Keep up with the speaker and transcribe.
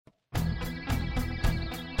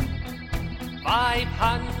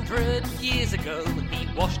500 years ago, he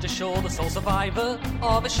washed ashore the sole survivor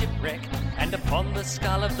of a shipwreck. And upon the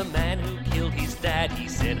skull of the man who killed his dad, he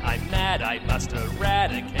said, "I'm mad, I must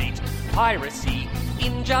eradicate piracy,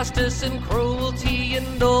 injustice and cruelty,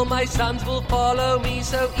 and all my sons will follow me,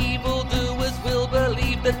 so evildoers will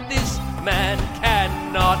believe that this man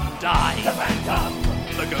cannot die." The Phantom!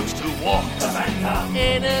 The ghost who walks. The Phantom!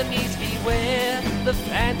 Enemies beware, the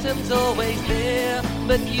Phantom's always there,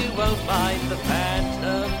 but you won't find the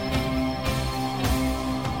Phantom.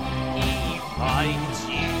 He finds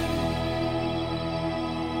you.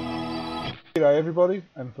 G'day everybody,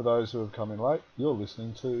 and for those who have come in late, you're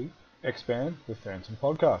listening to Expand the Phantom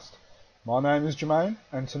podcast. My name is Jermaine,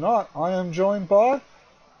 and tonight I am joined by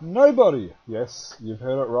nobody. Yes, you've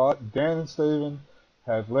heard it right. Dan and Stephen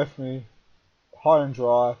have left me high and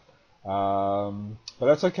dry, but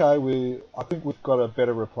that's okay. I think we've got a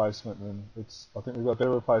better replacement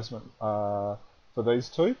for these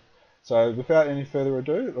two. So without any further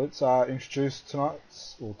ado, let's introduce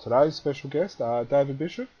today's special guest, David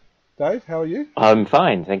Bishop. Dave, how are you? I'm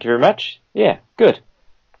fine, thank you very much. Yeah, good.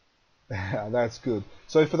 That's good.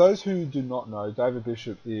 So for those who do not know, David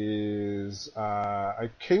Bishop is a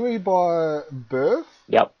Kiwi by birth.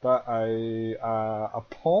 Yep. But a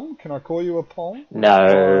Pom. Can I call you a Pom?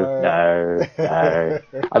 No.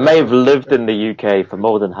 I may have lived in the UK for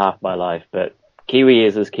more than half my life, but Kiwi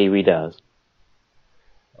is as Kiwi does.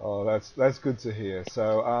 Oh, that's good to hear.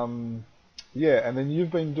 So, yeah, and then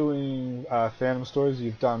you've been doing Phantom stories.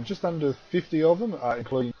 You've done just under 50 of them,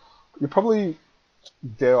 including, you're probably,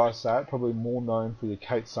 dare I say it, probably more known for your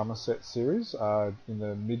Kate Somerset series in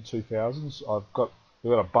the mid-2000s.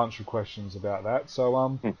 We've got a bunch of questions about that.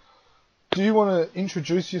 So, do you want to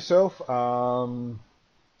introduce yourself? Talk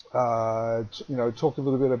a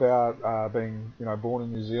little bit about being, born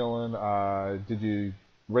in New Zealand. Did you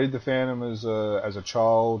read the Phantom as a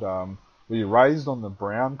child? Were you raised on the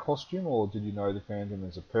brown costume, or did you know the Phantom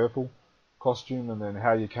as a purple costume? And then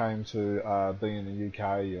how you came to be in the UK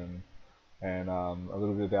and a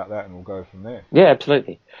little bit about that, and we'll go from there. Yeah,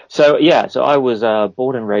 absolutely. So I was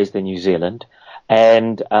born and raised in New Zealand,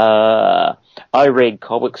 and I read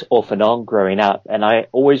comics off and on growing up, and I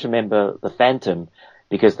always remember the Phantom,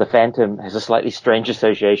 because the Phantom has a slightly strange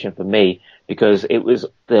association for me, because it was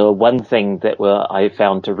the one thing that I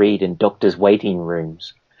found to read in doctors' waiting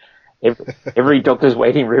rooms. Every doctor's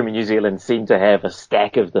waiting room in New Zealand seemed to have a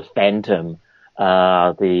stack of the Phantom,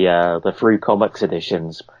 the Frew Comics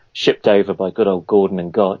editions, shipped over by good old Gordon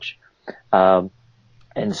and Gotch. And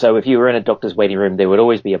so if you were in a doctor's waiting room, there would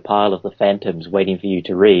always be a pile of the Phantoms waiting for you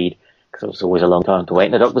to read, because it was always a long time to wait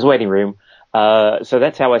in a doctor's waiting room. So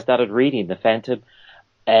that's how I started reading the Phantom.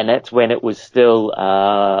 And that's when it was still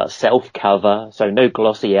self-cover, so no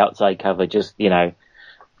glossy outside cover, just,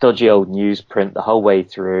 dodgy old newsprint the whole way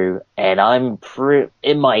through. And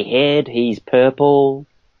in my head, he's purple.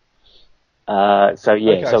 So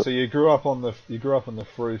you grew up on the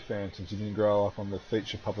Frew Phantoms. You didn't grow up on the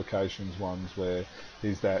feature publications ones where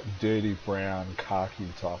he's that dirty brown khaki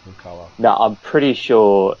type of colour. No, I'm pretty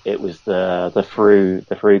sure it was the Frew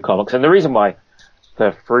comics. And the reason why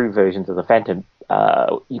the Frew versions of the Phantom,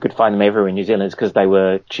 you could find them everywhere in New Zealand, is because they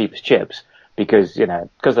were cheap as chips. Because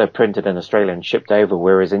they're printed in Australia and shipped over,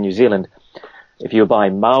 whereas in New Zealand, if you were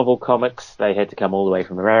buying Marvel comics, they had to come all the way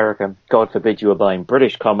from America. God forbid you were buying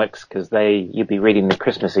British comics, because you'd be reading the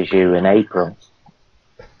Christmas issue in April.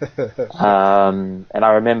 And I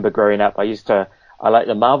remember growing up, I liked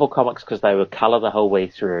the Marvel comics because they were colour the whole way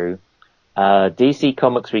through. DC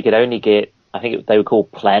comics we could only get, I think they were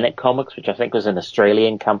called Planet Comics, which I think was an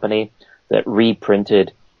Australian company that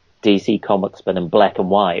reprinted DC comics, but in black and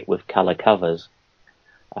white with colour covers.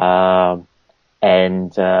 And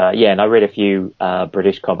I read a few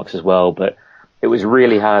British comics as well, but it was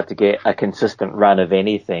really hard to get a consistent run of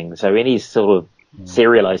anything. So any sort of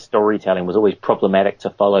serialized storytelling was always problematic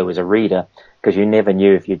to follow as a reader, because you never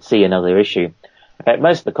knew if you'd see another issue. In fact,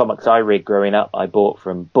 most of the comics I read growing up, I bought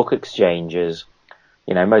from book exchanges.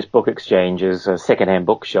 Most book exchanges, second-hand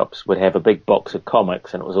bookshops, would have a big box of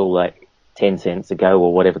comics, and it was all like 10 cents a go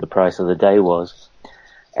or whatever the price of the day was.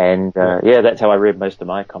 And that's how I read most of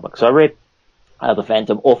my comics. So I read the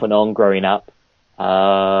Phantom off and on growing up,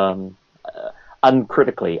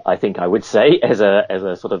 uncritically, I think I would say, as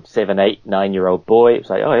a sort of 7, 8, 9-year-old boy. It's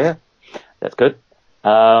like, oh yeah, that's good.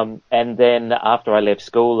 And then after I left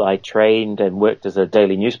school, I trained and worked as a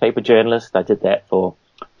daily newspaper journalist. I did that for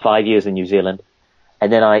 5 years in New Zealand. And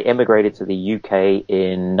then I emigrated to the UK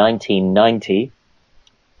in 1990,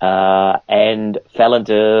 and fell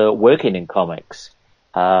into working in comics.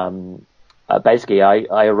 basically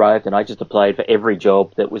I arrived and I just applied for every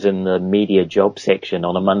job that was in the media job section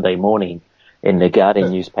on a Monday morning in the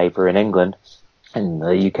Guardian newspaper in England and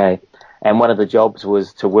the UK. And one of the jobs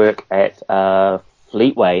was to work at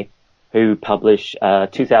Fleetway, who publish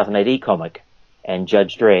 2000 AD comic and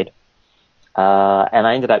Judge Dredd. And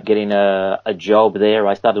I ended up getting a job there.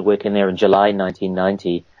 I started working there in July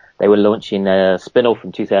 1990. They were launching a spin-off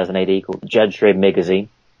from 2000 AD called Judge Dredd magazine.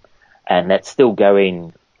 And that's still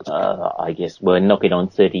going, I guess we're knocking on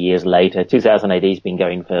 30 years later. 2000 AD's been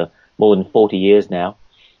going for more than 40 years now.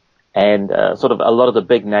 And sort of a lot of the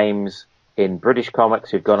big names in British comics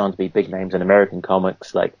who've gone on to be big names in American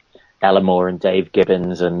comics, like Alan Moore and Dave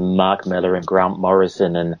Gibbons and Mark Miller and Grant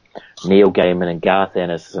Morrison and Neil Gaiman and Garth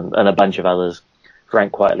Ennis and a bunch of others,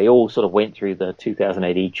 Frank Quitely, all sort of went through the 2000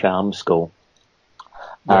 AD charm school.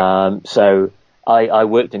 Yeah. So I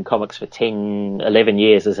worked in comics for 10, 11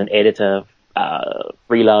 years as an editor,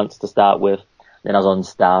 freelance to start with. Then I was on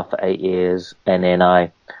staff for 8 years, and then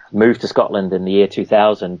I moved to Scotland in the year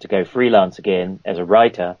 2000 to go freelance again as a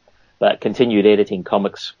writer, but continued editing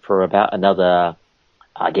comics for about another,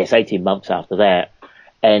 I guess, 18 months after that.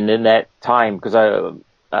 And in that time, because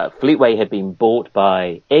Fleetway had been bought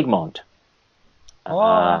by Egmont.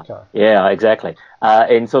 Okay. Yeah, exactly.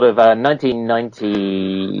 In sort of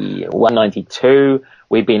 1991, 92,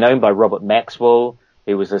 we'd been owned by Robert Maxwell,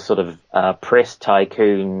 who was a sort of press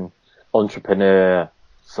tycoon, entrepreneur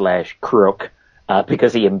 / crook,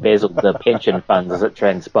 because he embezzled the pension funds as it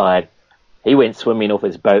transpired. He went swimming off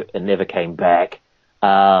his boat and never came back.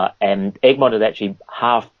 And Egmont had actually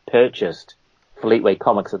half purchased Fleetway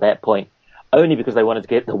Comics at that point, only because they wanted to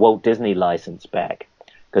get the Walt Disney license back.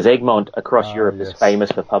 Because Egmont across Europe is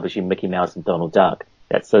famous for publishing Mickey Mouse and Donald Duck.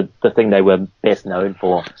 That's the thing they were best known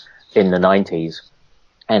for in the 90s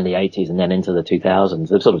and the 80s and then into the 2000s.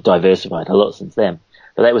 They've sort of diversified a lot since then.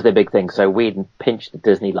 But that was their big thing. So we'd pinched the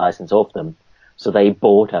Disney license off them. So they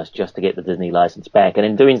bought us just to get the Disney license back. And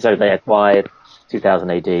in doing so, they acquired 2000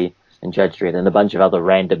 AD and Judge Dredd and a bunch of other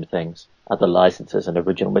random things, other licenses and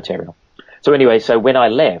original material. So anyway, so when I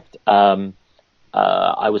left, I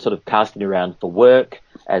was sort of casting around for work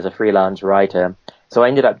as a freelance writer. So I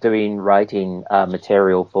ended up writing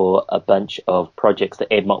material for a bunch of projects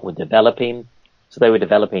that Egmont were developing. So they were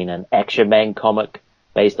developing an Action Man comic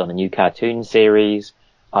based on a new cartoon series.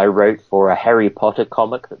 I wrote for a Harry Potter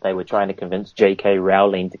comic that they were trying to convince J.K.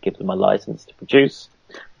 Rowling to give them a license to produce,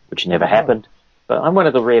 which never happened. But I'm one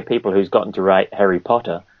of the rare people who's gotten to write Harry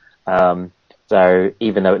Potter. So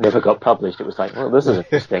even though it never got published, it was like, well, this is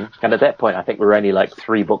interesting. And at that point, I think we were only like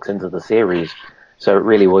 3 books into the series. So it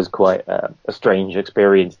really was quite a strange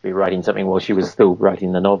experience to be writing something while she was still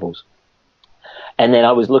writing the novels. And then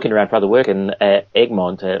I was looking around for other work at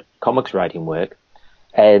Egmont, comics writing work.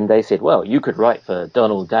 And they said, well, you could write for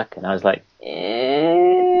Donald Duck. And I was like,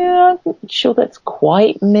 I'm not sure that's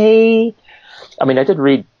quite me. I mean, I did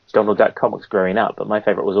read Donald Duck comics growing up, but my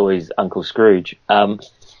favorite was always Uncle Scrooge.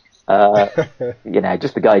 Just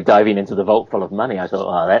the guy diving into the vault full of money. I thought,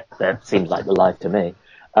 oh, that seems like the life to me.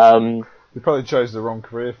 You probably chose the wrong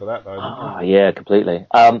career for that, though, didn't you? Yeah, completely.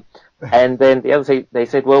 And then the other thing, they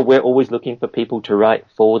said, well, we're always looking for people to write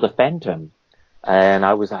for the Phantom. And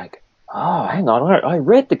I was like, oh, hang on, I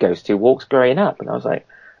read The Ghost Who Walks growing up. And I was like,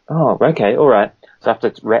 oh, okay, all right. So I have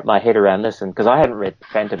to wrap my head around this. And because I hadn't read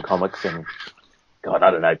Phantom comics in, God,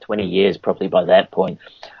 I don't know, 20 years probably by that point.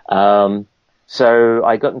 So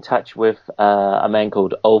I got in touch with a man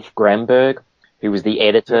called Ulf Gramberg, who was the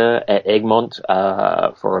editor at Egmont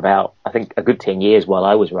for about, I think, a good 10 years while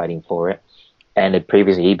I was writing for it. And he'd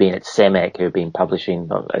previously been at Semek, who had been publishing,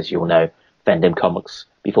 as you all know, Fandom comics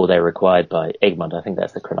before they were acquired by Egmont. I think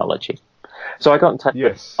that's the chronology. So I got in touch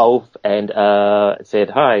with Ulf and said,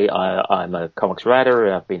 hi, I'm a comics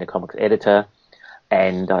writer. I've been a comics editor,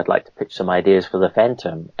 and I'd like to pitch some ideas for the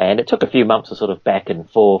Phantom. And it took a few months of sort of back and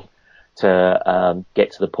forth to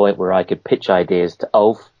get to the point where I could pitch ideas to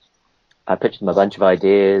Ulf. I pitched him a bunch of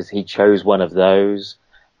ideas. He chose one of those,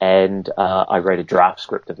 and I wrote a draft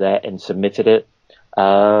script of that and submitted it.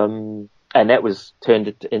 And that was turned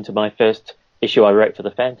into my first issue I wrote for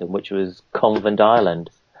the Phantom, which was Convent Island,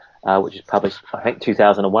 which was published, I think,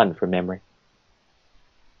 2001 from memory.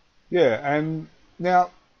 Yeah, and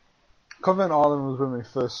now, Convent Island was when we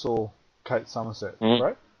first saw Kate Somerset,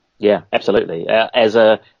 right? Yeah, absolutely. As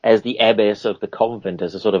the abbess of the convent,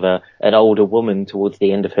 as a sort of an older woman towards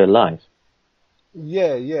the end of her life.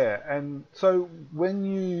 Yeah. And so when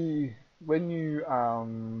you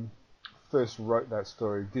first wrote that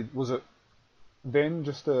story, was it then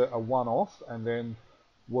just a one-off, and then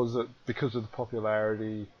was it because of the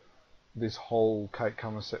popularity, this whole Kate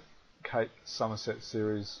Somerset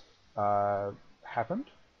series happened?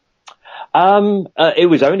 It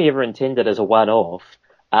was only ever intended as a one-off.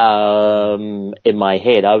 In my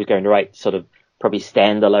head, I was going to write sort of probably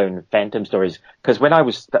standalone Phantom stories, because when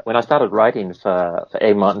I started writing for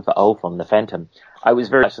Egmont and for Ulf on the Phantom, I was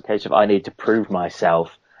very much the case of I need to prove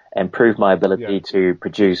myself and prove my ability to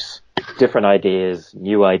produce different ideas,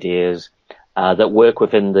 new ideas that work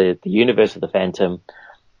within the universe of the Phantom.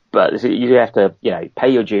 But you have to, pay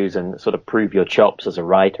your dues and sort of prove your chops as a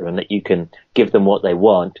writer, and that you can give them what they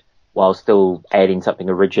want while still adding something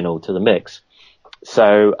original to the mix.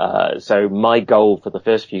 So my goal for the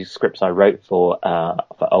first few scripts I wrote for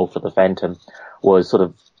Ulf for the Phantom was sort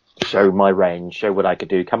of show my range, show what I could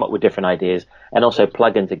do, come up with different ideas, and also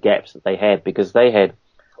plug into gaps that they had, because they had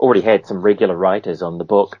already had some regular writers on the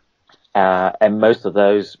book, and most of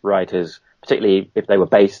those writers, particularly if they were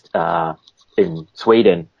based in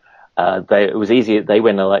Sweden, it was easy. They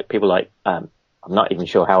went like people like I'm not even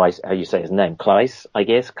sure how you say his name, Klaus, I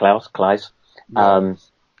guess, Klaus. Yeah.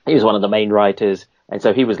 He was one of the main writers, and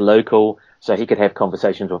so he was local, so he could have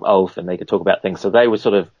conversations with Ulf, and they could talk about things. So they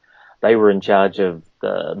were in charge of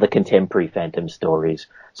the contemporary Phantom stories.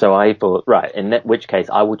 So I thought, right, in which case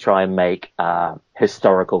I will try and make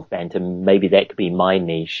historical Phantom. Maybe that could be my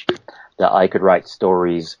niche, that I could write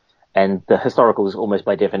stories. And the historicals, almost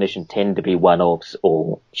by definition, tend to be one-offs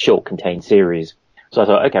or short contained series. So I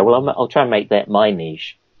thought, okay, well, I'll try and make that my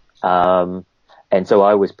niche. And so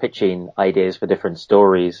I was pitching ideas for different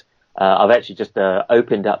stories. I've actually just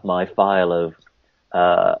opened up my file of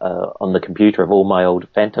on the computer of all my old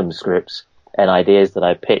Phantom scripts and ideas that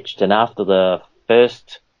I pitched. And after the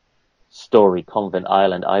first story, Convent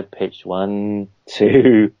Island, I pitched 1,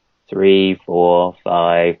 2, 3, 4,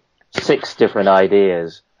 5, 6 different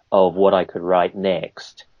ideas of what I could write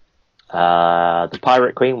next. The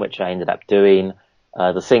Pirate Queen, which I ended up doing.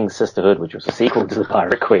 The Sing Sisterhood, which was a sequel to the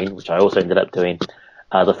Pirate Queen, which I also ended up doing.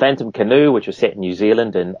 The Phantom Canoe, which was set in New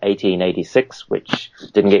Zealand in 1886, which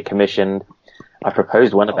didn't get commissioned. I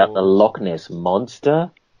proposed one about the Loch Ness Monster.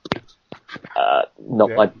 Not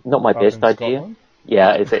my best idea. Scotland?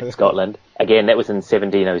 Yeah, it's in Scotland. Again, that was in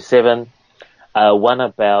 1707. One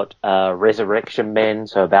about resurrection men,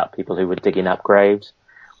 so about people who were digging up graves,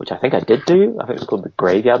 which I think I did do. I think it was called the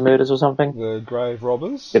Graveyard Murders or something. The Grave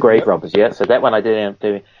Robbers? The Grave Robbers, yeah. So that one I did end up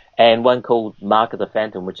doing. And one called Mark of the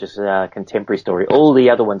Phantom, which is a contemporary story. All the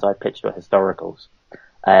other ones I pitched were historicals.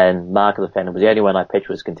 And Mark of the Phantom was the only one I pitched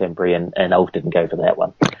was contemporary, and Ulf didn't go for that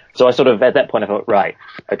one. So I sort of, at that point, I thought, right,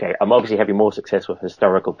 okay, I'm obviously having more success with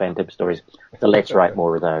historical Phantom stories, so let's write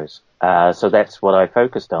more of those. So that's what I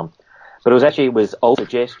focused on. But it was Ulf's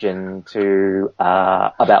suggestion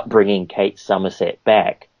about bringing Kate Somerset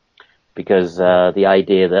back. Because the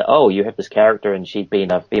idea that, you have this character and she'd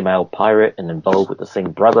been a female pirate and involved with the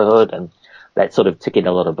Sing Brotherhood, and that's sort of ticking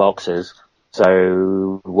a lot of boxes.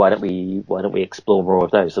 So why don't we explore more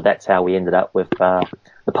of those? So that's how we ended up with the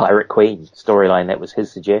Pirate Queen storyline. That was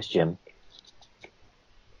his suggestion.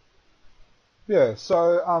 Yeah.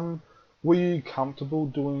 So were you comfortable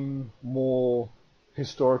doing more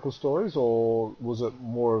historical stories, or was it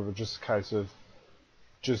more of just a case of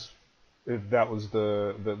just if that was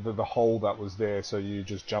the hole that was there, so you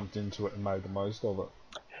just jumped into it and made the most of it?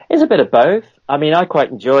 It's a bit of both. I mean, I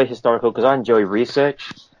quite enjoy historical because I enjoy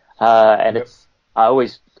research, and Yep. I'm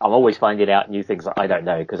always finding out new things that I don't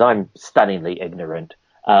know because I'm stunningly ignorant.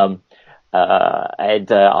 I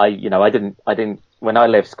didn't when I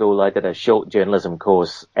left school, I did a short journalism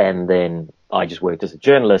course, and then I just worked as a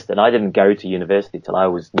journalist, and I didn't go to university till I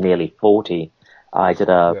was nearly 40. I did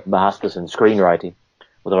a master's in screenwriting.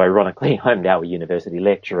 Although ironically, I'm now a university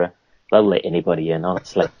lecturer. They'll let anybody in,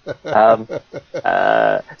 honestly. So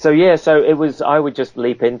it was, I would just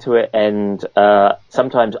leap into it, and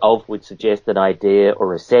sometimes Ulf would suggest an idea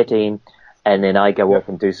or a setting, and then I go off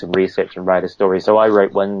and do some research and write a story. So I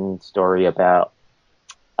wrote one story about,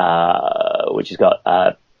 which has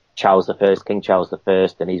got Charles I, King Charles I,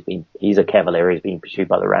 and he's a cavalier, he's being pursued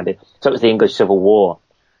by the Roundhead. So it was the English Civil War.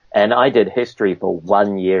 And I did history for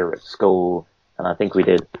 1 year at school, and I think we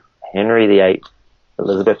did Henry VIII,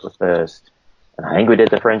 Elizabeth I, and I think we did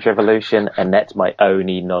the French Revolution, and that's my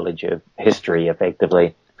only knowledge of history,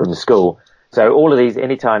 effectively, from school. So all of these,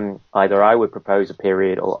 anytime either I would propose a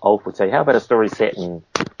period or Ulf would say, how about a story set in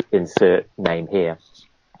insert name here,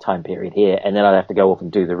 time period here, and then I'd have to go off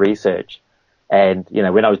and do the research. And,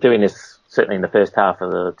 when I was doing this, certainly in the first half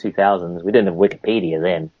of the 2000s, we didn't have Wikipedia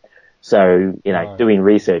then. So, Right. Doing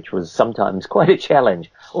research was sometimes quite a challenge.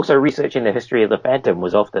 Also, researching the history of the Phantom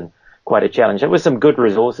was often quite a challenge. There were some good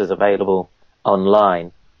resources available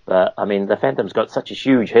online, but, I mean, the Phantom's got such a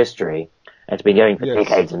huge history, and it's been going for Yes.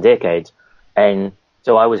 decades and decades, and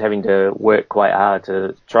So I was having to work quite hard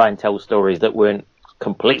to try and tell stories that weren't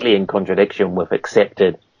completely in contradiction with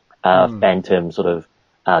accepted Phantom sort of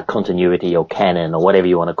continuity or canon or whatever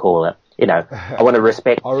you want to call it. You know, I want to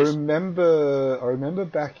respect. I remember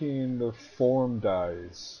back in the forum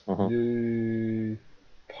days, you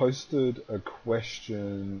posted a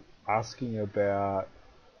question asking about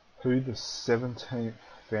who the 17th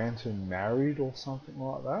Phantom married or something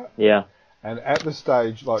like that. Yeah. And at the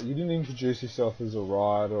stage, like, you didn't introduce yourself as a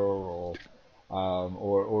writer or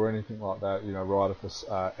anything like that, you know, writer for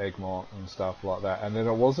Egmont and stuff like that. And then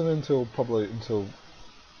it wasn't until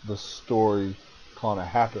the story kind of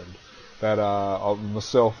happened that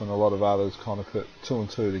myself and a lot of others kind of put two and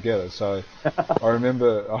two together. So I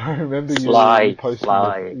remember you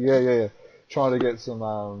posting, yeah, trying to get some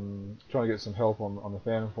help on the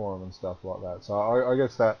fan forum and stuff like that. So I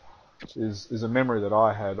guess that is a memory that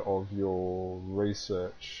I had of your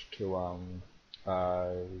research to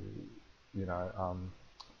your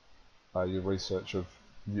research of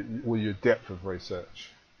your depth of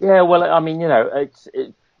research. Yeah, well, I mean, you know,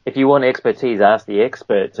 if you want expertise, ask the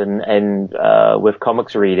experts. And with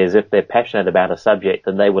comics readers, if they're passionate about a subject,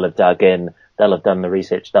 then they will have dug in. They'll have done the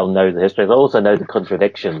research. They'll know the history. They'll also know the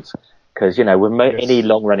contradictions. Because, you know, with any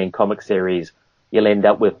long-running comic series, you'll end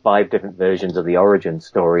up with 5 different versions of the origin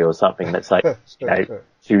story or something that's like, you know,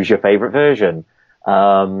 choose your favorite version.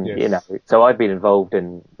 You know, so I've been involved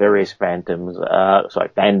in various fandoms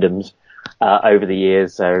over the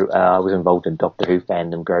years. So I was involved in Doctor Who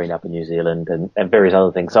fandom growing up in New Zealand and various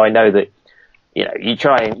other things. So I know that, you know, you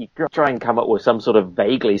try and come up with some sort of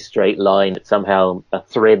vaguely straight line, somehow a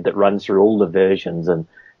thread that runs through all the versions, and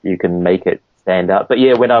you can make it stand up. But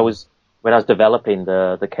yeah, when I was developing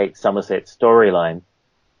the Kate Somerset storyline,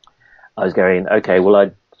 I was going, okay,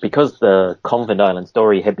 well, because the Convent Island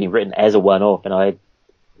story had been written as a one-off, and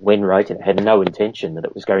when writing it, had no intention that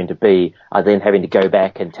it was going to be, I then having to go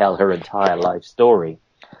back and tell her entire life story.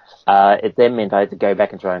 It then meant I had to go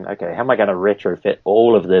back and try and, okay, how am I going to retrofit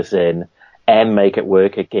all of this in and make it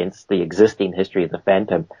work against the existing history of the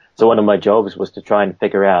Phantom? So one of my jobs was to try and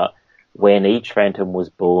figure out when each Phantom was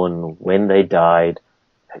born, when they died,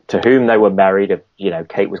 to whom they were married, if, you know,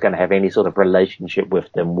 Kate was going to have any sort of relationship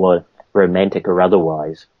with them, were romantic or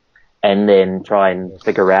otherwise, and then try and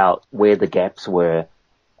figure out where the gaps were,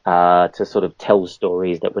 to sort of tell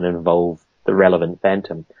stories that would involve the relevant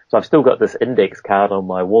Phantom. So I've still got this index card on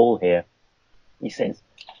my wall here. He says,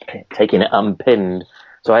 taking it unpinned.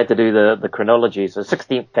 So I had to do the chronology. So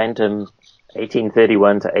 16th Phantom,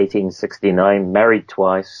 1831 to 1869, married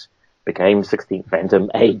twice, became 16th Phantom,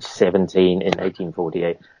 age 17 in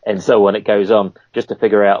 1848, and so on. It goes on, just to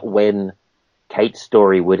figure out when Kate's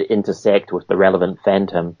story would intersect with the relevant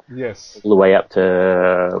Phantom. Yes. All the way up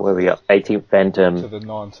to, where we got 18th Phantom. To the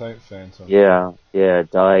 19th Phantom. Yeah,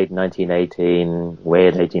 died 1918,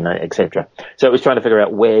 wed 1890, etc. So it was trying to figure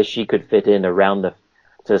out where she could fit in around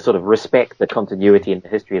to sort of respect the continuity and the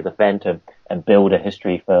history of the Phantom and build a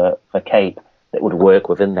history for Kate that would work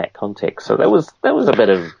within that context. So that was a bit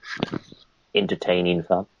of entertaining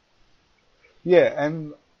fun. Yeah,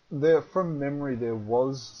 and from memory there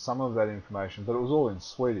was some of that information, but it was all in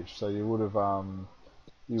Swedish. So you would have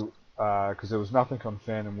because there was nothing on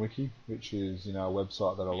Fandom Wiki, which is, you know, a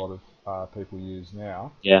website that a lot of people use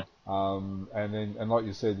now. Yeah. And like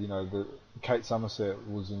you said, you know, Kate Somerset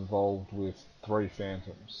was involved with 3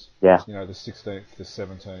 Phantoms. Yeah. You know, the 16th, the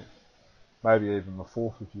 17th. Maybe even the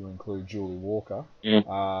 4th if you include Julie Walker,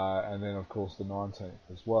 and then of course the 19th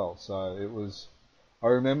as well. So it was, I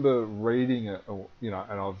remember reading it, you know,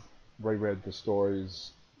 and I've reread the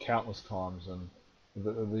stories countless times, and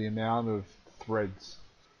the amount of threads.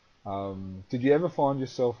 Did you ever find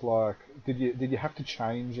yourself like, did you have to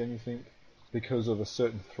change anything because of a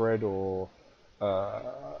certain thread or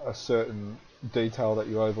a certain detail that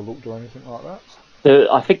you overlooked or anything like that?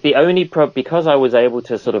 I think the only because I was able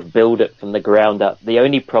to sort of build it from the ground up, the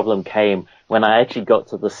only problem came when I actually got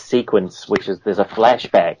to the sequence, which is there's a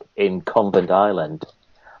flashback in Convent Island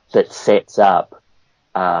that sets up,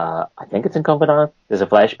 I think it's in Convent Island, there's a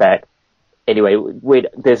flashback. Anyway,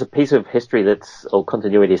 there's a piece of history or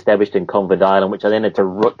continuity established in Convent Island, which I then had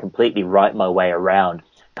to completely write my way around.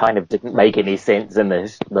 Kind of didn't make any sense in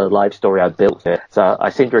the life story I built here. So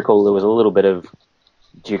I seem to recall there was a little bit of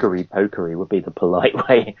jiggery-pokery would be the polite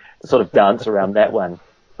way to sort of dance around that one.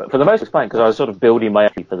 But for the most, it's fine, because I was sort of building my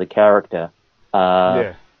for the character.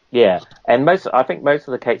 Yeah. And I think most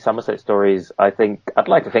of the Kate Somerset stories, I'd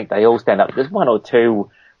like to think they all stand up. There's one or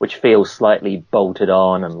two which feel slightly bolted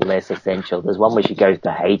on and less essential. There's one where she goes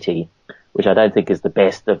to Haiti, which I don't think is the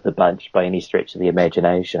best of the bunch by any stretch of the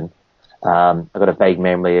imagination. I've got a vague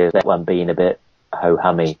memory of that one being a bit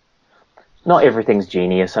ho-hummy. Not everything's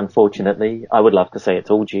genius, unfortunately. I would love to say it's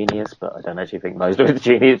all genius, but I don't actually think most of it's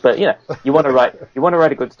genius. But you want to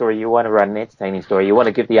write a good story, you want to write an entertaining story, you want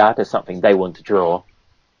to give the artist something they want to draw.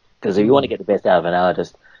 Because if you want to get the best out of an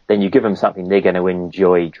artist, then you give them something they're going to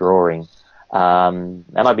enjoy drawing. And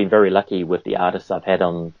I've been very lucky with the artists I've had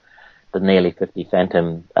on the nearly 50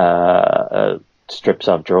 Phantom strips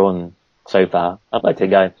I've drawn so far. I'd like to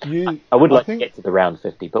go. I would like to get to the round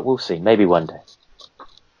 50, but we'll see. Maybe one day.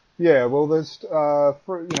 Yeah, well, there's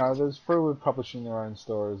through with publishing their own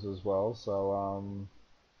stories as well, so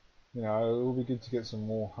it will be good to get some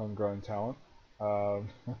more homegrown talent.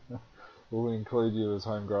 We'll include you as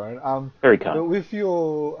homegrown. Very kind. But with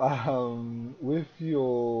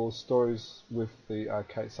your stories with the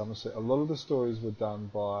Kate Somerset, a lot of the stories were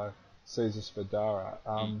done by Cesar Spadara.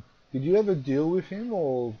 Did you ever deal with him,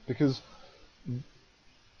 or because?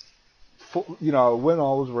 When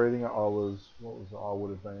I was reading it, I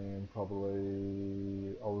would have been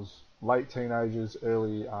probably, I was late teenagers,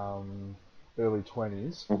 early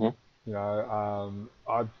 20s. Mm-hmm.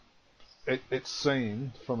 It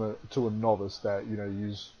seemed to a novice that,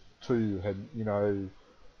 you two had,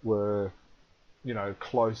 were,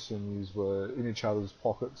 close, and you were in each other's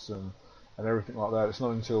pockets and everything like that. It's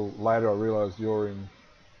not until later I realised you're in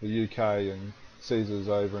the UK and Caesar's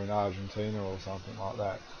over in Argentina or something like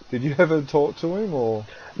that. Did you ever talk to him, or?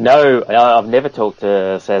 No, I've never talked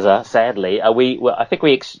to Cesar. Sadly, I think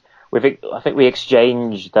we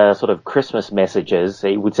exchanged sort of Christmas messages.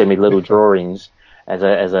 He would send me little drawings as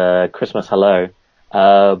a Christmas hello.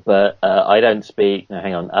 But I don't speak. No,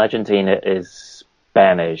 hang on. Argentina is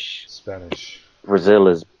Spanish. Brazil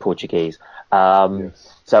is Portuguese.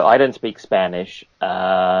 Yes. So I don't speak Spanish,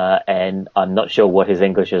 and I'm not sure what his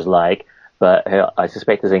English is like. But I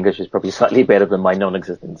suspect his English is probably slightly better than my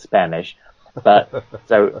non-existent Spanish. But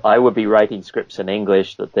so I would be writing scripts in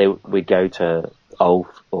English that would go to Ulf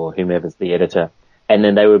or whomever's the editor, and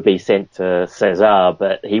then they would be sent to Cesar,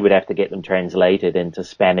 but he would have to get them translated into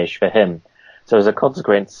Spanish for him. So as a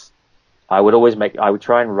consequence, I would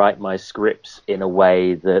try and write my scripts in a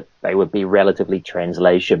way that they would be relatively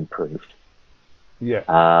translation proof. Yeah.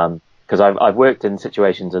 Because I've worked in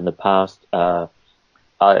situations in the past.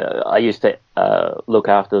 I used to look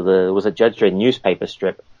after was a Judge Dredd newspaper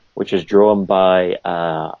strip, which was drawn by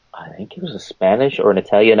I think he was a Spanish or an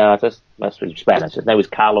Italian artist. Must be Spanish. His name was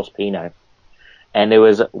Carlos Pino, and there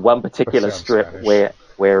was one particular strip Spanish.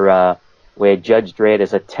 where Judge Dredd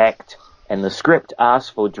is attacked, and the script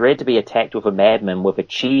asked for Dredd to be attacked with a madman with a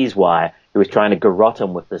cheese wire who was trying to garrote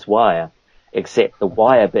him with this wire, except the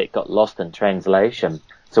wire bit got lost in translation.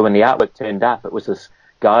 So when the artwork turned up, it was this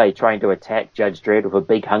guy trying to attack Judge Dredd with a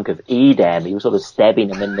big hunk of Edam. He was sort of stabbing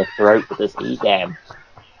him in the throat with this Edam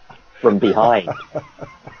from behind.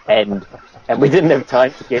 And we didn't have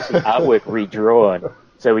time to get the artwork redrawn,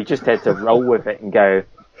 so we just had to roll with it and go,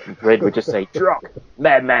 Dredd would just say, "Drock,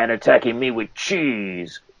 madman attacking me with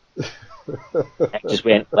cheese." And just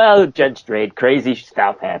went, well, Judge Dredd, crazy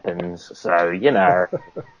stuff happens, so,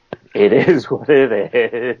 it is what it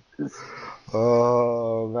is.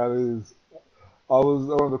 Oh, that is...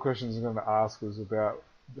 one of the questions I'm going to ask was about,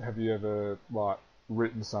 have you ever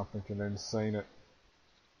written something and then seen it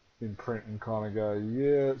in print and kind of go,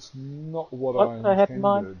 yeah, it's not what I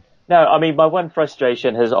intended? No, I mean, my one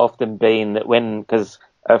frustration has often been that because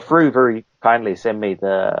Fru very kindly sent me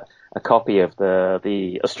a copy of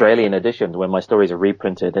the Australian editions when my stories are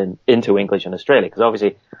reprinted into English in Australia, because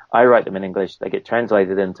obviously I write them in English, they get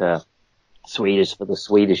translated into Swedish for the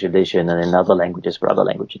Swedish edition and in other languages for other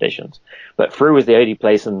language editions. But Fru is the only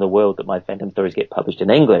place in the world that my Phantom stories get published in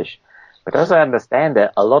English. But as I understand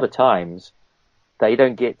it, a lot of times they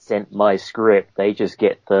don't get sent my script, they just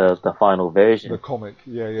get the final version. The comic,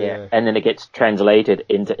 yeah. And then it gets translated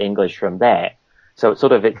into English from that. So it's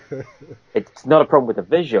sort of, it's not a problem with the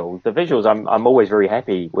visuals. The visuals, I'm always very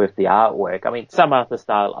happy with the artwork. I mean, some artist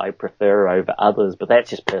style I prefer over others, but that's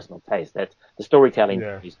just personal taste. The storytelling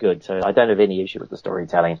is good, so I don't have any issue with the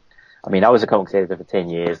storytelling. I mean, I was a comics editor for 10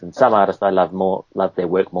 years, and some artists I love their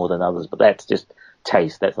work more than others, but that's just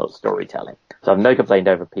taste, that's not storytelling. So I've no complaint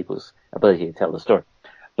over people's ability to tell the story.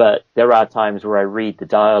 But there are times where I read the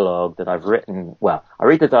dialogue that I've written, I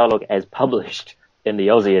read the dialogue as published in the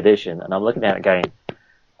Aussie edition, and I'm looking at it going,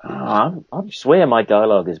 I swear my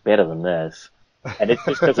dialogue is better than this. And it's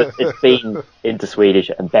just because it's been into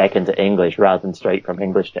Swedish and back into English rather than straight from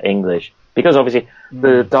English to English. Because obviously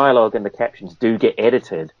the dialogue and the captions do get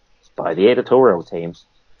edited by the editorial team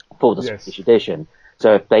for the Swedish edition.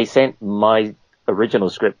 So if they sent my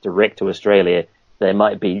original script direct to Australia, there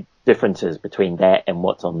might be differences between that and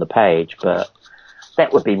what's on the page, but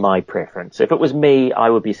that would be my preference. If it was me, I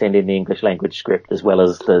would be sending the English language script as well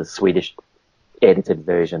as the Swedish edited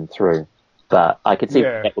version through. But I could see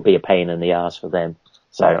that would be a pain in the ass for them.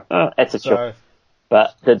 So that's a choice.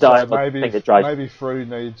 But the dialogue thing that drives... Maybe Frew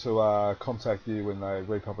need to contact you when they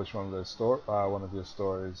republish one of your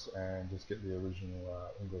stories and just get the original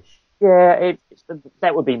English. Yeah,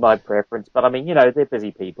 that would be my preference. But I mean, you know, they're busy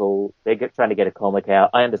people. They're trying to get a comic out.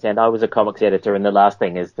 I understand. I was a comics editor, and the last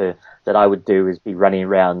thing that I would do is be running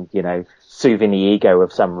around, you know, soothing the ego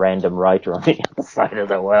of some random writer on the other side of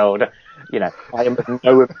the world. You know, I am of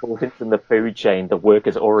no importance in the food chain. The work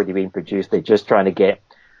has already been produced. They're just trying to get,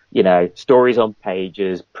 you know, stories on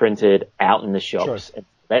pages printed out in the shops. Sure.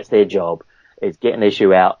 That's their job, is get an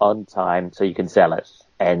issue out on time so you can sell it.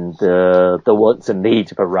 And the wants and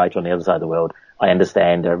needs of a writer on the other side of the world, I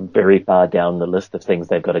understand, are very far down the list of things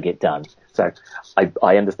they've got to get done. So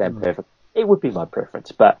I understand perfectly. It would be my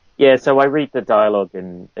preference. But yeah, so I read the dialogue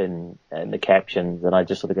and the captions, and I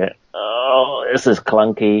just sort of go, oh, this is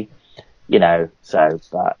clunky, you know. So,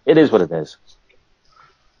 but it is what it is.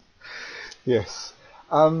 Yes.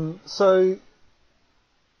 So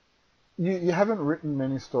you haven't written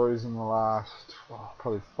many stories in the last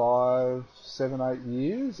probably 5, 7, 8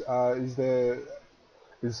 years. Is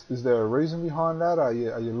there a reason behind that? Are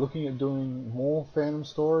you looking at doing more Phantom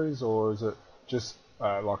stories, or is it just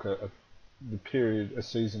like a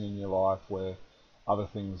season in your life where other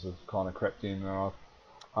things have kind of crept in?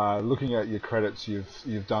 Looking at your credits,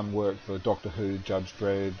 you've done work for Doctor Who, Judge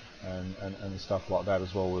Dredd, and stuff like that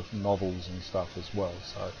as well, with novels and stuff as well.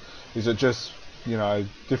 So, is it just, you know,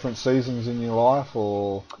 different seasons in your life,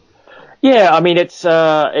 or? Yeah, I mean, it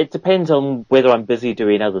depends on whether I'm busy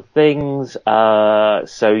doing other things.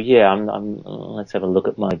 So yeah, let's have a look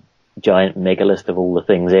at my giant mega list of all the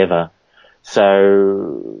things ever.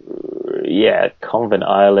 So yeah, Convent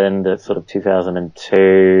Island at sort of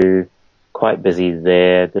 2002, quite busy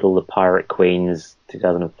there. Did all the Pirate Queens,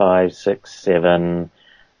 2005, 6, 7,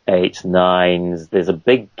 8, 9. There's a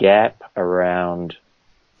big gap around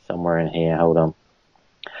somewhere in here. Hold on.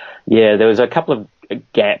 Yeah, there was a couple of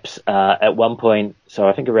gaps at one point. So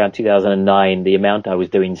I think around 2009, the amount I was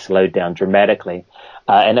doing slowed down dramatically.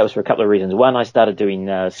 And that was for a couple of reasons. One, I started doing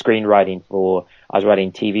screenwriting I was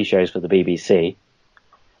writing TV shows for the BBC.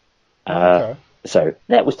 Okay. So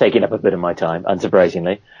that was taking up a bit of my time,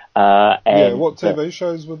 unsurprisingly. What TV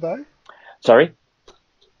shows were they? Sorry?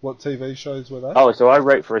 What TV shows were they? Oh, so I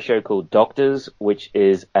wrote for a show called Doctors, which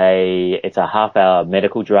is it's a half-hour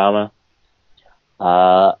medical drama.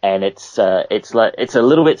 And it's a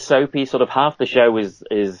little bit soapy. Sort of half the show is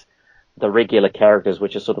the regular characters,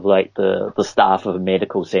 which are sort of like the staff of a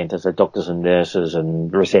medical centre, so doctors and nurses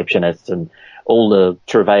and receptionists and all the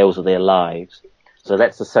travails of their lives. So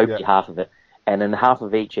that's the soapy half of it. And then half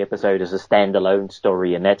of each episode is a standalone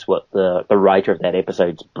story, and that's what the writer of that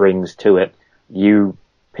episode brings to it. You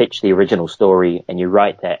pitch the original story and you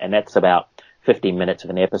write that, and that's about 15 minutes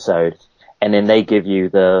of an episode. And then they give you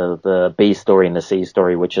the B story and the C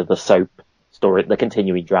story, which are the soap story, the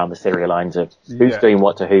continuing drama storylines of who's doing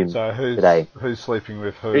what to whom today. Who's sleeping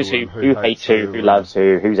with who, who hates who loves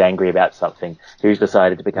who's angry about something, who's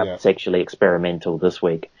decided to become sexually experimental this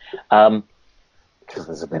week. Because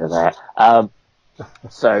there's a bit of that.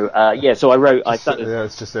 So I started... Yeah,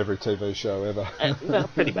 it's just every TV show ever. Well,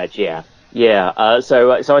 pretty much, yeah. Yeah,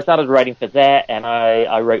 so I started writing for that, and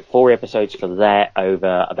I wrote 4 episodes for that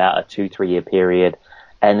over about a 2-3 year period.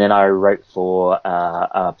 And then I wrote for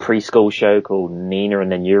a preschool show called Nina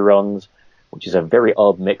and the Neurons, which is a very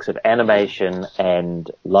odd mix of animation and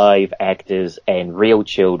live actors and real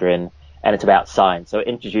children, and it's about science. So it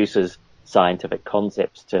introduces scientific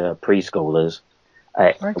concepts to preschoolers.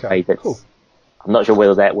 Okay, cool. I'm not sure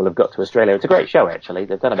whether that will have got to Australia. It's a great show, actually.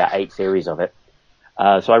 They've done about 8 series of it.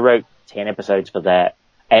 So I wrote 10 episodes for that.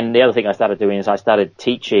 And the other thing I started doing is I started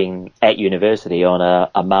teaching at university on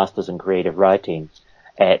a Masters in Creative Writing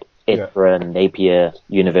at Edinburgh and Napier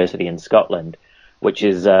University in Scotland, which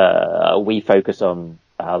is, we focus on,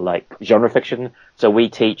 like genre fiction. So we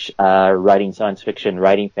teach, writing science fiction,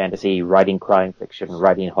 writing fantasy, writing crime fiction,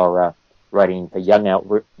 writing horror, writing for young adult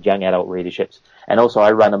readerships. And also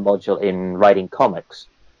I run a module in writing comics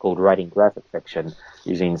called Writing Graphic Fiction,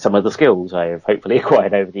 using some of the skills I have hopefully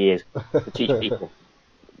acquired over the years to teach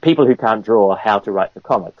people who can't draw how to write the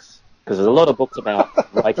comics. Because there's a lot of books about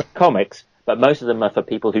writing comics, but most of them are for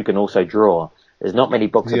people who can also draw. There's not many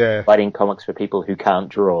books about writing comics for people who can't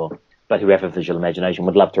draw, but who have a visual imagination,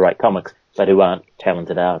 would love to write comics, but who aren't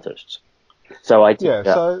talented artists. So I teach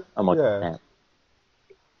a module now.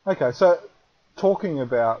 Okay, so talking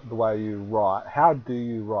about the way you write, how do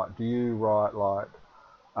you write? Do you write like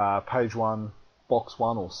page 1, box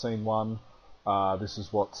one or scene one, this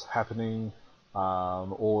is what's happening,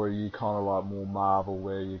 or are you kind of like more Marvel,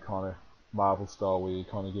 where you kind of Marvel style, where you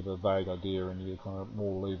kind of give a vague idea and you kind of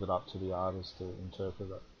more leave it up to the artist to interpret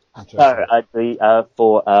it?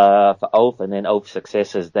 For Ulf and then Ulf's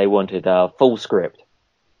successors, they wanted a full script.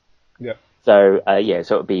 Yeah. So so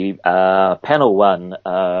it would be panel one,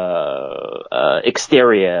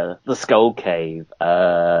 exterior, the Skull Cave,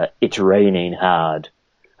 it's raining hard,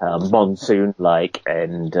 monsoon-like,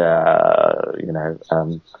 and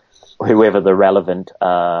whoever the relevant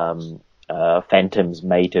Phantom's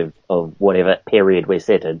mate of whatever period we're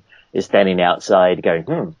set in is standing outside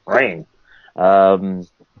going, rain. And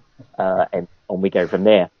on we go from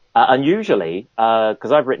there. Unusually,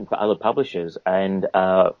 because I've written for other publishers and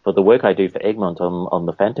for the work I do for Egmont on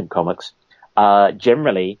the Phantom comics,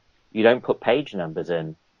 generally you don't put page numbers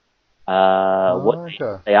in. They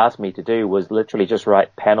asked me to do was literally just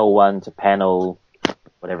write panel 1 to panel,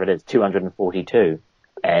 whatever it is, 242,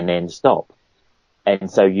 and then stop.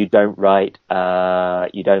 And so you don't write,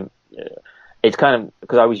 it's kind of,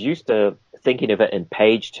 because I was used to thinking of it in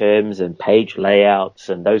page terms and page layouts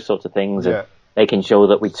and those sorts of things. Yeah. And making sure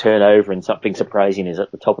that we turn over and something surprising is at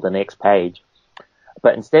the top of the next page.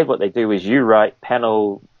 But instead what they do is you write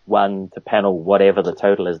panel 1 to panel whatever the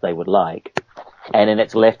total is they would like. And then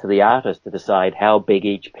it's left to the artist to decide how big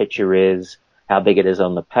each picture is, how big it is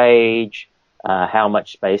on the page, how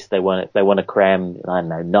much space they want. If they want to cram,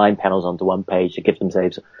 9 panels onto one page to give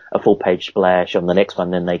themselves a full page splash on the next one,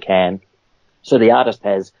 then they can. So the artist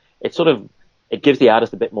it gives the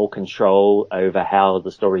artist a bit more control over how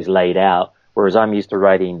the story's laid out. Whereas I'm used to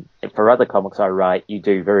writing, for other comics I write, you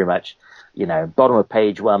do very much, bottom of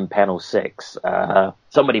page 1, panel 6,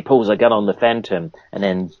 somebody pulls a gun on the Phantom, and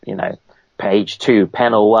then, page 2,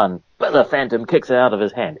 panel 1, but the Phantom kicks it out of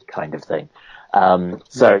his hand, kind of thing.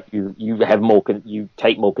 You have you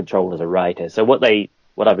take more control as a writer. So what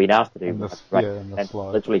I've been asked to do is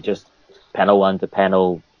literally just panel 1 to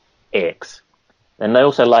panel X. And they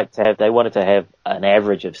also they wanted to have an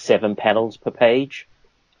average of 7 panels per page.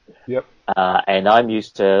 Yep. And I'm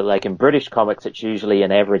used to, like in British comics, it's usually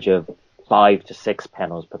an average of 5 to 6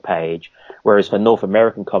 panels per page. Whereas for North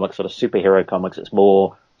American comics, sort of superhero comics, it's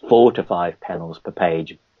more 4 to 5 panels per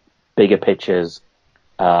page. Bigger pictures,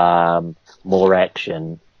 more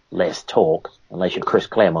action, less talk, unless you're Chris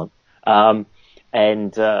Claremont. But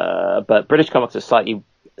British comics are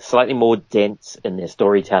slightly more dense in their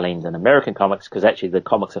storytelling than American comics, because actually the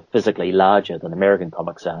comics are physically larger than American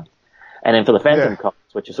comics are. And then for the Phantom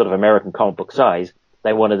comics, which is sort of American comic book size,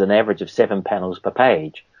 they wanted an average of 7 panels per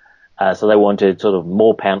page. So they wanted sort of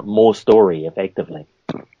more story, effectively.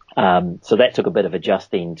 So that took a bit of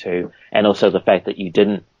adjusting to, and also the fact that you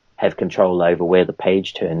didn't have control over where the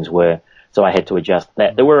page turns were. So I had to adjust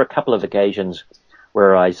that. There were a couple of occasions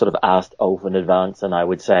where I sort of asked Ulf in advance, and I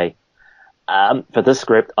would say, for this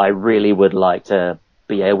script, I really would like to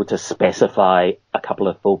be able to specify a couple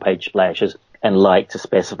of full page splashes and like to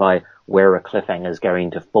specify where a cliffhanger is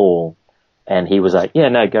going to fall. And he was like, yeah,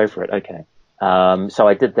 no, go for it. Okay. So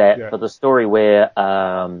I did that for the story where,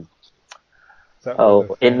 in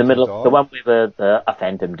the middle, the one where a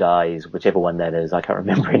Phantom dies, whichever one that is, I can't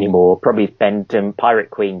remember anymore. Probably Phantom, Pirate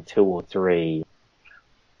Queen 2 or 3,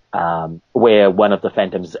 where one of the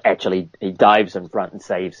Phantoms he dives in front and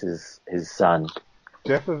saves his son.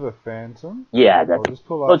 Death of the Phantom? Yeah,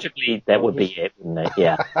 logically that would be it, wouldn't it?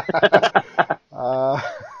 Yeah.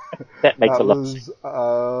 That makes a lot of sense.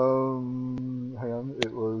 Hang on,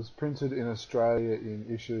 it was printed in Australia in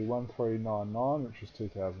issue 1399, which was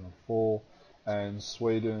 2004, and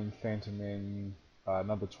Sweden, Phantom Men,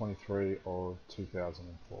 number 23 of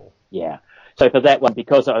 2004. Yeah. So for that one,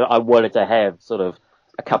 because I wanted to have sort of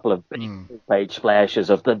a couple of big page splashes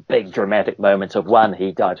of the big dramatic moments of one,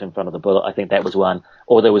 he died in front of the bullet. I think that was one.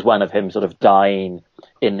 Or there was one of him sort of dying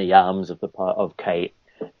in the arms of Kate.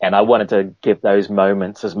 And I wanted to give those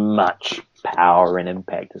moments as much power and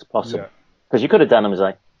impact as possible. Because you could have done them as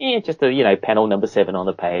like, just a, panel number 7 on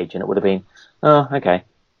the page, and it would have been, oh, okay.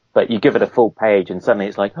 But you give it a full page and suddenly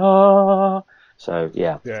it's like, oh. So,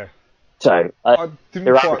 yeah. Yeah. So,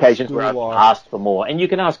 there are occasions where I've asked for more. And you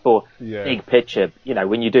can ask for big picture,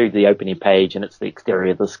 when you do the opening page and it's the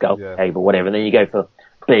exterior of the Skull Cave or whatever, and then you go for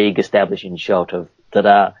big establishing shot of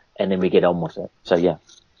ta-da, and then we get on with it. So, yeah.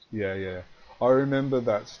 Yeah. I remember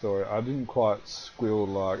that story. I didn't quite squeal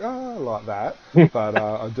like that, but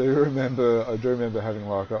I do remember having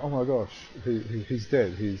like, oh my gosh, he's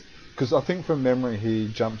dead. Because I think from memory he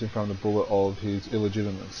jumped in front of the bullet of his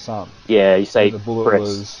illegitimate son. Yeah, you say the bullet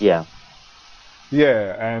was yeah.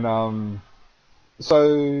 Yeah, and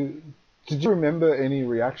so Did you remember any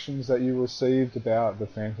reactions that you received about the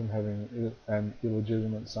Phantom having an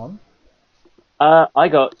illegitimate son? I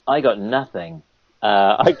got nothing.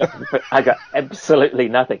 I got absolutely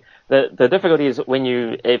nothing. The difficulty is when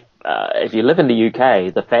if you live in the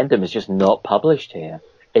UK, the Phantom is just not published here.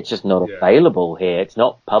 It's just not available here. It's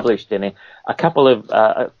not published in it. A couple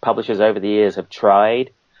of publishers over the years have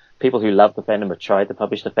tried. People who love the Phantom have tried to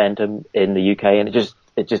publish the Phantom in the UK, and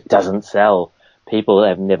it just doesn't sell. People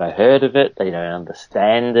have never heard of it. They don't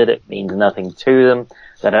understand it. It means nothing to them.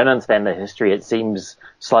 They don't understand the history. It seems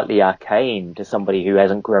slightly arcane to somebody who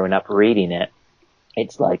hasn't grown up reading it.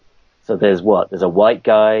 It's like, so there's a white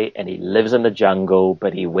guy and he lives in the jungle,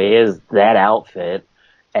 but he wears that outfit,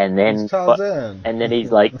 and then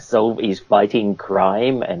he's like, so he's fighting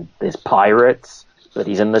crime, and there's pirates, but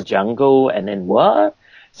he's in the jungle, and then what?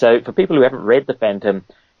 So for people who haven't read The Phantom,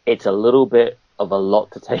 it's a little bit of a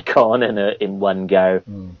lot to take on in one go.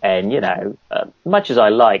 And much as I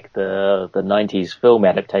like the 90s film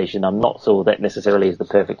adaptation, I'm not sure that necessarily is the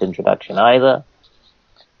perfect introduction either.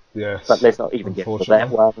 Yes, but let's not even get to that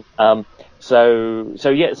one. So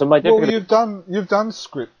my difficulty. Well, you've done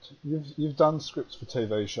scripts for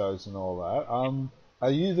TV shows and all that.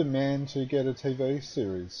 Are you the man to get a TV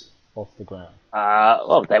series off the ground?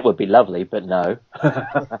 Well, that would be lovely, but no.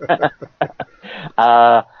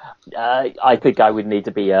 I think I would need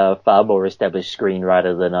to be a far more established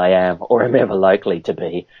screenwriter than I am, or am ever likely to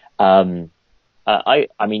be. I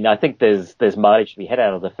mean, I think there's mileage to be had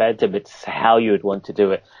out of the Phantom. It's how you would want to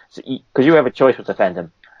do it. Because you have a choice with the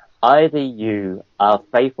Phantom. Either you are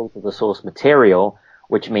faithful to the source material,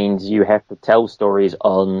 which means you have to tell stories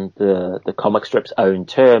on the comic strip's own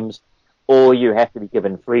terms, or you have to be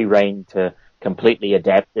given free rein to completely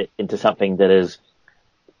adapt it into something that is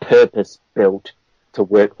purpose-built to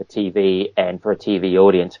work for TV and for a TV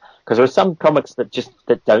audience. Because there are some comics that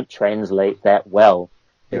don't translate that well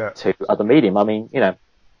to other medium. I mean,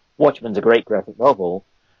 Watchmen's a great graphic novel,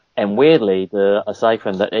 and weirdly, aside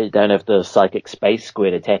from that, they don't have the psychic space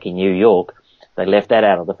squid attacking New York. They left that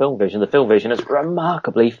out of the film version. The film version is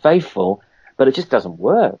remarkably faithful, but it just doesn't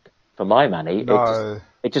work for my money. No.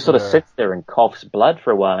 It just sort of sits there and coughs blood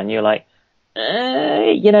for a while, and you're like,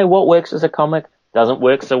 what works as a comic doesn't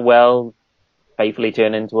work so well, faithfully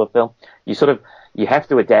turn into a film. You have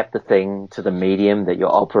to adapt the thing to the medium that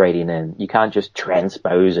you're operating in. You can't just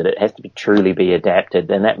transpose it. It has to truly be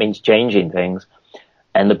adapted, and that means changing things.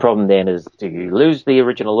 And the problem then is, do you lose the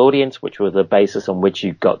original audience, which was the basis on which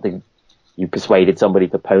you persuaded somebody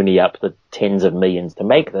to pony up the tens of millions to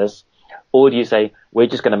make this? Or do you say, we're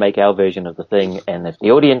just going to make our version of the thing, and if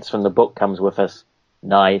the audience from the book comes with us,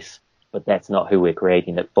 nice, but that's not who we're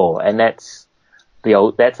creating it for. And that's a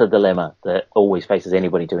dilemma that always faces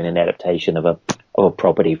anybody doing an adaptation of a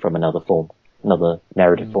property from another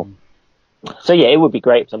narrative form. So yeah, it would be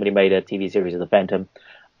great if somebody made a TV series of The Phantom.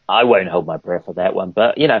 I won't hold my breath for that one,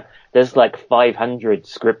 but there's like 500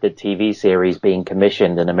 scripted TV series being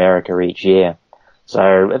commissioned in America each year.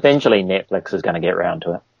 So eventually Netflix is going to get around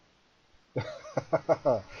to it.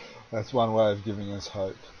 That's one way of giving us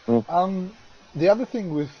hope. The other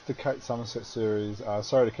thing with the Kate Somerset series,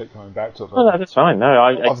 sorry to keep coming back to it. No, that's fine. No,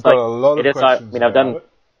 I've got a lot of questions. I've done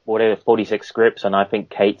 46 scripts, and I think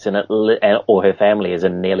Kate's in it, or her family is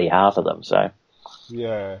in nearly half of them. So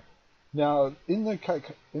yeah. Now, in the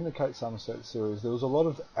Kate Somerset series, there was a lot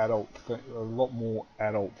of more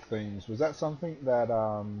adult themes. Was that something that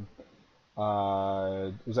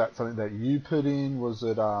you put in? Was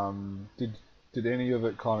it did any of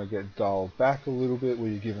it kind of get dialed back a little bit? Were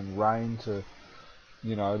you given rein to,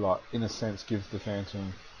 in a sense, give the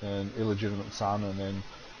Phantom an illegitimate son, and then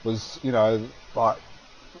was that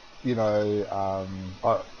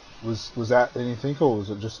anything, or was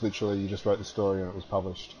it just literally you just wrote the story and it was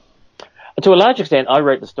published? To a large extent, I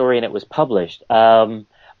wrote the story and it was published. It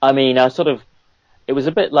was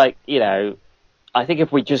a bit like, I think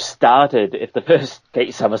if the first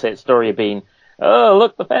Kate Somerset story had been, oh,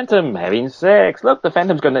 look, the Phantom having sex, look, the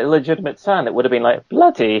Phantom's got an illegitimate son, it would have been like,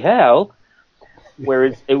 bloody hell.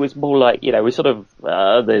 Whereas it was more like,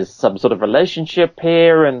 there's some sort of relationship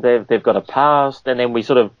here, and they've got a past, and then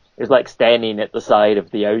it's like standing at the side of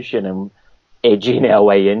the ocean and edging our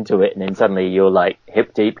way into it, and then suddenly you're like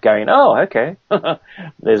hip deep going, oh, okay,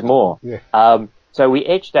 there's more. Yeah. So we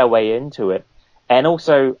edged our way into it. And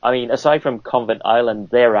also, I mean, aside from Convent Island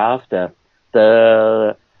thereafter,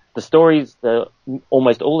 the stories,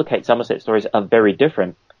 almost all the Kate Somerset stories are very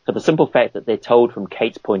different for the simple fact that they're told from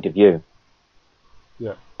Kate's point of view.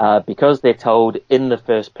 Yeah. Because they're told in the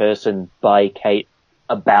first person by Kate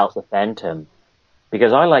about the Phantom.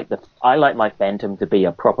 Because I like my Phantom to be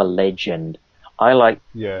a proper legend. I like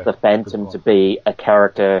Yeah. the Phantom Good to point. be a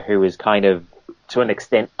character who is kind of, to an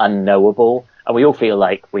extent, unknowable. And we all feel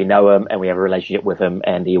like we know him and we have a relationship with him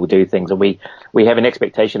and he will do things and we have an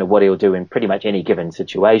expectation of what he'll do in pretty much any given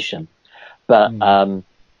situation. But,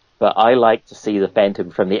 but I like to see the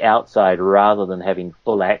Phantom from the outside rather than having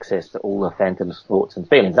full access to all the Phantom's thoughts and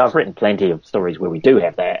feelings. I've written plenty of stories where we do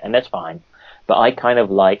have that, and that's fine. But I kind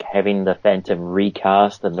of like having the Phantom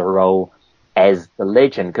recast in the role as the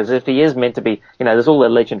legend, because if he is meant to be, there's all the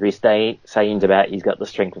legendary sayings about he's got the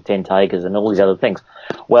strength of 10 tigers and all these other things.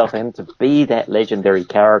 Well, for him to be that legendary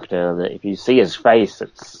character, that if you see his face,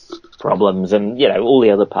 it's problems and, all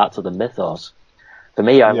the other parts of the mythos. For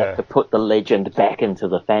me, I like to put the legend back into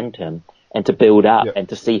the Phantom and to build up and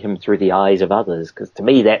to see him through the eyes of others. Because to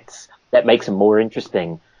me, that makes him more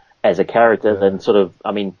interesting as a character than sort of,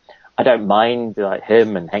 I don't mind like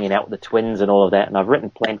him and hanging out with the twins and all of that. And I've written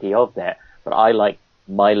plenty of that, but I like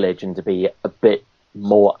my legend to be a bit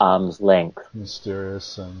more arm's length.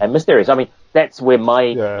 Mysterious. And mysterious. That's where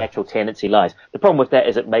my natural tendency lies. The problem with that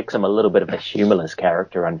is it makes him a little bit of a humorless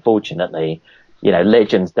character, unfortunately.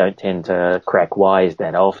 Legends don't tend to crack wise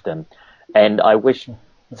that often. And I wish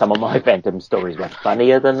some of my Phantom stories were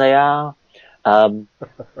funnier than they are.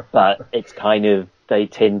 But it's kind of, they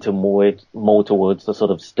tend to more towards the sort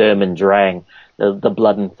of Sturm and Drang, the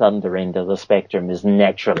blood and thunder end of the spectrum is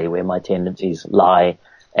naturally where my tendencies lie.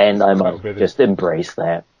 And I might just embrace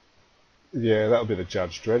that. Yeah, that would be the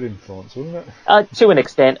Judge Dredd influence, wouldn't it? To an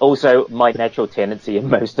extent. Also, my natural tendency in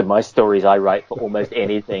most of my stories I write for almost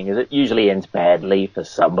anything is it usually ends badly for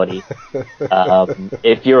somebody.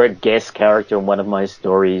 If you're a guest character in one of my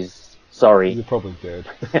stories, sorry. You're probably dead.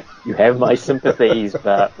 You have my sympathies,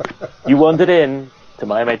 but you wandered in to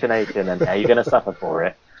my imagination and now you're going to suffer for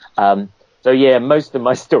it. So yeah, most of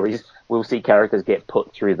my stories will see characters get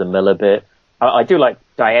put through the mill a bit. I do like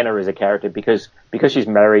Diana as a character because she's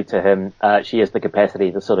married to him. She has the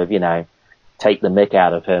capacity to sort of, take the mick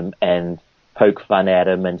out of him and poke fun at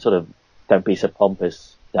him and sort of don't be so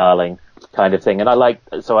pompous, darling, kind of thing. And I like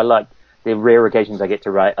the rare occasions I get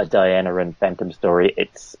to write a Diana and Phantom story.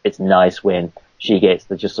 It's nice when she gets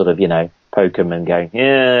to just sort of, poke him and go,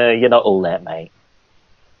 yeah, you're not all that, mate.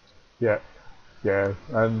 Yeah,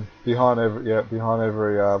 and behind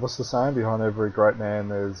every what's the saying? Behind every great man,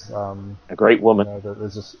 there's a great woman.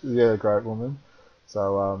 There's a great woman.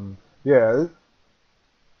 So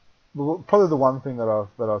probably the one thing that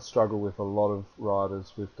I struggle with a lot of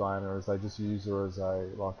writers with Diana is they just use her as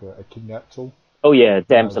a kidnap tool. Oh yeah,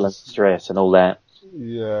 damsel in distress and all that.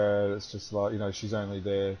 Yeah, it's just like she's only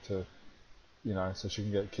there to. So she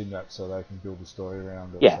can get kidnapped so they can build a story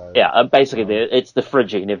around it. Yeah. Basically, it's the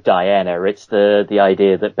Phrygian of Diana. It's the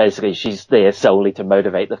idea that basically she's there solely to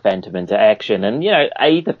motivate the Phantom into action. And,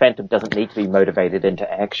 the Phantom doesn't need to be motivated into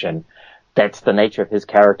action. That's the nature of his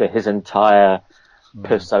character. His entire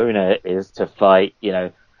persona is to fight,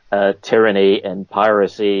 tyranny and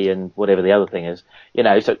piracy and whatever the other thing is.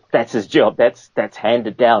 So that's his job. That's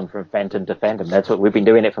handed down from Phantom to Phantom. That's what we've been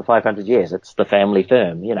doing it for 500 years. It's the family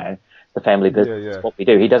firm, the family business is what we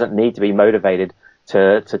do. He doesn't need to be motivated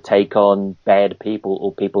to take on bad people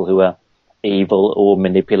or people who are evil or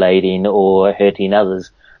manipulating or hurting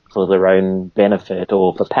others for their own benefit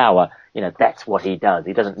or for power. That's what he does.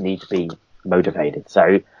 He doesn't need to be motivated.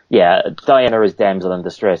 So yeah, Diana as damsel in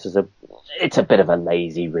distress it's a bit of a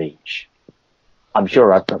lazy reach. I'm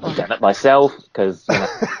sure I've probably done it myself because,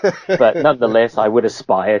 but nonetheless, I would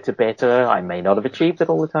aspire to better. I may not have achieved it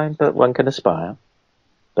all the time, but one can aspire.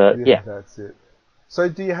 But yeah, that's it. So,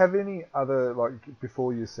 do you have any other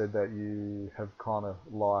before you said that you have kind of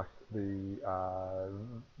liked the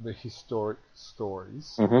historic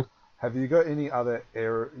stories? Mm-hmm. Have you got any other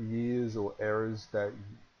years or eras that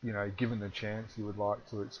given the chance, you would like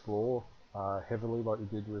to explore heavily, like you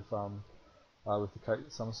did with the Kate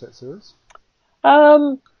Somerset series?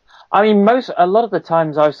 A lot of the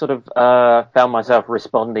times I've sort of found myself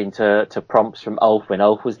responding to prompts from Ulf when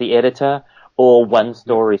Ulf was the editor. Or one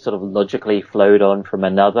story sort of logically flowed on from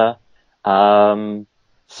another. I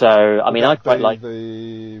quite like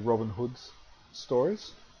the Robin Hood's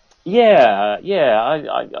stories. Yeah,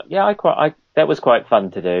 that was quite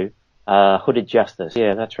fun to do. Hooded Justice,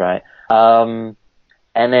 yeah, that's right. And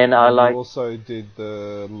then You also did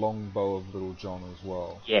the Longbow of Little John as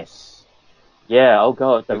well. Yes. Yeah. Oh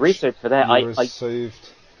God, the research for that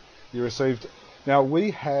You received. Now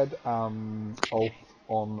we had Ulf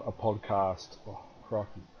on a podcast,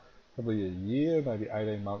 probably a year, maybe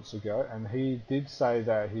 18 months ago, and he did say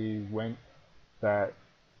that he went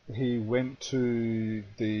to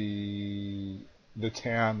the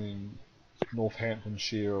town in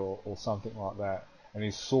Northamptonshire or something like that, and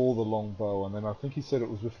he saw the longbow, and then I think he said it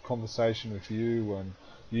was with a conversation with you, and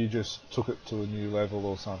you just took it to a new level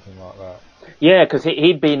or something like that. Yeah, because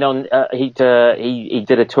he'd been on, he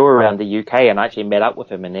did a tour around the UK, and I actually met up with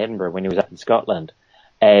him in Edinburgh when he was up in Scotland.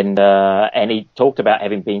 And he talked about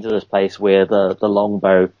having been to this place where the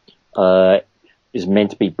longbow, is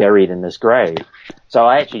meant to be buried in this grave. So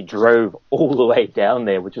I actually drove all the way down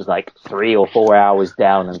there, which was like 3 or 4 hours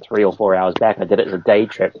down and 3 or 4 hours back. I did it as a day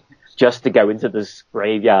trip just to go into this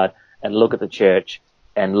graveyard and look at the church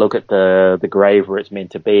and look at the grave where it's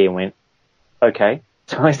meant to be, and went, okay.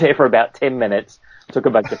 So I was there for about 10 minutes, took a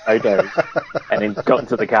bunch of photos, and then got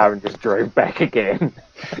into the car and just drove back again.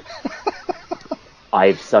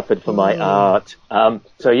 I've suffered for my art. So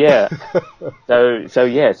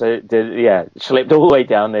schlepped all the way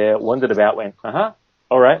down there, wandered about, went,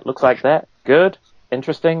 all right, looks like that. Good,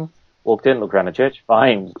 interesting. Walked in, looked around the church,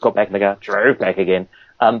 fine. Got back in the car, drove back again.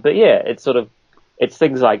 But yeah, it's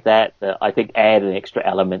things like that that I think add an extra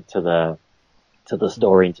element to the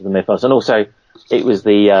story and to the mythos. And also, it was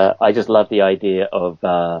I just love the idea of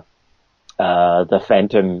the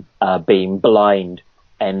Phantom being blind,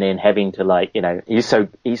 and then having to he's so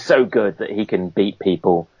good that he can beat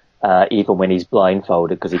people even when he's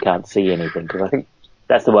blindfolded because he can't see anything. Because I think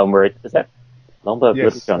that's the one where is that Longbow?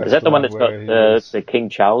 Yes, is that the one that's got the King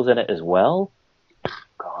Charles in it as well?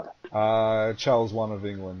 God. Charles I of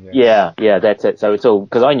England. Yes. Yeah, that's it. So it's all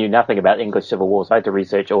because I knew nothing about the English Civil War, so I had to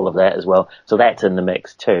research all of that as well. So that's in the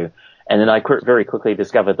mix too. And then I very quickly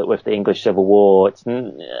discovered that with the English Civil War,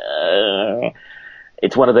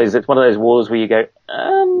 it's one of those wars where you go,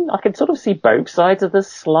 I can sort of see both sides of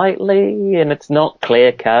this slightly, and it's not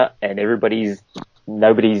clear cut, and it's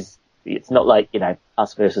not like,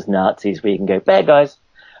 us versus Nazis where you can go, bad guys.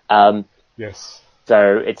 Yes.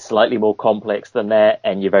 So it's slightly more complex than that,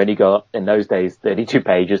 and you've only got, in those days, 32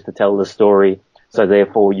 pages to tell the story, so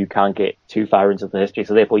therefore you can't get too far into the history,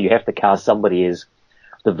 so therefore you have to cast somebody as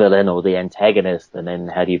the villain or the antagonist, and then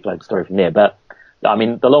how do you plug the story from there? But I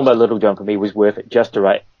mean, the Longbow Little John for me was worth it just to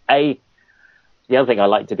write. The other thing I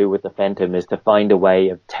like to do with the Phantom is to find a way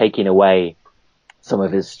of taking away some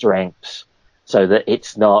of his strengths so that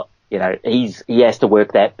it's not, he has to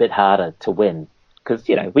work that bit harder to win. Because,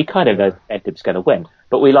 we kind of know the Phantom's going to win,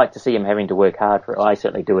 but we like to see him having to work hard for it. I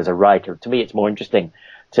certainly do as a writer. To me, it's more interesting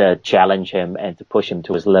to challenge him and to push him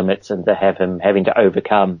to his limits and to have him having to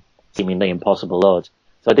overcome seemingly impossible odds.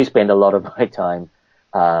 So I do spend a lot of my time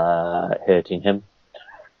hurting him.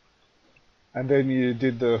 And then you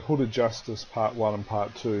did the Hood of Justice Part 1 and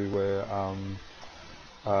Part 2 where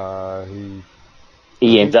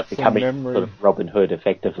he ends up becoming sort of Robin Hood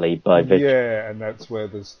effectively by virtue. Yeah, and that's where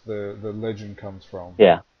the legend comes from.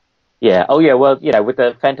 Yeah. Yeah. Oh yeah, well, with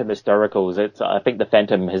the Phantom historicals, I think the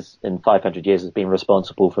Phantom has, in 500 years, has been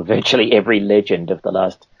responsible for virtually every legend of the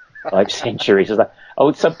last 5 centuries. It's like,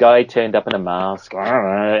 some guy turned up in a mask,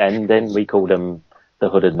 and then we called him the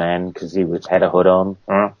Hooded Man because he had a hood on.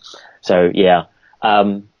 So yeah.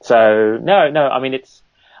 So no. I mean,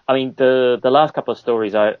 the last couple of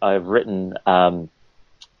stories I've written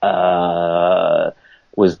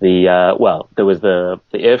was there was the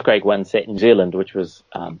earthquake one set in New Zealand, which was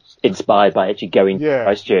inspired by actually going to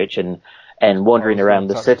Christchurch and wandering around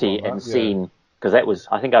the city and seeing, because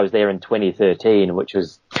I think I was there in 2013, which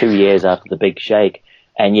was 2 years after the big shake,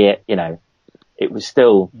 and yet it was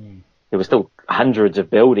still there were still hundreds of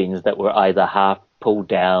buildings that were either half pulled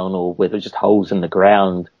down or where there were just holes in the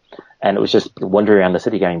ground, and it was just wandering around the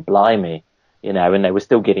city going, blimey, and they were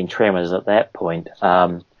still getting tremors at that point.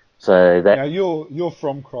 Now you're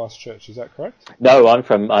from Christchurch, is that correct? No, I'm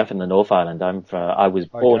from the North Island. I was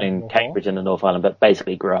born in Cambridge in the North Island, but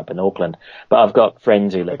basically grew up in Auckland. But I've got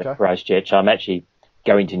friends who live in Christchurch. I'm actually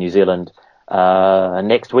going to New Zealand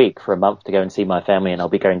next week for a month to go and see my family, and I'll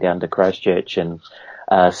be going down to Christchurch and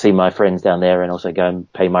see my friends down there, and also go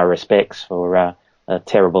and pay my respects for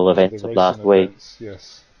terrible events of last week.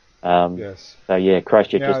 Yes. Yes. So yeah,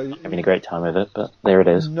 Christchurch is not having a great time of it, but there it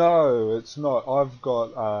is. No, it's not. I've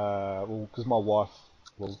got, because my wife,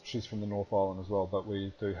 she's from the North Island as well, but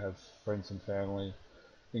we do have friends and family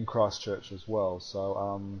in Christchurch as well.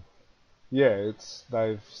 So,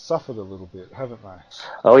 they've suffered a little bit, haven't they?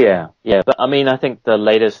 Oh yeah. But I mean, I think the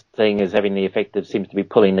latest thing is having the effect of seems to be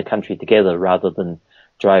pulling the country together rather than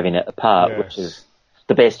driving it apart, which is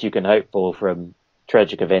the best you can hope for from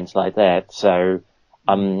tragic events like that. So,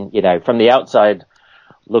 from the outside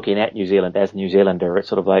looking at New Zealand as a New Zealander, it's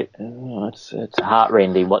sort of like, it's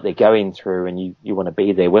heartrending what they're going through, and you want to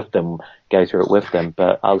be there with them, go through it with them.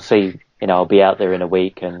 But I'll see, I'll be out there in a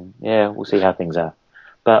week, and we'll see how things are.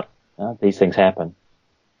 But these things happen,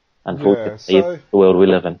 unfortunately, in the world we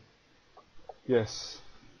live in. Yes,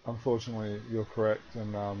 unfortunately, you're correct,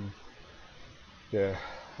 and yeah,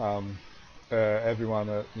 um, everyone,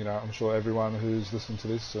 I'm sure everyone who's listening to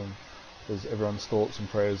this, and everyone's thoughts and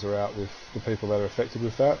prayers are out with the people that are affected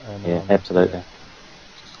with that, and Yeah, absolutely.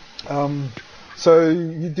 So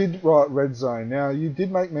you did write Red Zone. Now you did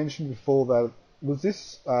make mention before that was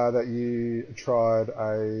this that you tried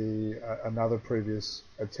another previous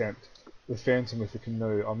attempt, the Phantom with the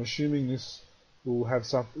Canoe. I'm assuming this will have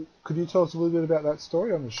something. Could you tell us a little bit about that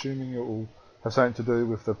story? I'm assuming it will have something to do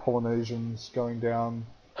with the Polynesians going down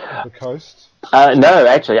the coast. No,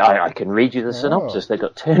 actually, I can read you the synopsis that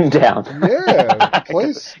got turned down. Yeah,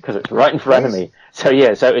 please. Because it's right in front of me. So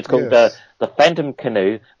it's called Yes. The Phantom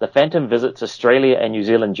Canoe. The Phantom visits Australia and New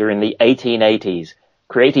Zealand during the 1880s,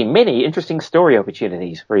 creating many interesting story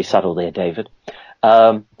opportunities. Very subtle there, David.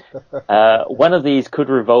 One of these could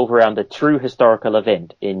revolve around a true historical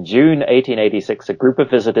event. In June 1886, a group of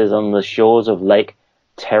visitors on the shores of Lake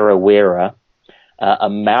Tarawera, a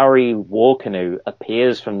Maori war canoe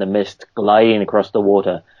appears from the mist, gliding across the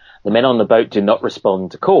water. The men on the boat do not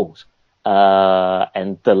respond to calls,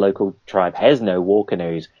 and the local tribe has no war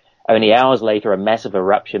canoes. Only hours later, a massive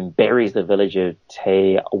eruption buries the village of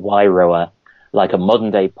Te Wairoa like a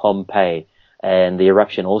modern-day Pompeii, and the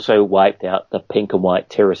eruption also wiped out the Pink and White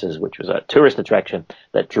Terraces, which was a tourist attraction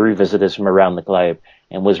that drew visitors from around the globe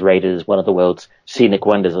and was rated as one of the world's scenic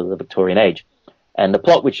wonders of the Victorian age. And the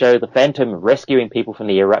plot would show the Phantom rescuing people from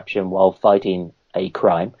the eruption while fighting a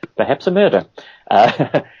crime, perhaps a murder.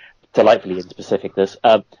 Delightfully specific, this.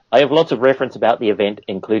 I have lots of reference about the event,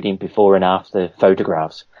 including before and after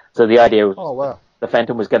photographs. So the idea was the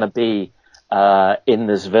Phantom was going to be in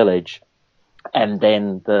this village, and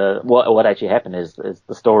then what actually happened is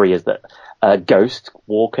the story is that a ghost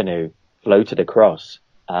war canoe floated across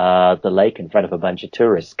the lake in front of a bunch of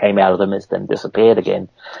tourists, came out of the mist and disappeared again,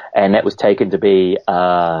 and that was taken to be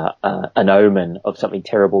an omen of something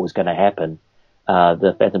terrible was going to happen.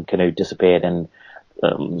 The Phantom Canoe disappeared, and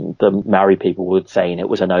the Maori people were saying it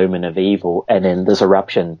was an omen of evil, and then this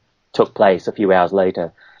eruption took place a few hours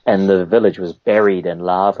later, and the village was buried in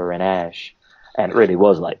lava and ash, and it really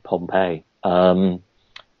was like Pompeii. So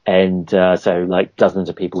dozens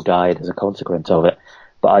of people died as a consequence of it.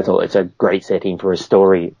 But I thought it's a great setting for a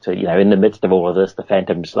story to, in the midst of all of this, the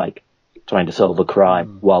Phantom's trying to solve a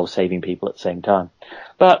crime while saving people at the same time.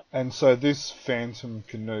 And so this Phantom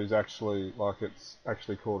Canoe is actually, it's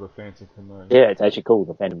actually called a Phantom Canoe. Yeah, it's actually called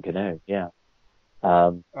the Phantom Canoe, yeah.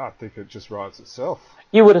 I think it just writes itself.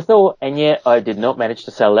 You would have thought, and yet I did not manage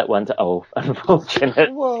to sell that one to Ulf, unfortunately.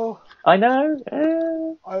 Well, I know.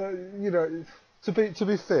 To be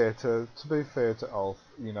fair to Ulf,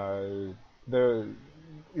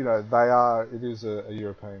 it is a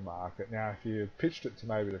European market. Now, if you pitched it to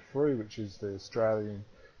maybe the Free, which is the Australian,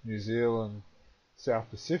 New Zealand, South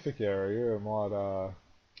Pacific area, we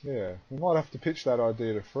might have to pitch that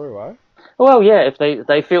idea to Free, eh? Well, yeah, if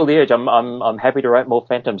they feel the urge, I'm happy to write more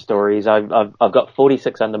Phantom stories. I've got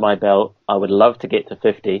 46 under my belt. I would love to get to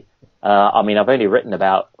 50. I've only written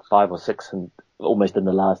about 5 or 6 almost in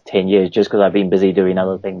the last 10 years, just because I've been busy doing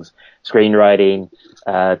other things, screenwriting,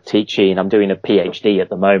 teaching. I'm doing a PhD at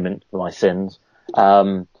the moment for my sins.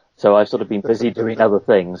 So I've sort of been busy doing other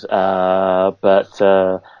things. I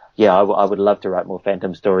would love to write more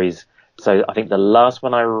Phantom stories. So I think the last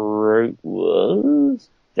one I wrote was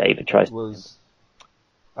David tries was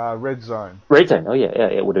Red Zone. Red Zone. Oh yeah,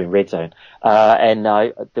 it would have been Red Zone.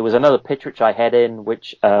 There was another pitch which I had in,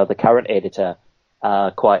 which the current editor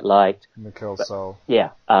quite liked. Mikkel Soul.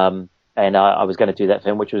 Yeah. And I was going to do that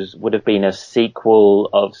film, which would have been a sequel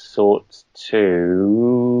of sorts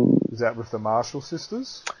to... Is that with the Marshall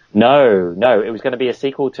sisters? No. It was going to be a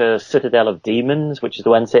sequel to Citadel of Demons, which is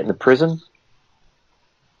the one set in the prison.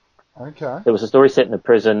 Okay. There was a story set in the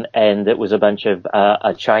prison, and it was a bunch of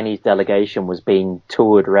a Chinese delegation was being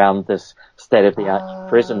toured around this state-of-the-art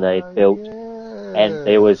prison they'd built. Yeah. And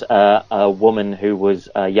there was a woman who was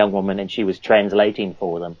a young woman, and she was translating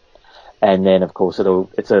for them. And then, of course,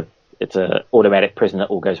 it's a automatic prison that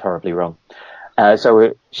all goes horribly wrong.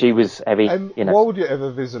 So she was having. And why would you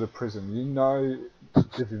ever visit a prison?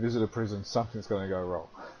 If you visit a prison, something's going to go wrong.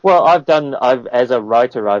 Well, as a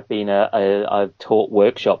writer, I've taught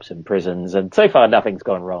workshops in prisons, and so far nothing's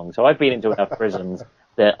gone wrong. So I've been into enough prisons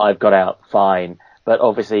that I've got out fine. But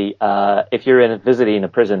obviously, if you're visiting a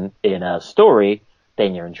prison in a story,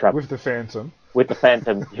 then you're in trouble. With the Phantom. With the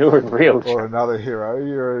Phantom, you're in real trouble. Or another hero,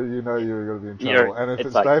 you're going to be in trouble. And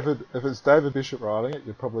if it's David Bishop writing it,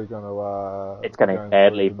 you're probably going to. It's going to end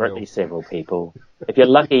badly for at least several people. If you're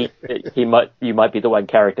lucky, you might be the one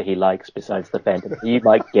character he likes besides the Phantom. You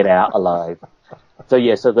might get out alive. So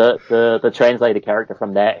yeah, so the translator character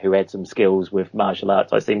from that, who had some skills with martial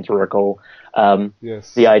arts, I seem to recall.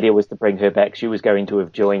 Yes. The idea was to bring her back. She was going to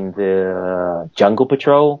have joined the Jungle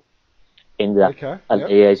Patrol, ended up Okay.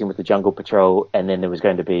 liaising with the Jungle Patrol, and then there was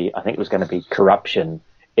going to be, I think it was going to be corruption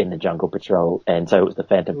in the Jungle Patrol, and so it was the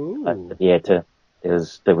Phantom. Ooh.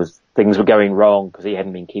 There was things were going wrong because he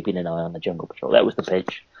hadn't been keeping an eye on the Jungle Patrol. That was the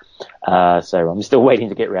pitch. So I'm still waiting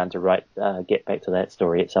to get around to get back to that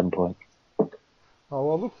story at some point. Oh,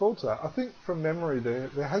 well, I look forward to that. I think from memory,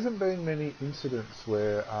 there hasn't been many incidents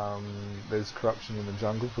where there's corruption in the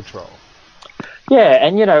Jungle Patrol. Yeah,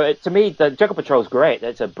 and to me, the Jungle Patrol is great.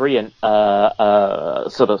 It's a brilliant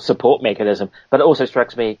sort of support mechanism, but it also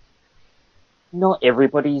strikes me, not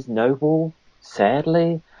everybody's noble,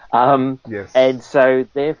 sadly. Yes. And so,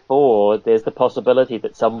 therefore, there's the possibility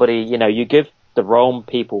that somebody, you give the wrong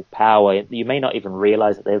people power. You may not even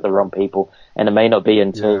realize that they're the wrong people, and it may not be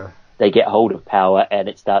until they get hold of power and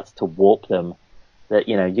it starts to warp them that,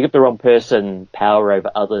 you give the wrong person power over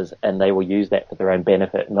others and they will use that for their own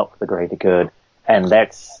benefit, not for the greater good. And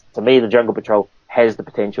that's, to me, the Jungle Patrol has the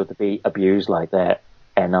potential to be abused like that.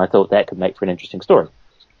 And I thought that could make for an interesting story.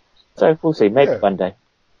 So we'll see, maybe one day.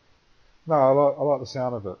 No, I like the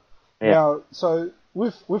sound of it. Yeah. Now, so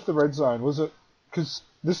with the Red Zone, was it, because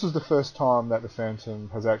this was the first time that the Phantom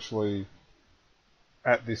has actually,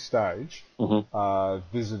 at this stage,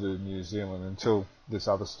 visited New Zealand until this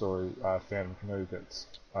other story, Phantom Canoe, gets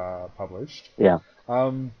published. Yeah.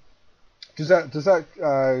 Does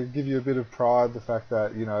that give you a bit of pride, the fact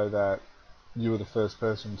that that you were the first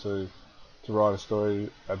person to write a story,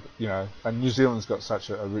 and New Zealand's got such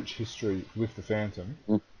a rich history with the Phantom,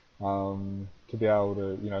 to be able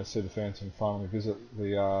to see the Phantom finally visit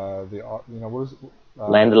the what is it?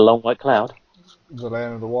 Landed a long white cloud. The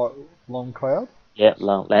land of the white long cloud. Yeah,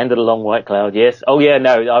 landed a long white cloud, yes. Oh, yeah,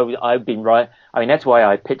 no, I've been right. I mean, that's why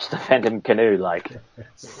I pitched the Phantom Canoe like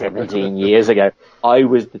 17 years ago. I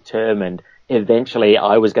was determined eventually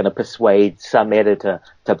I was going to persuade some editor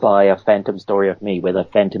to buy a Phantom story of me where the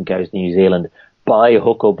Phantom goes to New Zealand. By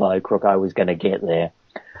hook or by crook, I was going to get there.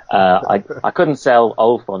 I couldn't sell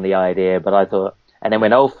Ulf on the idea, but I thought, and then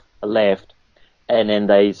when Ulf left, and then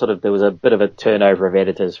there was a bit of a turnover of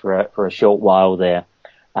editors for a short while there.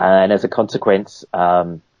 And as a consequence,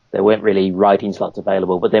 there weren't really writing slots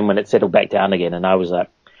available. But then when it settled back down again, and I was I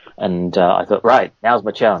thought, right, now's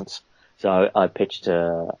my chance. So I pitched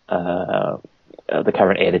to the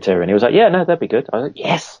current editor, and he was like, yeah, no, that'd be good. I was like,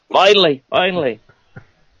 yes, finally.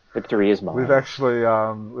 Victory is mine. We've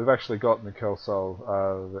actually got Nicole Sol,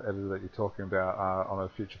 the editor that you're talking about, on a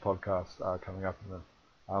future podcast coming up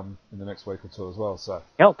in the next week or two as well. So.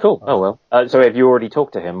 Oh, cool. Oh well. So have you already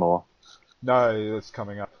talked to him, or? No, it's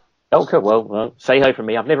coming up. Oh, cool. Well, say hi from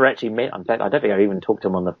me. I've never actually met. In fact, I don't think I've even talked to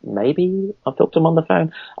him maybe I've talked to him on the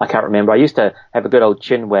phone. I can't remember. I used to have a good old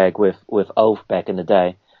chinwag with Ulf back in the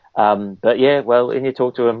day. But yeah, well, when you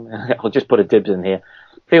talk to him, I'll just put a dibs in here.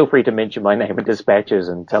 Feel free to mention my name in dispatches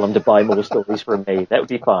and tell him to buy more stories from me. That would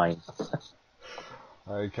be fine.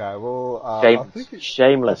 Okay, well,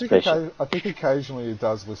 shameless fishing. I think occasionally he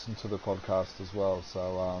does listen to the podcast as well.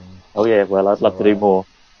 So. Oh yeah, well, I'd love to do more.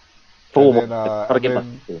 And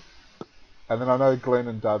then I know Glenn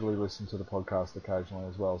and Dudley listen to the podcast occasionally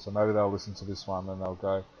as well, so maybe they'll listen to this one and they'll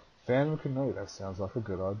go, Phantom Canoe, that sounds like a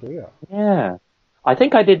good idea. Yeah. I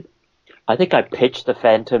think I pitched the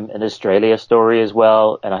Phantom in Australia story as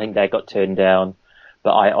well, and I think that got turned down,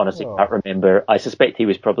 but I honestly can't remember. I suspect it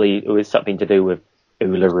was something to do with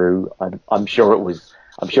Uluru. I'm sure it would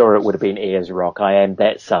have been Ayers Rock. I am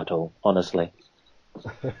that subtle, honestly.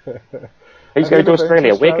 He's going to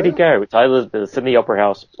Australia. Where could he go? It's either the Sydney Opera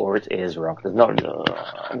House or it's Ayers Rock. There's not.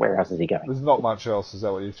 Where else is he going? There's not much else. Is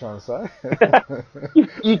that what you're trying to say?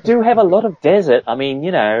 you do have a lot of desert. I mean,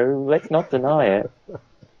 let's not deny it.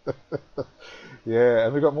 Yeah,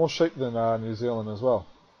 and we've got more sheep than New Zealand as well.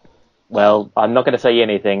 Well, I'm not going to say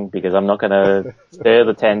anything because I'm not going to stir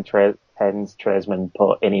the Thames Tasman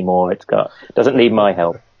pot anymore. Doesn't need my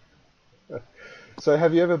help. So,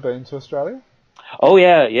 have you ever been to Australia? Oh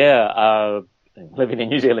yeah. Living in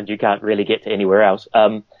New Zealand, you can't really get to anywhere else.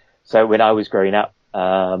 So when I was growing up,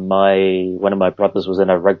 one of my brothers was in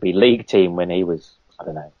a rugby league team when he was,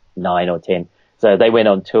 9 or 10. So they went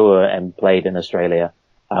on tour and played in Australia.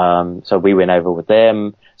 So we went over with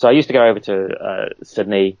them. So I used to go over to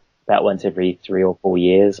Sydney about once every 3 or 4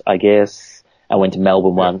 years, I guess. I went to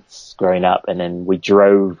Melbourne once growing up, and then we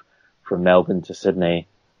drove from Melbourne to Sydney.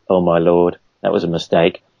 Oh my Lord, that was a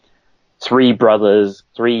mistake. 3 brothers,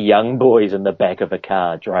 3 young boys in the back of a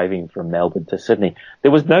car driving from Melbourne to Sydney.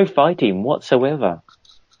 There was no fighting whatsoever.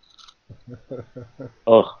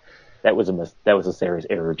 Oh, that was a serious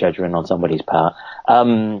error of judgment on somebody's part.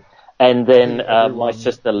 And then my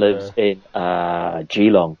sister lives in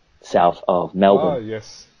Geelong, south of Melbourne. Oh,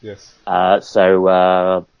 yes.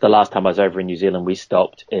 So the last time I was over in New Zealand, we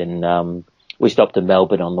stopped in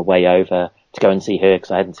Melbourne on the way over to go and see her,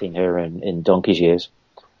 because I hadn't seen her in donkey's years.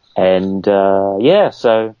 And I've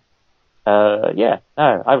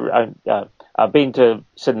been to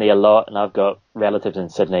Sydney a lot, and I've got relatives in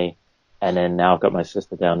Sydney, and then now I've got my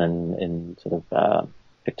sister down in sort of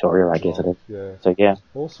Victoria, I guess it is. Yeah. So yeah.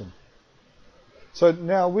 Awesome. So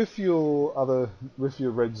now with your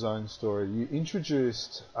Red Zone story, you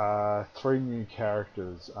introduced 3 new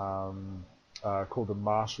characters called the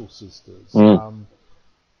Marshall Sisters.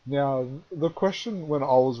 Now the question when I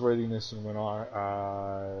was reading this and when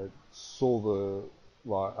I saw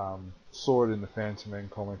saw it in the Phantom Man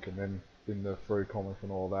comic and then in the Free comic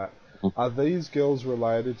and all that, are these girls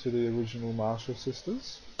related to the original Marshall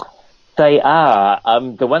Sisters? They are.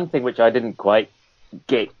 The one thing which I didn't quite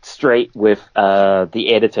get straight with the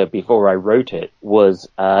editor before I wrote it was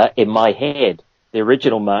in my head the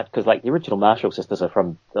original because the original Marshall Sisters are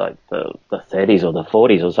from the 30s or the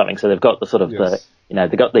 40s or something, so they've got the sort of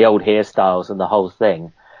they've got the old hairstyles and the whole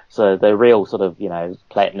thing, so they're real sort of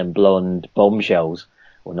platinum blonde bombshells,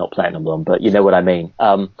 well, not platinum blonde, but you know what I mean.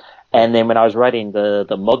 And then when I was writing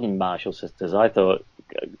the modern Marshall Sisters, I thought,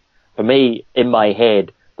 for me, in my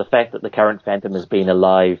head, the fact that the current Phantom has been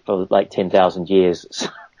alive for like 10,000 years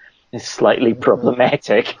is slightly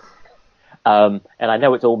problematic. And I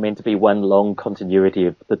know it's all meant to be one long continuity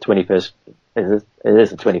of the 21st. It is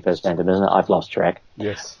the 21st Phantom, isn't it? I've lost track.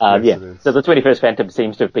 Yes. It is. So the 21st Phantom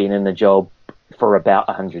seems to have been in the job for about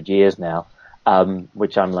 100 years now,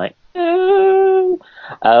 which I'm like,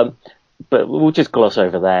 but we'll just gloss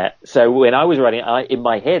over that. So when I was writing, in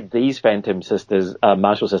my head, these Phantom Sisters,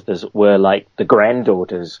 Marshall Sisters, were like the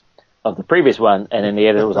granddaughters of the previous one, and in the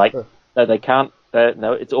editor was like, no, they can't.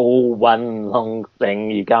 No, it's all one long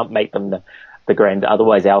thing. You can't make them the grand.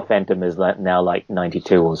 Otherwise, our Phantom is now like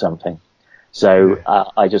 92 or something. So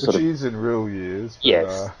I just sort of. Which is in real years.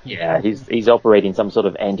 But, yes, he's operating some sort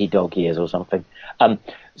of anti-dog years or something.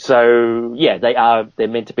 So yeah, they're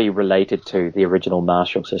meant to be related to the original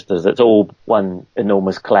Marshall Sisters. It's all one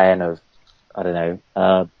enormous clan of, I don't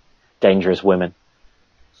know, dangerous women.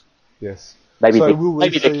 Yes. Maybe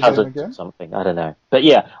the cousins or something. I don't know. But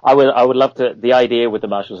yeah, I would love to. The idea with the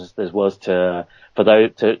Marshall Sisters was to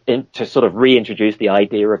sort of reintroduce the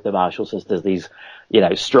idea of the Marshall Sisters. These,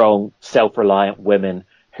 strong, self-reliant women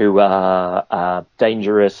who are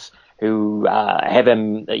dangerous, who have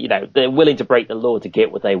them. They're willing to break the law to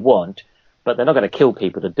get what they want, but they're not going to kill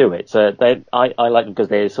people to do it. So I like them because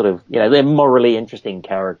they're sort of they're morally interesting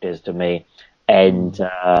characters to me. And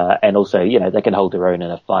also, they can hold their own in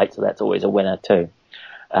a fight, so that's always a winner too.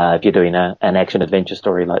 If you're doing an action adventure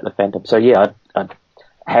story like the Phantom. So yeah, I'd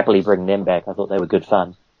happily bring them back. I thought they were good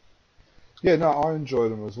fun. Yeah, no, I enjoy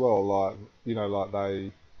them as well. Like,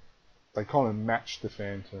 they kind of match the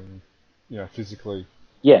Phantom, physically.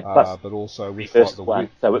 Yeah, but also with like the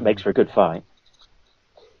width. So it makes for a good fight.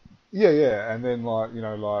 Yeah, and then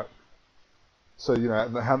So,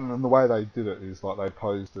 and the way they did it is like they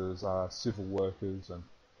posed as civil workers and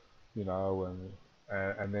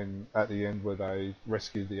then at the end where they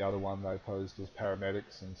rescued the other one, they posed as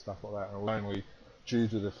paramedics and stuff like that. And it was only due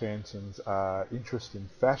to the Phantom's interest in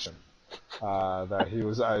fashion that he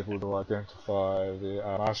was able to identify the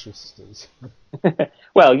Marshall Sisters.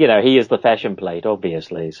 Well, he is the fashion plate,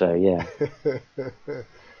 obviously, so yeah.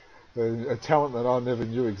 A talent that I never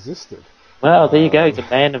knew existed. Well, there you go. He's a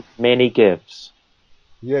man of many gifts.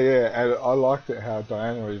 Yeah, and I liked it how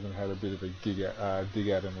Diana even had a bit of a dig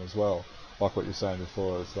at him as well. Like what you're saying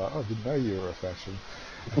before, it's like, I didn't know you were a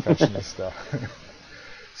fashionista.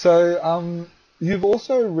 So, you've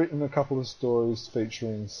also written a couple of stories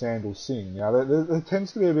featuring Sandal Singh. Now, there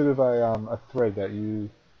tends to be a bit of a thread that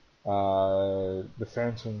the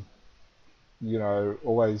Phantom,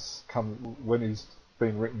 always when he's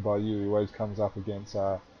been written by you, he always comes up against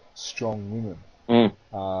strong women.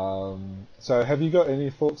 So have you got any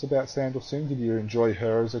thoughts about Sandal Singh? Did you enjoy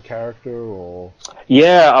her as a character, or?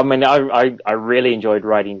 Yeah, I mean, I really enjoyed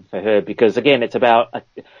writing for her because, again, it's about,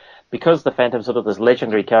 because the Phantom's sort of this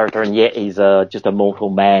legendary character and yet he's just a mortal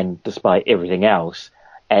man despite everything else.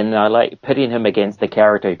 And I like pitting him against the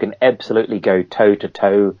character who can absolutely go toe to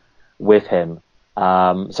toe with him.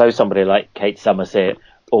 So somebody like Kate Somerset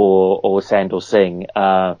or Sandal Singh,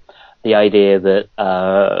 the idea that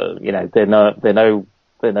they're no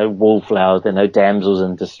they're no wallflowers, they're no damsels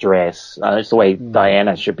in distress. It's the way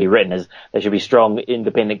Diana should be written, is they should be strong,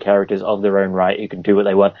 independent characters of their own right who can do what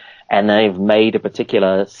they want. And they've made a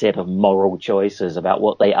particular set of moral choices about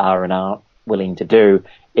what they are and aren't willing to do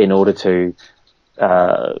in order to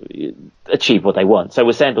achieve what they want. So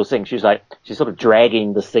with Sandal Singh, she's sort of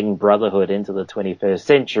dragging the Singh Brotherhood into the 21st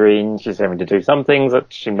century, and she's having to do some things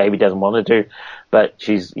that she maybe doesn't want to do, but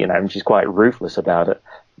she's quite ruthless about it.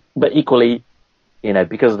 But equally,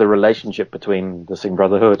 because of the relationship between the Singh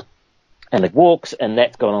Brotherhood and the Walks, and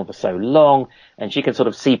that's gone on for so long, and she can sort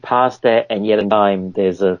of see past that, and yet in time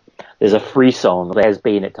there's a frisson, there has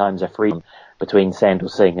been at times a frisson between Sandal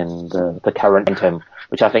Singh and the current Phantom,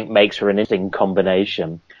 which I think makes for an interesting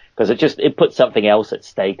combination, because it puts something else at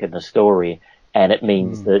stake in the story, and it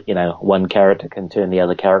means that, one character can turn the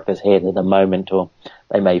other character's head at a moment, or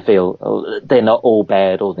they may feel they're not all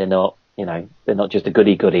bad, or they're not just a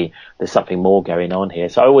goody-goody, there's something more going on here.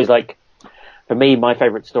 So I always for me, my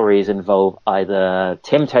favorite stories involve either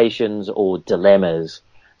temptations or dilemmas.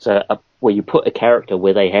 So where you put a character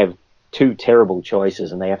where they have two terrible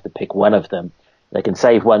choices and they have to pick one of them. They can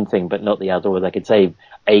save one thing but not the other, or they can save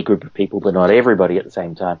a group of people but not everybody at the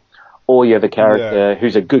same time. Or you have a character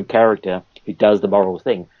who's a good character who does the moral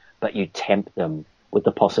thing, but you tempt them with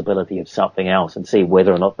the possibility of something else and see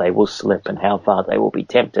whether or not they will slip and how far they will be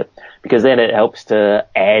tempted. Because then it helps to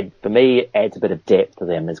adds a bit of depth to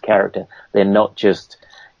them as character. They're not just,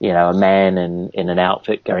 a man in an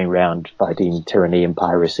outfit going around fighting tyranny and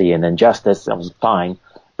piracy and injustice. Fine.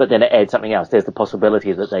 But then it adds something else. There's the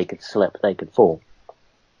possibility that they could slip, they could fall.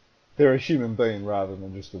 They're a human being rather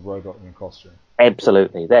than just a robot in a costume.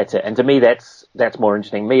 Absolutely, that's it. And to me, that's more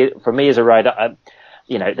interesting. For me as a writer,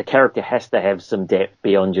 the character has to have some depth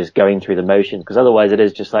beyond just going through the motions, because otherwise it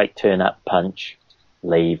is just like turn up, punch,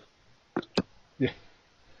 leave.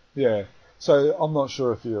 Yeah. So I'm not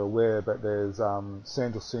sure if you're aware, but there's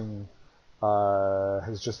Sandal Singh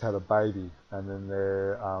has just had a baby, and then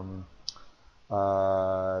there's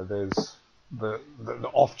the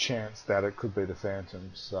off chance that it could be the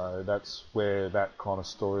Phantom. So that's where that kind of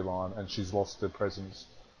storyline, and she's lost the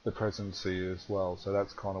presidency as well. So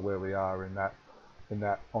that's kind of where we are in that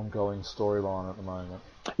ongoing storyline at the moment.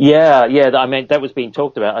 Yeah. I mean, that was being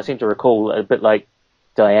talked about. I seem to recall a bit like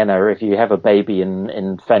Diana. If you have a baby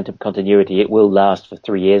in Phantom continuity, it will last for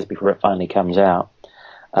 3 years before it finally comes out.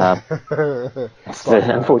 It's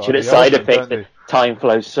the unfortunate side effect that time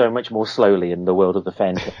flows so much more slowly in the world of the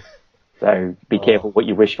Phantom. So be careful what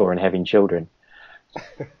you wish for in having children.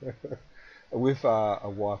 With a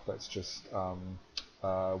wife that's just,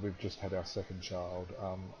 we've just had our second child.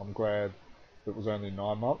 I'm glad it was only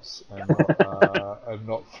 9 months and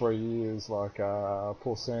not 3 years like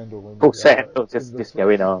poor Sandal. Poor Sandal, just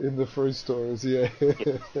going on in the free stories. Yeah.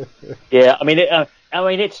 Yeah, I mean,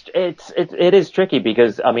 it is tricky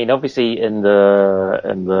because obviously in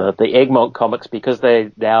the Egmont comics, because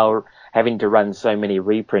they're now having to run so many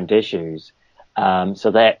reprint issues,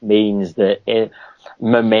 so that means that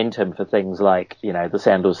momentum for things like the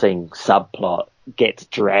Sandal Singh subplot gets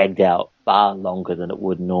dragged out far longer than it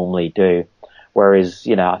would normally do. Whereas,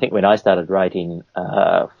 I think when I started writing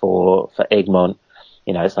for Egmont,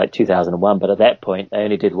 it's like 2001, but at that point they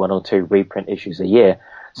only did 1 or 2 reprint issues a year.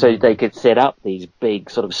 So they could set up these big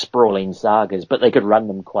sort of sprawling sagas, but they could run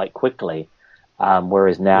them quite quickly.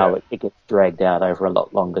 Whereas now it gets dragged out over a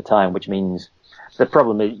lot longer time, which means the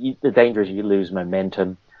problem is, the danger is you lose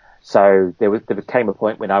momentum. So there came a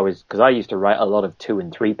point when because I used to write a lot of 2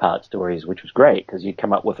 and 3 part stories, which was great because you'd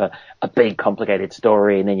come up with a big complicated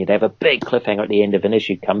story and then you'd have a big cliffhanger at the end of an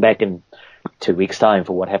issue, come back in 2 weeks time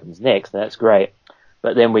for what happens next. That's great.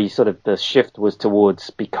 But then the shift was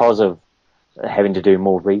towards, because of having to do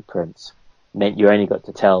more reprints, meant you only got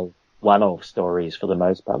to tell one-off stories for the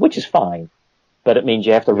most part, which is fine. But it means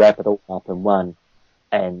you have to wrap it all up in one.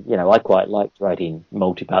 And, I quite liked writing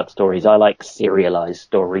multi-part stories. I like serialized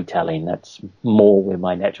storytelling. That's more where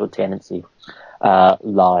my natural tendency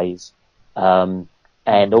lies.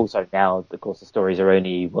 And also now, of course, the stories are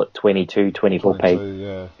only, 22, 24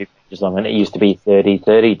 pages long, and it used to be 30,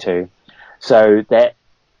 32. So that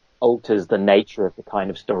alters the nature of the kind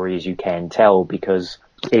of stories you can tell, because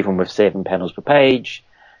even with 7 panels per page,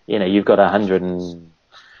 you've got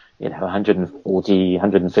 140,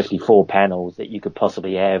 154 panels that you could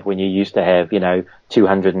possibly have when you used to have,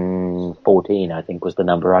 214, I think was the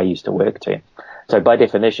number I used to work to. So by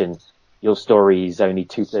definition, your story is only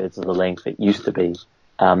 2/3 of the length it used to be.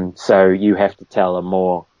 So you have to tell a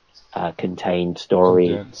more contained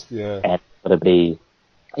story, and it's got to be,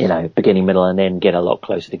 beginning, middle, and end get a lot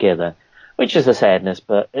closer together. which is a sadness,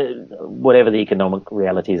 but whatever the economic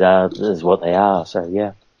realities are, is what they are. So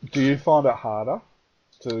yeah. Do you find it harder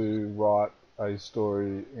to write a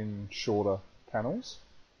story in shorter panels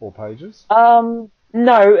or pages?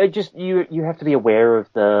 No, it just you have to be aware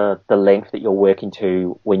of the length that you're working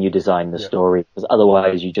to when you design the story, because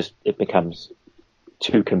otherwise it becomes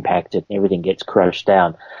too compacted and everything gets crushed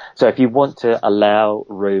down. So if you want to allow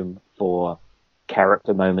room for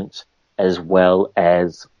character moments as well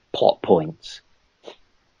as plot points,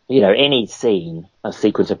 any scene, a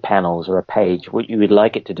sequence of panels or a page, what you would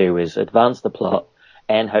like it to do is advance the plot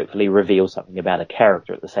and hopefully reveal something about a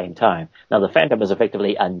character at the same time. Now, the Phantom is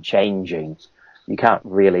effectively unchanging. You can't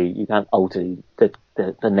alter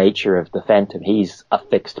the nature of the Phantom. He's a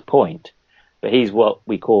fixed point. But he's what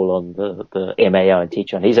we call on the MAO and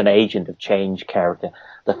teach on. He's an agent of change character.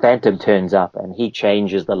 The Phantom turns up and he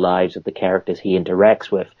changes the lives of the characters he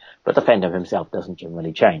interacts with, but the Phantom himself doesn't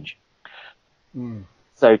generally change. Mm.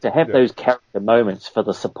 So to have those character moments for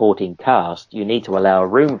the supporting cast, you need to allow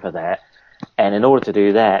room for that. And in order to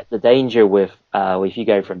do that, the danger with if you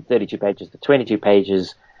go from 32 pages to 22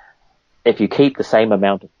 pages, if you keep the same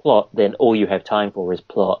amount of plot, then all you have time for is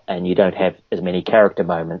plot, and you don't have as many character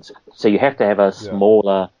moments. So you have to have a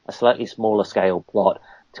slightly smaller scale plot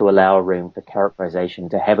to allow room for characterization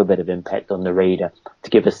to have a bit of impact on the reader,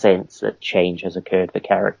 to give a sense that change has occurred for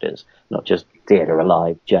characters, not just dead or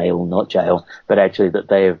alive, jail, not jail, but actually that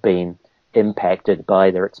they have been impacted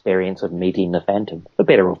by their experience of meeting the Phantom, for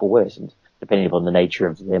better or for worse, depending upon the nature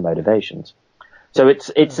of their motivations. So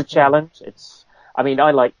it's a challenge.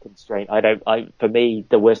 I like constraint. For me,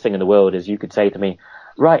 the worst thing in the world is you could say to me,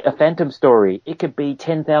 right, a Phantom story, it could be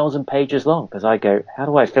 10,000 pages long. Because I go, how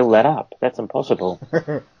do I fill that up? That's impossible.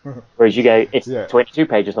 Whereas you go, it's 22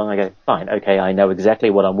 pages long. I go, fine, okay, I know exactly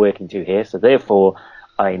what I'm working to here. So therefore,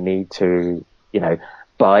 I need to,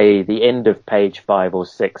 by the end of page 5 or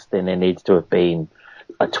 6, then there needs to have been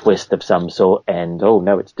a twist of some sort. And, oh,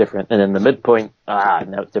 no, it's different. And then the midpoint,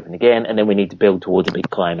 no, it's different again. And then we need to build towards a big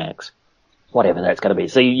climax. Whatever that's going to be.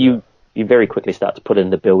 So you very quickly start to put in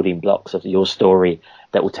the building blocks of your story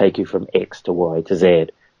that will take you from X to Y to Z.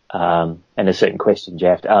 And there's certain questions you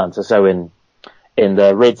have to answer. So in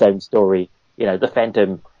the Red Zone story, the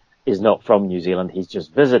Phantom is not from New Zealand. He's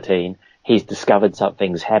just visiting. He's discovered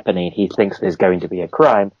something's happening. He thinks there's going to be a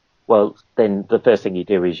crime. Well, then the first thing you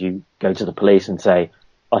do is you go to the police and say,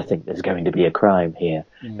 I think there's going to be a crime here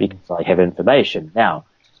because I have information. Now,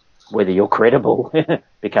 whether you're credible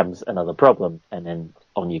becomes another problem, and then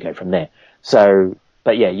on you go from there. So,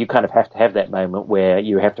 but yeah, you kind of have to have that moment where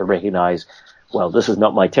you have to recognize, well, this is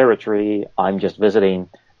not my territory, I'm just visiting,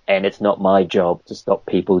 and it's not my job to stop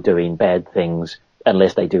people doing bad things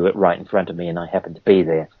unless they do it right in front of me and I happen to be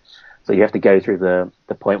there. So you have to go through the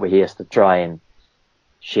point where he has to try and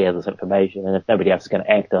share this information, and if nobody else is going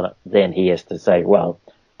to act on it, then he has to say, well,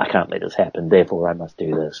 I can't let this happen, therefore I must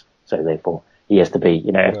do this. So therefore, he has to be,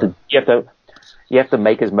 you have to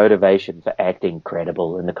make his motivation for acting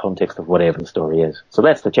credible in the context of whatever the story is. So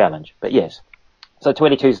that's the challenge. But yes, so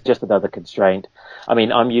 22 is just another constraint. I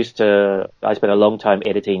spent a long time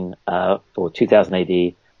editing for 2000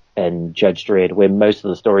 AD and Judge Dredd, where most of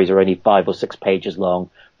the stories are only 5 or 6 pages long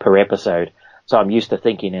per episode. So I'm used to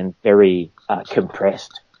thinking in very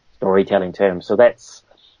compressed storytelling terms. So that's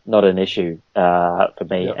not an issue for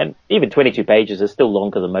me. Yeah. And even 22 pages is still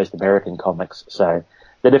longer than most American comics. So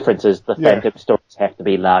the difference is the Phantom stories have to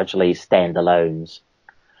be largely standalones.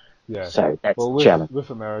 Yeah. So that's the challenge. With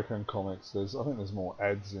American comics, I think there's more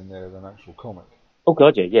ads in there than actual comic. Oh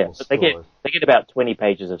god, yeah. But they get about 20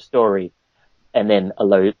 pages of story and then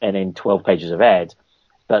 12 pages of ads.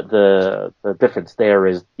 But the difference there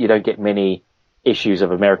is you don't get many issues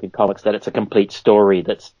of American comics that it's a complete story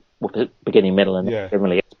that's beginning, middle, and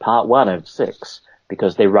generally it's part 1 of 6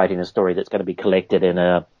 because they're writing a story that's going to be collected in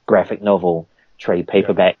a graphic novel trade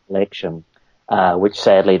paperback collection, which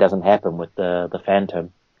sadly doesn't happen with the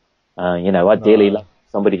Phantom. Ideally,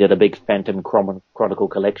 somebody did a big Phantom Chronicle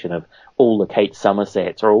collection of all the Kate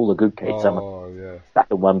Somersets or all the good Kate Somersets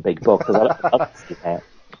stuck in one big book. Because I don't see that.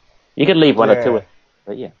 You could leave one or two,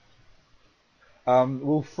 but yeah.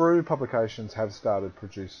 Frew Publications have started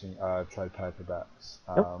producing trade paperbacks.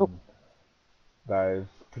 They've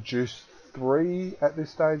produced 3 at this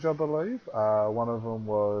stage, I believe. One of them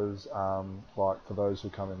was for those who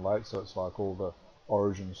come in late, so it's like all the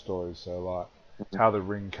origin stories, so like how the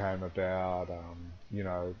ring came about, all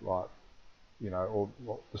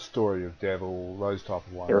the story of Devil, those type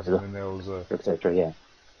of ones. And then there was and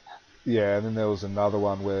then there was another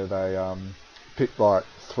one where they picked like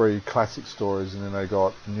 3 classic stories, and then they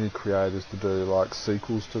got new creators to do like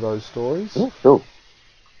sequels to those stories. Ooh, cool.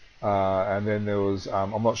 And then there was,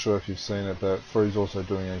 I'm not sure if you've seen it, but Free's also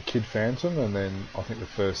doing a Kid Phantom, and then I think the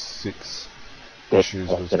first 6 issues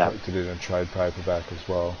was collected in a trade paperback as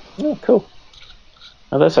well. Oh, cool.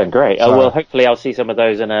 Oh, that sounds great. So, well, hopefully I'll see some of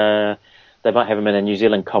those they might have them in a New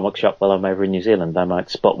Zealand comic shop while I'm over in New Zealand. I might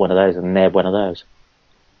spot one of those and nab one of those.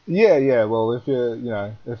 Yeah. Well, if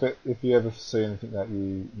if you ever see anything that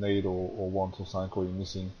you need or want or something, or you're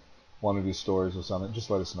missing one of your stories or something, just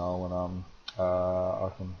let us know, and I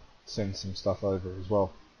can send some stuff over as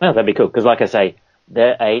well. Oh, that'd be cool. Because, like I say,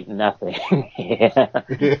 there ain't nothing here.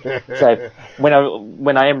 So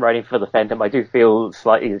when I am writing for the Phantom, I do feel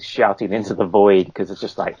slightly shouting into the void, because it's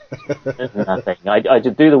just like there's nothing. I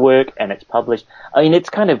just do the work and it's published. I mean, it's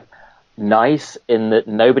kind of nice in that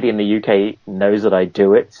nobody in the UK knows that I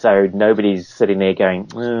do it, so nobody's sitting there going,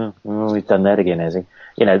 oh, he's done that again, has he?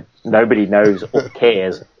 You know, nobody knows or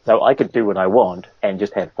cares, so I could do what I want and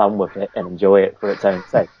just have fun with it and enjoy it for its own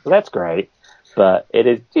sake. So that's great. But it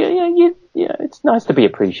is, it's nice to be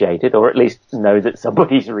appreciated, or at least know that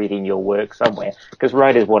somebody's reading your work somewhere. Because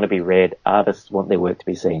writers want to be read, artists want their work to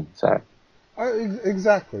be seen. So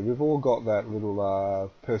exactly, we've all got that little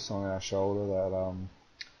person on our shoulder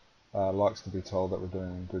that likes to be told that we're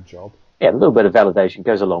doing a good job. Yeah, a little bit of validation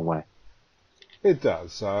goes a long way. It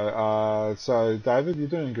does. So David, you're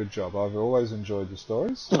doing a good job. I've always enjoyed your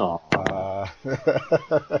stories. Oh,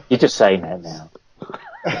 you're just saying that now.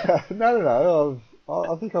 No.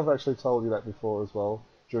 I think I've actually told you that before as well,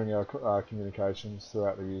 during our communications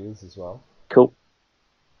throughout the years as well. Cool.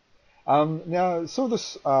 Now, sort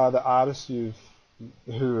of the artists who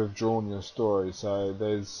have drawn your story. So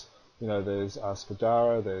there's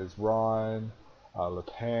Spadaro, there's Ryan,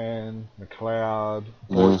 Lepan, McLeod,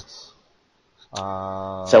 Brooks.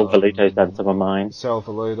 Sal Velluto's done some of mine. Sal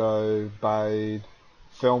Velluto, Bade,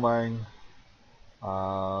 Felmang.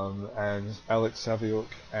 And Alex Saviuk,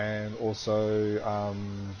 and also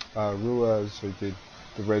Ruiz, who did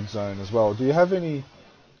the Red Zone as well. Do you have any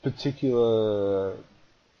particular,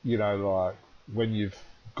 like when you've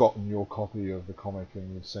gotten your copy of the comic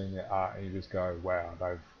and you've seen their art and you just go, wow,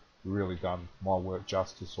 they've really done my work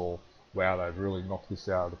justice, or wow, they've really knocked this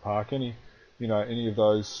out of the park? Any of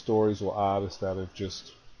those stories or artists that have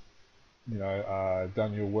just,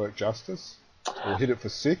 done your work justice or hit it for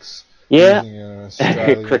 6? Yeah,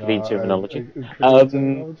 quickly terminology.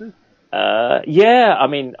 Yeah, I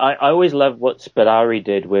mean, I always loved what Spadari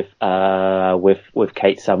did with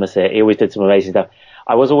Kate Somerset. He always did some amazing stuff.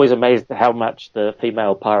 I was always amazed at how much the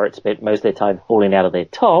female pirates spent most of their time falling out of their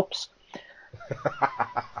tops.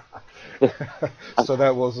 So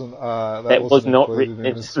that wasn't that was not written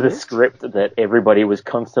into the script, that everybody was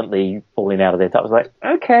constantly falling out of their tops. I was like,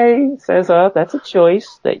 okay, Cesar, that's a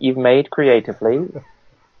choice that you've made creatively.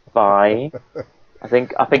 Fine. I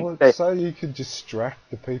think so you can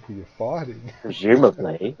distract the people you're fighting.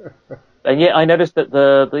 Presumably. And yet I noticed that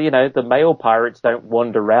the male pirates don't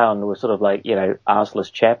wander around with sort of like,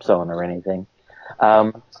 arseless chaps on or anything.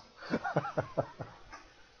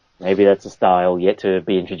 Maybe that's a style yet to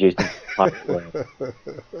be introduced in the pirate world.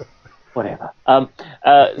 Whatever.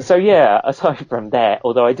 So yeah, aside from that,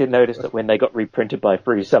 although I did notice that when they got reprinted by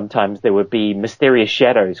Frew, sometimes there would be mysterious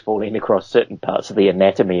shadows falling across certain parts of the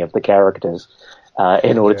anatomy of the characters,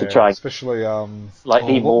 in order to try, especially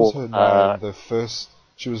slightly more. Was her name? The first,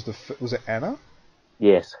 was it Anna?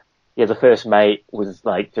 Yes. Yeah, the first mate was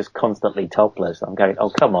like just constantly topless. I'm going, oh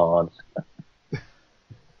come on.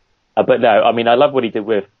 But no, I mean, I love what he did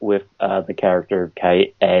with the character of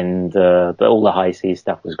Kate, and all the high seas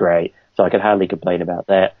stuff was great. So I can hardly complain about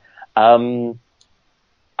that. I mean,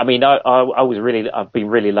 I've been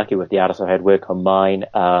really lucky with the artists I've had work on mine.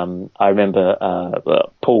 I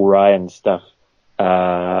remember Paul Ryan's stuff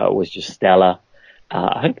was just stellar.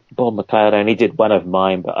 I think Bob McLeod only did one of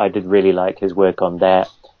mine, but I did really like his work on that,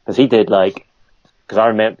 because he did because I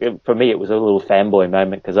remember, for me, it was a little fanboy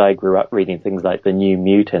moment, because I grew up reading things like the New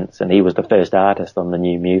Mutants, and he was the first artist on the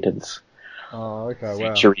New Mutants. Oh, okay,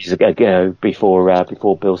 centuries ago, before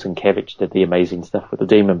Bill Sienkiewicz did the amazing stuff with the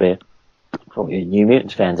Demon Bear. Probably New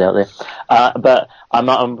Mutants fans out there. But I'm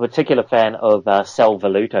a particular fan of Sal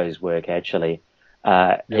Velluto's work, actually.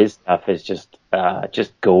 His stuff is just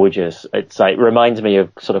gorgeous. It's like, reminds me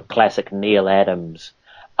of sort of classic Neil Adams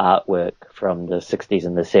artwork from the 60s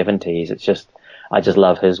and the 70s. It's just, I just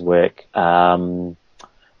love his work.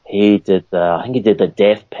 He did I think he did the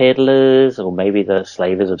Death Peddlers, or maybe the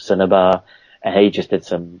Slavers of Cinnabar, and he just did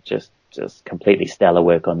some just completely stellar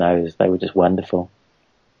work on those. They were just wonderful.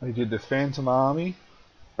 He did the Phantom Army,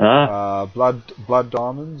 Blood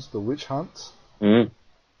Diamonds, the Witch Hunt, and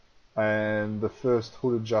the first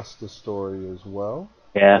Hooded Justice story as well.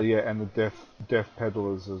 Yeah. Yeah, and the Deaf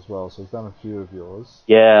Peddlers as well. So he's done a few of yours.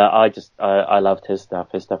 Yeah, I loved his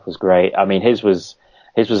stuff. His stuff was great. I mean, his was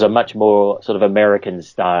a much more sort of American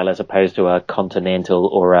style as opposed to a continental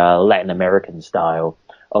or a Latin American style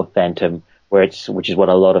of Phantom, which is what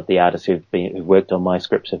a lot of the artists who've worked on my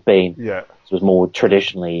scripts have been. Yeah. It was more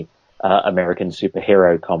traditionally American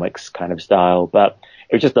superhero comics kind of style, but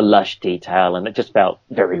it was just a lush detail and it just felt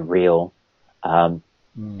very real, and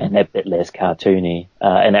a bit less cartoony,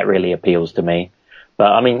 and that really appeals to me.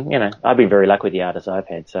 But I mean, I've been very lucky with the artists I've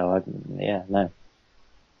had, so no.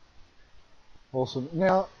 Awesome.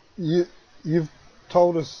 Now, you've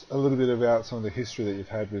told us a little bit about some of the history that you've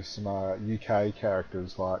had with some UK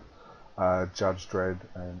characters like Judge Dredd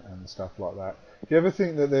and stuff like that. Do you ever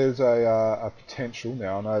think that there's a potential,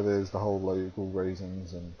 now I know there's the whole legal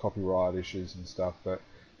reasons and copyright issues and stuff, but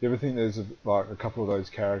do you ever think there's a couple of those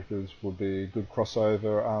characters would be a good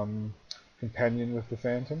crossover companion with the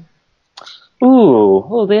Phantom? Ooh,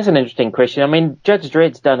 well, there's an interesting question. I mean, Judge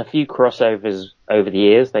Dredd's done a few crossovers over the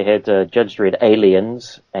years. They had Judge Dredd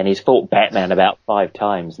Aliens, and he's fought Batman about 5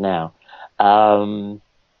 times now.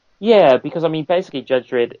 Yeah, because, I mean, basically Judge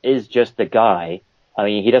Dredd is just a guy. I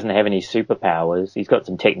mean, he doesn't have any superpowers. He's got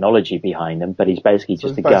some technology behind him, but he's basically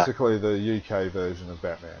just a guy. Basically the UK version of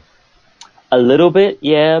Batman. A little bit,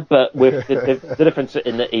 yeah, but with the difference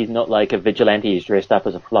in that he's not like a vigilante. He's dressed up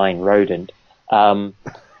as a flying rodent. That's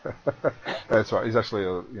right. He's actually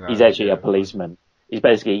a policeman. He's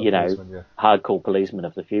basically, hardcore policeman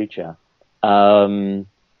of the future. So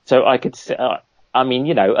I could say, I mean,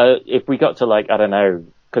 if we got to I don't know,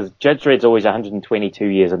 because Judge Dredd's always 122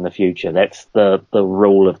 years in the future. That's the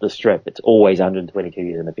rule of the strip. It's always 122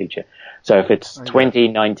 years in the future. So if it's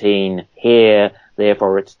 2019 here,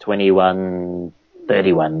 therefore it's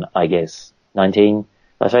 2131, I guess. 19? Did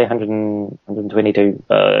I say 122?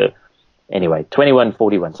 Anyway,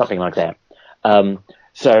 2141, something like that.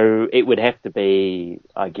 So it would have to be,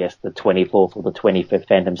 I guess, the 24th or the 25th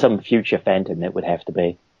Phantom, some future Phantom it would have to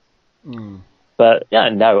be. But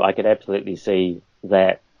no, I could absolutely see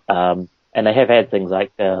that. And they have had things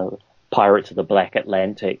like Pirates of the Black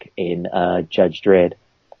Atlantic in Judge Dredd.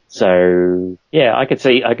 So yeah, I could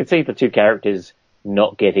see the two characters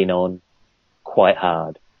not getting on quite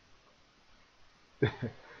hard.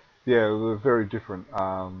 Yeah, they're very different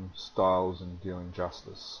styles in dealing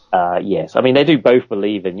justice. Yes, I mean they do both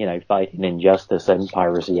believe in fighting injustice and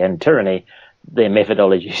piracy and tyranny. Their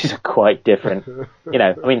methodologies are quite different.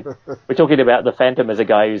 I mean, we're talking about the Phantom as a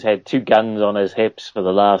guy who's had 2 guns on his hips for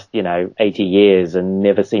the last 80 years and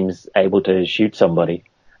never seems able to shoot somebody.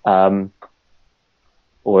 Or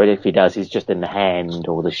if he does, he's just in the hand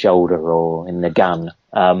or the shoulder or in the gun.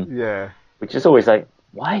 Yeah. Which is always like,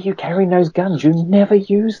 why are you carrying those guns? You never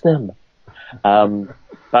use them.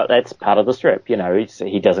 But that's part of the strip,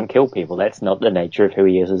 he doesn't kill people. That's not the nature of who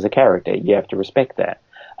he is as a character. You have to respect that.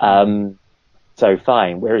 So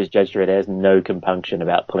fine, whereas Judge Dredd has no compunction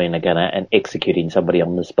about pulling a gun out and executing somebody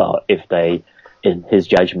on the spot if they, in his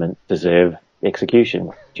judgment, deserve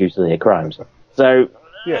execution due to their crimes. So,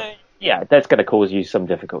 yeah, that's going to cause you some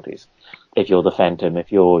difficulties. If you're the Phantom,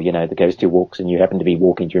 if you're, the Ghost Who Walks and you happen to be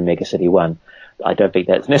walking through Mega City 1, I don't think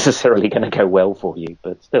that's necessarily going to go well for you,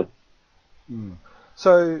 but still.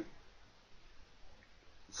 So,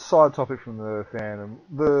 side topic from the Phantom,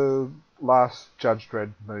 the last Judge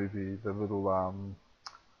Dredd movie, the little,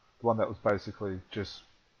 the one that was basically just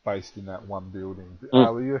based in that one building.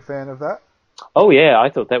 Were you a fan of that? Oh yeah,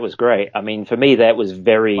 I thought that was great. I mean, for me, that was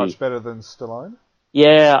very much better than Stallone.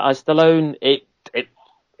 Yeah, Stallone, it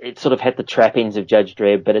sort of had the trappings of Judge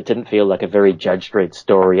Dredd, but it didn't feel like a very Judge Dredd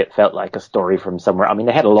story. It felt like a story from somewhere. I mean,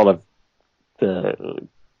 they had a lot of the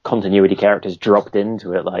continuity characters dropped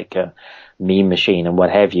into it, like Meme Machine and what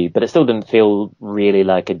have you, but it still didn't feel really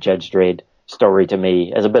like a Judge Dredd story to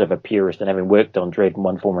me, as a bit of a purist and having worked on Dredd in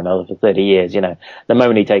one form or another for 30 years. The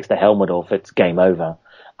moment he takes the helmet off, it's game over.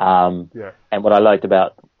 And what I liked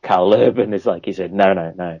about Carl Urban is, like he said,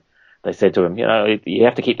 no. They said to him, you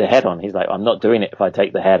have to keep the hat on. He's like, I'm not doing it if I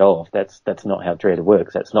take the hat off. That's not how Dredd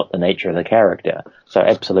works. That's not the nature of the character. So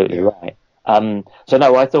absolutely right. So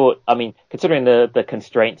no, I thought, I mean, considering the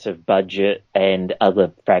constraints of budget and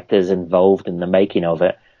other factors involved in the making of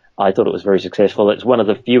it, I thought it was very successful. It's one of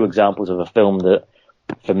the few examples of a film that,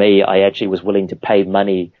 for me, I actually was willing to pay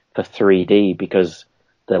money for 3D, because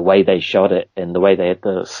the way they shot it and the way they had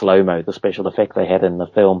the slow-mo, the special effect they had in the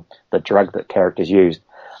film, the drug that characters used,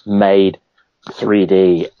 made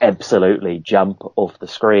 3D absolutely jump off the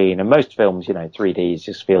screen. And most films, 3D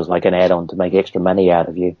just feels like an add-on to make extra money out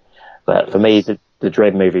of you. But for me, the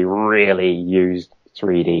Dredd movie really used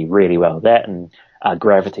 3D really well. That and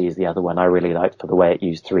Gravity is the other one I really liked for the way it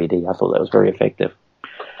used 3D. I thought that was very effective.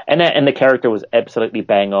 And the character was absolutely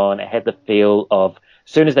bang on. It had the feel of,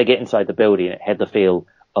 as soon as they get inside the building, it had the feel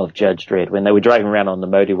of Judge Dredd. When they were driving around on the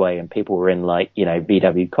motorway and people were in like,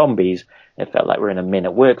 VW combis, it felt like we're in a Men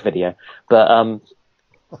at Work video. But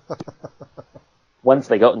once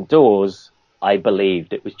they got indoors, I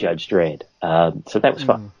believed it was Judge Dredd. So that was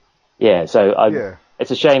fun. Yeah, so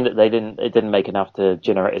it's a shame that it didn't make enough to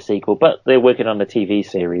generate a sequel, but they're working on a TV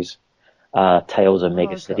series, Tales of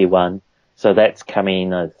Mega City 1. So that's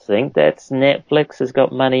coming, I think that's Netflix has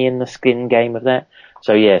got money in the skin game of that.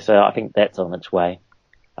 So yeah, so I think that's on its way.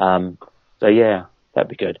 So yeah, that'd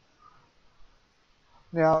be good.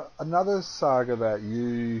 Now, another saga that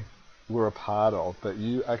you were a part of, but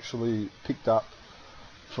you actually picked up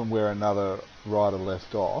from where another writer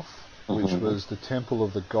left off, which was the Temple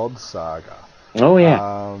of the Gods saga. Oh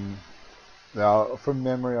yeah. Now, from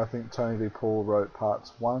memory, I think Tony V. Paul wrote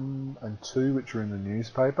parts 1 and 2, which were in the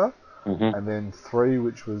newspaper, and then 3,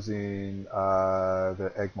 which was in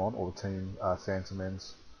the Egmont, or the Team Phantom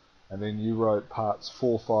Menace. And then you wrote parts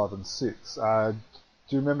 4, 5, and 6. Do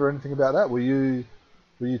you remember anything about that? Were you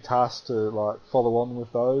tasked to follow on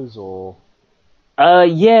with those, or?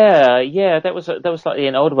 Yeah, that was slightly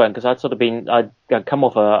an old one because I'd come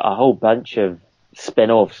off a whole bunch of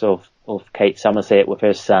spin-offs of Kate Somerset with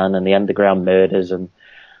her son and the Underground Murders and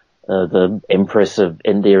the Empress of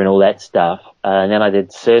India and all that stuff. And then I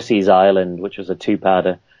did Cersei's Island, which was a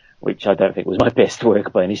 2-parter, which I don't think was my best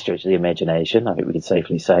work by any stretch of the imagination. I think we could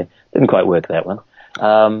safely say. Didn't quite work, that one.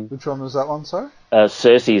 Which one was that one, sorry?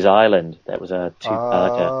 Cersei's Island. That was a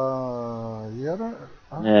 2-parter. Yeah, I don't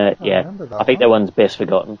remember that. I think that one's best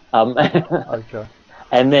forgotten. Okay.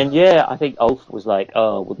 And then, I think Ulf was like,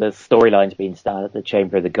 oh, well, the storyline's been started, the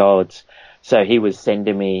Chamber of the Gods. So he was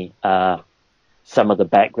sending me some of the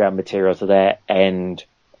background material to that, and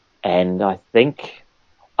I think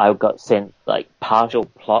I got sent partial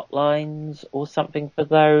plot lines or something for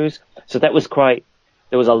those. So that was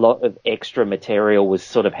there was a lot of extra material was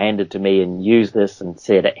sort of handed to me and use this and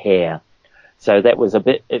set it here. So that was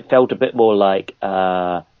it felt a bit more like,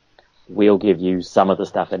 we'll give you some of the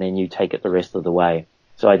stuff and then you take it the rest of the way.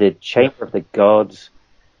 So I did Chamber of the Gods.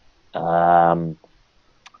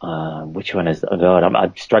 Which one is? Oh God,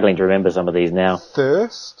 I'm struggling to remember some of these now.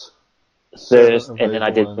 Thirst, and then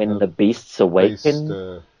I did When the Beasts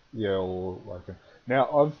Awaken. Now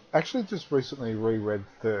I've actually just recently reread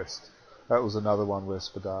Thirst. That was another one where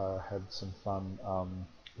Spadar had some fun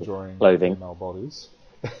drawing clothing, female bodies.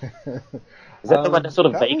 Is that the one that's sort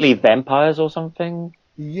of vaguely vampires or something?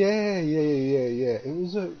 Yeah. It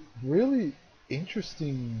was a really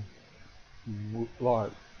interesting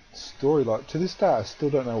story. To this day, I still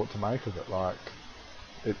don't know what to make of it. I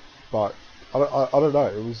don't know.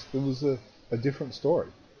 It was a different story.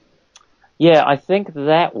 Yeah, I think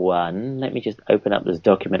that one. Let me just open up this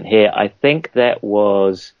document here. I think that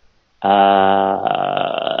was Lindahl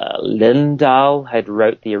had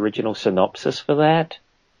wrote the original synopsis for that.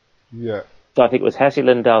 Yeah. So I think it was Hassie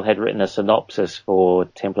Lindahl had written a synopsis for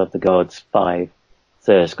Temple of the Gods 5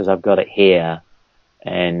 Thirst, because I've got it here.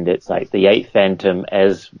 And it's like the 8th Phantom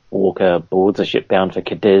as Walker boards a ship bound for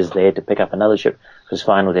Cadiz there to pick up another ship for his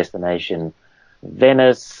final destination,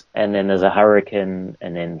 Venice, and then there's a hurricane,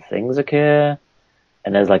 and then things occur,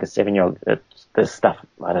 and there's like a 7-year-old, this stuff,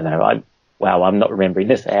 I don't know, I'm not remembering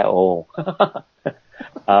this at all.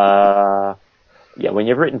 When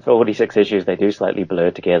you've written 46 issues, they do slightly blur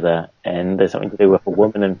together, and there's something to do with a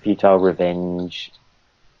woman and futile revenge,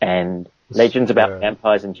 and legends about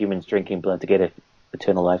vampires and humans drinking blood to get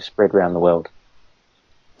eternal life spread around the world.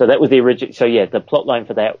 So that was the original. So yeah, the plot line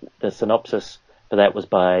for that, the synopsis for that was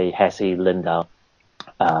by Hassie Lindahl.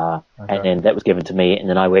 And then that was given to me, and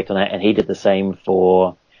then I worked on that, and he did the same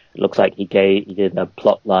for, it looks like he did a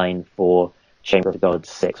plot line for Chamber of the Gods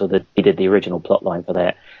 6, he did the original plot line for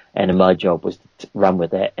that, and then my job was to run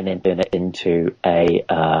with that and then turn it into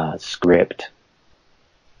a script.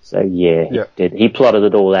 So yeah, he plotted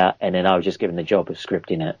it all out, and then I was just given the job of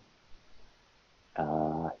scripting it.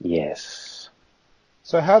 Yes.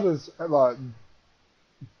 So how does, I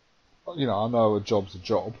know a job's a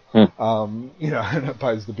job, and it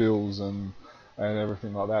pays the bills and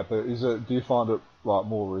everything like that, but do you find it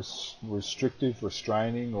more restrictive,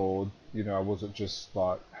 restraining, or, was it just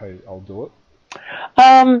hey, I'll do it?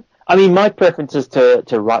 I mean, my preference is to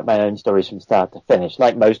write my own stories from start to finish.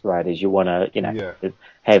 Like most writers, you want to,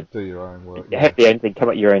 do your own work. Have the own thing, come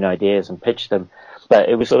up with your own ideas and pitch them. But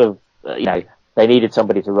it was sort of, they needed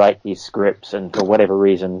somebody to write these scripts, and for whatever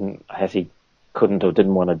reason, Hassie couldn't or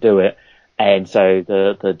didn't want to do it. And so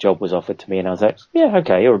the job was offered to me, and I was like, yeah,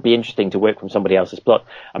 okay, it would be interesting to work from somebody else's plot.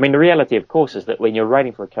 I mean, the reality, of course, is that when you're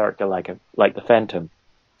writing for a character like the Phantom,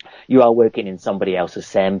 you are working in somebody else's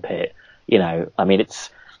sandpit. I mean,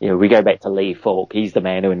 we go back to Lee Falk. He's the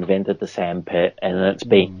man who invented the sandpit, and it's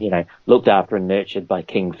been, looked after and nurtured by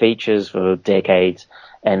King Features for decades,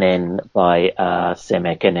 and then by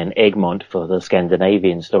Semek and then Egmont for the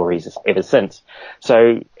Scandinavian stories ever since.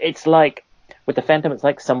 So it's like, with the Phantom, it's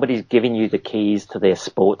like somebody's giving you the keys to their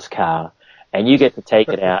sports car, and you get to take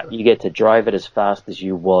it out, you get to drive it as fast as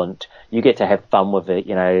you want, you get to have fun with it,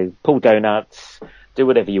 pull donuts, do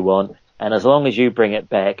whatever you want, and as long as you bring it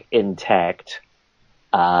back intact,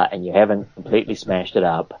 and you haven't completely smashed it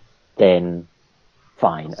up, then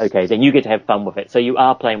fine. Okay, then you get to have fun with it. So you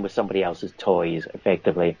are playing with somebody else's toys,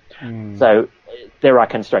 effectively. So there are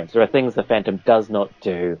constraints. There are things the Phantom does not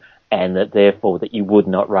do, and that therefore that you would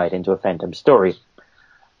not write into a Phantom story.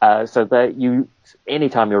 So that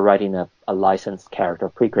anytime you're writing a licensed character, a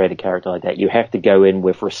pre-created character like that, you have to go in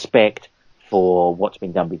with respect for what's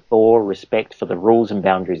been done before, respect for the rules and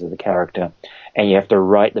boundaries of the character, and you have to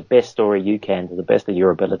write the best story you can to the best of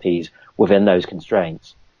your abilities within those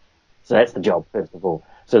constraints. So that's the job, first of all.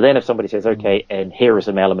 So then if somebody says, okay, and here are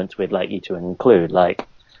some elements we'd like you to include, like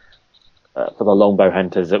for the Longbow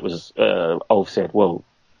Hunters, it was Ulf said, well,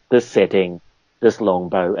 this setting, this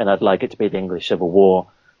longbow, and I'd like it to be the English Civil War,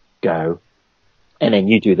 go, and then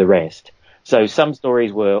you do the rest. So some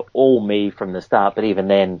stories were all me from the start, but even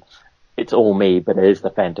then, it's all me, but it is the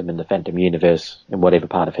Phantom in the Phantom universe in whatever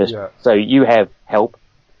part of history. Yeah. So you have help,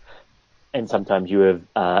 and sometimes you have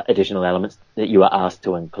additional elements that you are asked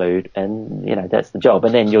to include, and that's the job.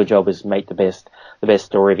 And then your job is make the best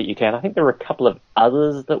story that you can. I think there were a couple of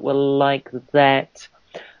others that were like that.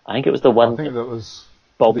 I think it was the one. I think that was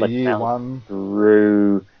Bob the year one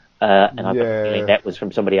drew, and I have a feeling that was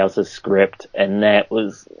from somebody else's script, and that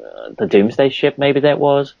was the Doomsday Ship. Maybe that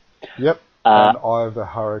was. Yep. And Eye of the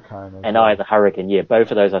Hurricane. Eye of the Hurricane, yeah. Both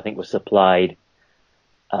of those, I think, were supplied.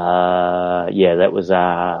 That was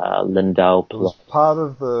Lindahl. It was part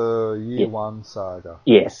of the year one saga.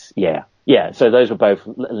 Yes, yeah. Yeah, so those were both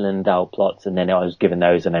Lindahl plots, and then I was given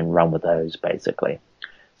those and then run with those, basically.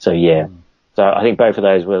 So, yeah. So I think both of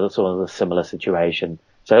those were sort of a similar situation.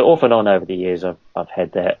 So off and on over the years, I've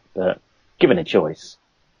had that, but given a choice,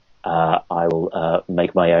 I will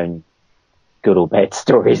make my own good or bad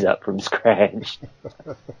stories up from scratch.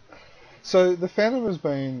 So the Phantom has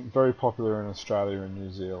been very popular in Australia and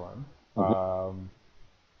New Zealand.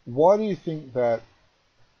 Why do you think that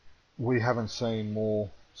we haven't seen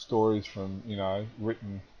more stories from,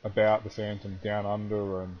 written about the Phantom down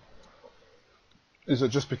under? And is it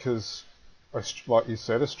just because, like you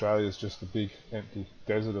said, Australia is just a big empty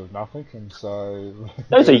desert of nothing, and so...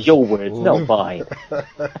 Those are your words, not mine.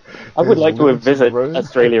 I would like to visit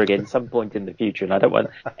Australia again some point in the future, and I don't want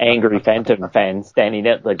angry Phantom fans standing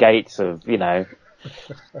at the gates of,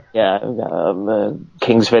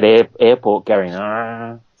 Kingsford Airport going,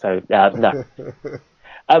 So, no.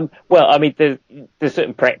 Well, I mean, there's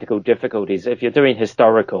certain practical difficulties. If you're doing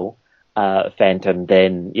historical Phantom,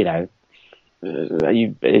 then, are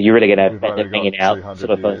you really going to have Phantom hanging out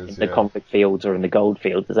sort of in the conflict fields or in the gold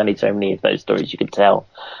fields? There's only so many of those stories you can tell.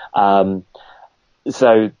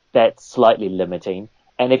 So that's slightly limiting.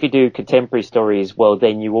 And if you do contemporary stories, well,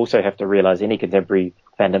 then you also have to realize any contemporary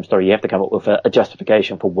Phantom story, you have to come up with a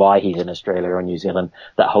justification for why he's in Australia or New Zealand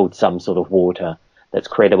that holds some sort of water that's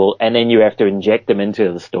credible. And then you have to inject them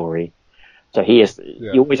into the story. So you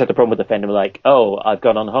always have the problem with the Phantom, like, oh, I've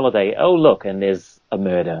gone on holiday. Oh, look, and there's a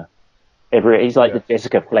murder. He's like the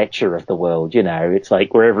Jessica Fletcher of the world, It's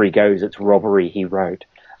like wherever he goes, it's robbery, he wrote.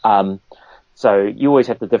 So you always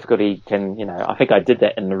have the difficulty, I think I did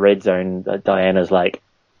that in the Red Zone. Diana's like,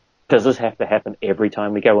 does this have to happen every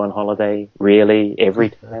time we go on holiday? Really?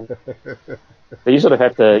 Every time? So you sort of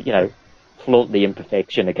have to, flaunt the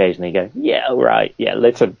imperfection occasionally, go, yeah, right, yeah,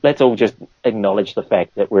 let's all just acknowledge the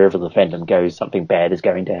fact that wherever the Phantom goes, something bad is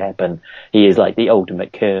going to happen. He is like the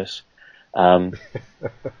ultimate curse. I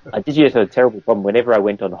did used to have a terrible problem. Whenever I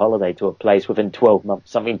went on holiday to a place, within 12 months,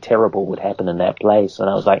 something terrible would happen in that place. And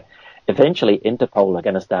I was like, eventually Interpol are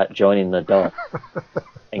going to start joining the dots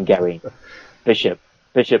and going,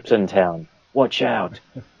 Bishop's in town. Watch out.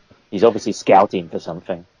 He's obviously scouting for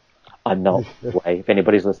something. I'm not. If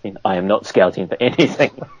anybody's listening, I am not scouting for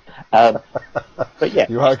anything. But yeah.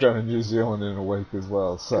 You are going to New Zealand in a week as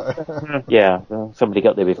well, so. Yeah, well, somebody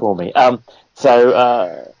got there before me.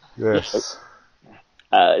 Yes.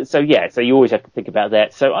 So you always have to think about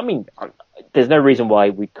that. So, I mean, there's no reason why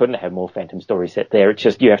we couldn't have more Phantom stories set there. It's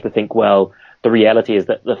just you have to think, well, the reality is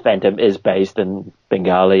that the Phantom is based in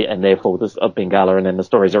Bengali, and therefore of Bengala, and then the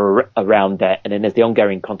stories are around that, and then there's the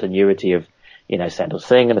ongoing continuity of, Sandal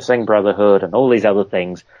Singh and the Singh Brotherhood and all these other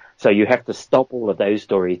things. So you have to stop all of those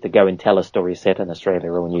stories to go and tell a story set in Australia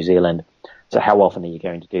or New Zealand. So how often are you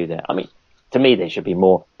going to do that? I mean, to me, there should be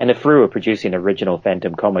more. And if Roo are producing original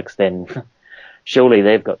Phantom comics, then surely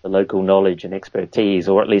they've got the local knowledge and expertise,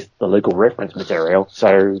 or at least the local reference material.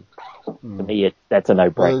 So to me, that's a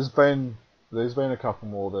no-brainer. Well, there's been a couple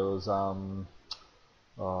more. There was Dale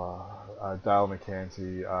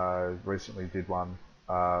McCanty recently did one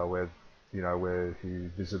where he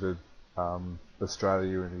visited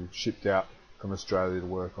Australia, and he shipped out from Australia to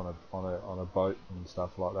work on a boat and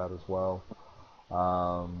stuff like that as well.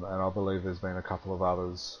 And I believe there's been a couple of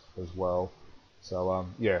others as well. So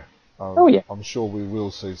I'm sure we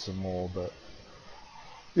will see some more. But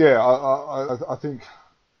yeah, I think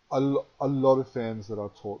a lot of fans that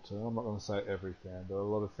I've talked to, I'm not going to say every fan, but a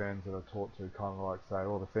lot of fans that I've talked to kind of like say,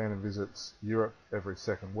 the Phantom visits Europe every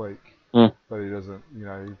second week, but he doesn't, he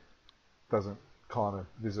doesn't kind of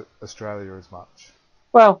visit Australia as much.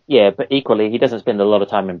 Well, yeah, but equally, he doesn't spend a lot of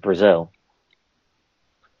time in Brazil.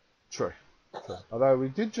 True. Although we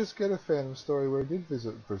did just get a Phantom story where he did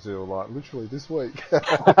visit Brazil, like literally this week.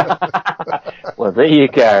 Well, there you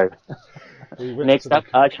go. Next up,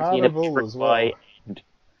 Argentina, Paraguay, and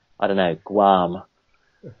I don't know, Guam.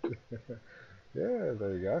 Yeah,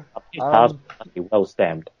 there you go. Well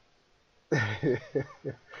stamped.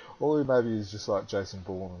 Or maybe he's just like Jason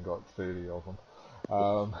Bourne and got 30 of them.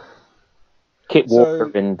 Kit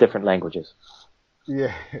Walker in different languages.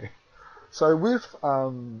 Yeah. So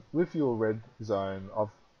with your Red Zone,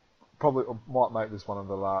 I've probably might make this one of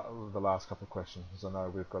the last couple of questions, because I know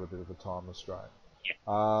we've got a bit of a time restraint.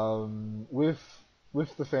 Yeah.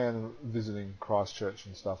 With the fan visiting Christchurch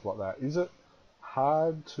and stuff like that, is it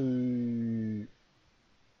hard to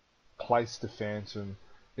place the Phantom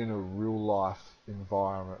in a real life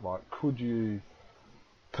environment? Like, could you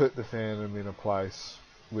put the Phantom in a place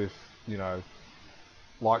with,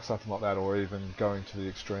 like something like that, or even going to the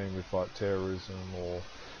extreme with like terrorism, or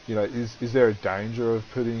is there a danger of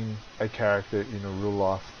putting a character in a real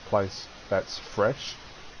life place that's fresh?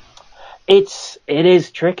 It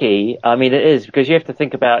is tricky. I mean, it is, because you have to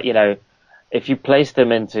think about, if you place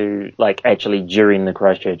them into, like, actually during the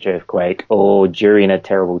Christchurch earthquake or during a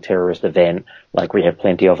terrible terrorist event, like we have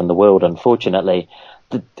plenty of in the world, unfortunately,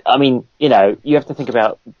 you have to think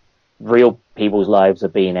about real people's lives are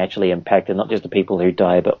being actually impacted, not just the people who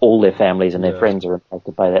die, but all their families and their friends are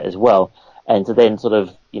impacted by that as well. And to then sort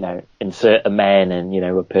of, insert a man in,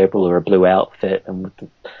 a purple or a blue outfit and with the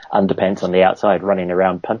underpants on the outside running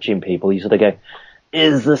around punching people, you sort of go,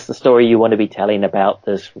 is this the story you want to be telling about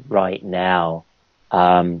this right now?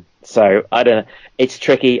 So I don't know. It's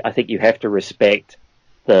tricky. I think you have to respect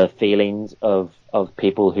the feelings of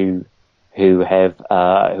people who have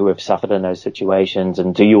suffered in those situations,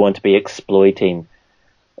 and do you want to be exploiting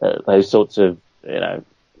those sorts of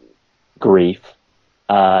grief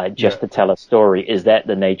to tell a story? Is that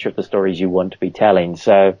the nature of the stories you want to be telling?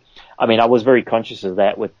 So I mean, I was very conscious of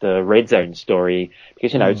that with the Red Zone story,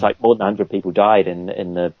 because it's like more than 100 people died in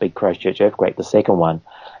the big Christchurch earthquake, the second one,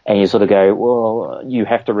 and you sort of go, well, you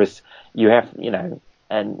have to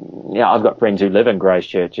I've got friends who live in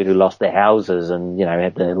Christchurch who lost their houses and,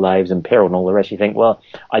 had their lives in peril and all the rest. You think, well,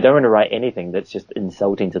 I don't want to write anything that's just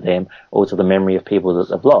insulting to them or to the memory of people that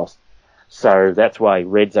they've lost. So that's why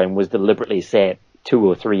Red Zone was deliberately set 2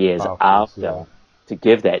 or 3 years after, to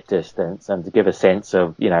give that distance and to give a sense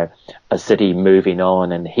of, a city moving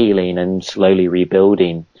on and healing and slowly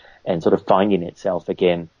rebuilding and sort of finding itself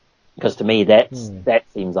again. Because to me, that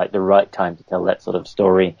seems like the right time to tell that sort of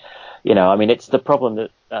story. It's the problem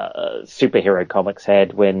that superhero comics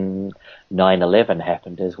had when 9/11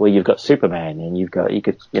 happened, is where you've got Superman and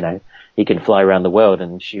he can fly around the world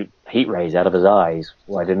and shoot heat rays out of his eyes.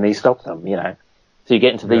 Why didn't he stop them? So you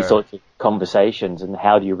get into these sorts of conversations, and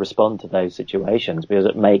how do you respond to those situations? Because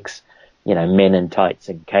it makes, men in tights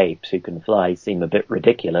and capes who can fly seem a bit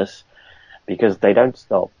ridiculous, because they don't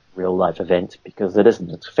stop real life events, because it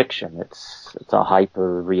isn't. It's fiction. It's a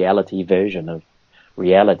hyper reality version of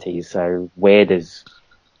reality. So where does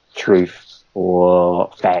truth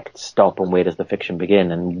or fact stop, and where does the fiction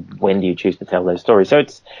begin, and when do you choose to tell those stories? So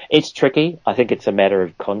it's tricky. I think it's a matter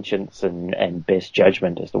of conscience and best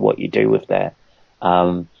judgment as to what you do with that.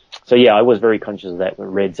 So yeah, I was very conscious of that with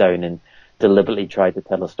Red Zone, and deliberately tried to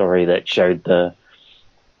tell a story that showed the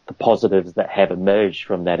positives that have emerged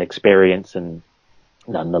from that experience, and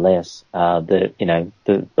nonetheless.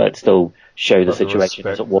 But still show the But the situation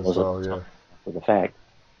as respect it was as at well, the yeah. time for the fact.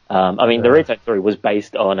 I mean, the Yeah. Redfern story was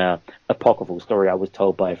based on a apocryphal story I was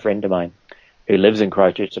told by a friend of mine who lives in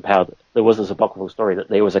Christchurch of how there was this apocryphal story that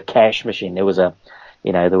there was a cash machine. There was a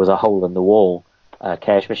hole in the wall,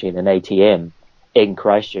 cash machine, an ATM in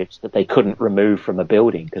Christchurch that they couldn't remove from a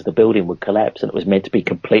building because the building would collapse and it was meant to be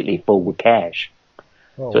completely full with cash.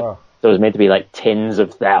 Oh, So, wow. so it was meant to be like tens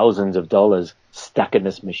of thousands of dollars stuck in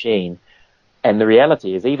this machine. And the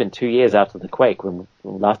reality is, even 2 years after the quake, when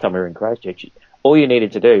last time we were in Christchurch, all you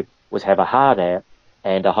needed to do was have a hard hat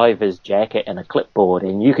and a high-vis jacket and a clipboard,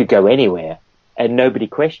 and you could go anywhere, and nobody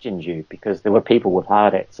questioned you because there were people with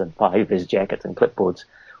hard hats and high-vis jackets and clipboards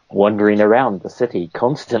wandering around the city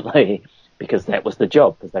constantly because that was the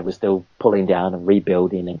job, because they were still pulling down and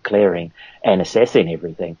rebuilding and clearing and assessing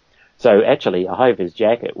everything. So actually, a high-vis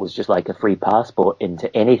jacket was just like a free passport into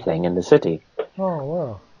anything in the city. Oh,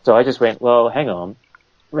 wow. So I just went, well, hang on.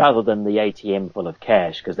 Rather than the ATM full of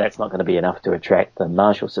cash, because that's not going to be enough to attract the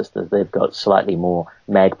Marshall sisters. They've got slightly more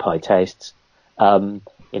magpie tastes. They're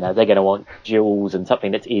going to want jewels and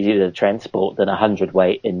something that's easier to transport than 100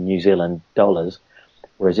 weight in New Zealand dollars.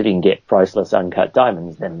 Whereas if you can get priceless uncut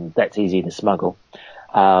diamonds, then that's easy to smuggle.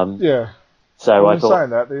 Yeah. So Well, I in thought, saying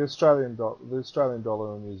that, the Australian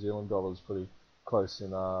dollar and New Zealand dollar is pretty close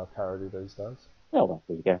in parity these days. oh, well,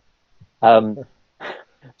 there you go.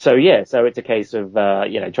 So it's a case of,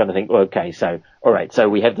 trying to think, well, okay, so, all right, so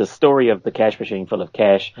we have the story of the cash machine full of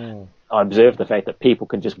cash. I observed the fact that people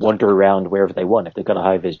can just wander around wherever they want if they've got a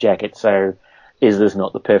high-vis jacket. So is this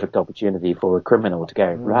not the perfect opportunity for a criminal to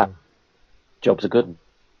go, right, job's a good one?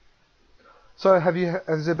 So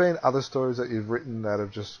has there been other stories that you've written that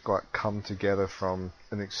have just come together from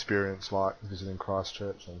an experience like visiting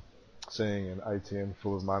Christchurch and seeing an ATM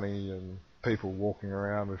full of money and people walking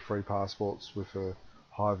around with free passports with a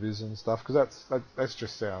high vis and stuff? Because that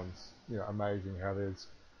just sounds amazing how there's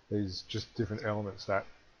these just different elements that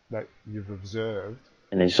you've observed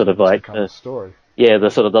And then sort of just like, become a story. the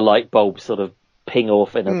sort of the light bulbs sort of ping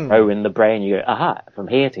off in a row in the brain. You go, aha, from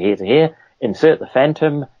here to here to here, insert the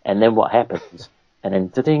phantom, and then what happens? And then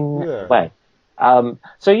ding, away.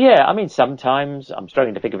 Sometimes I'm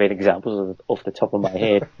struggling to think of any examples off the top of my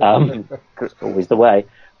head, 'cause it's always the way.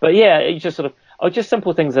 But yeah, it's just sort of, just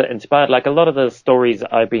simple things that inspired, like a lot of the stories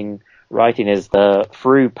I've been writing is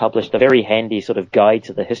Frew published a very handy sort of guide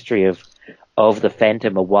to the history of the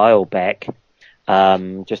Phantom a while back,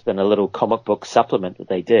 just in a little comic book supplement that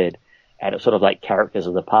they did. And it's sort of like characters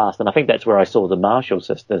of the past. And I think that's where I saw the Marshall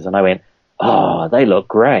sisters and I went, oh, they look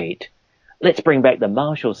great. Let's bring back the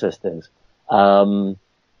Marshall sisters. And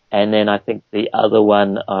then I think the other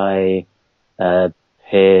one I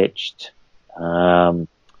pitched was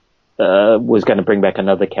going to bring back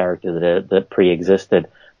another character that pre-existed.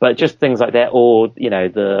 But just things like that, or,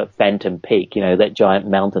 the Phantom Peak, that giant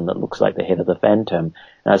mountain that looks like the head of the Phantom.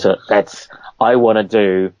 And so I want to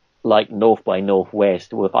do like North by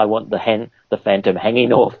Northwest, with I want the Phantom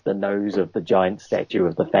hanging off the nose of the giant statue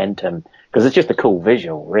of the Phantom, because it's just a cool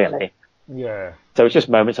visual, really. Yeah. So it's just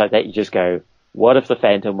moments like that you just go, what if the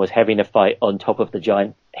Phantom was having a fight on top of the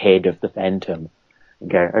giant head of the Phantom?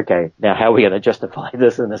 And go, okay, now how are we going to justify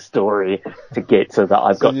this in a story to get so that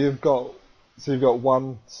I've got... So you've got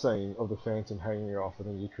one scene of the Phantom hanging off, and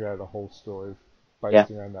then you create a whole story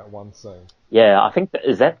based around that one scene. Yeah, I think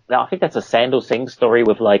that's a Sandal Singh story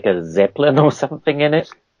with like a Zeppelin or something in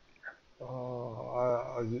it.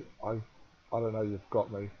 Oh, I don't know. You've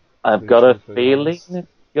got me. I've got a feeling it's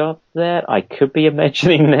got that. I could be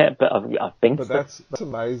imagining that, but I think. But that's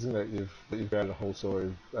amazing that you've created a whole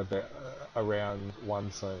story around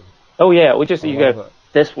one scene. Oh yeah,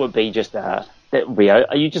 this would be just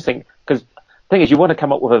you just think, because the thing is, you want to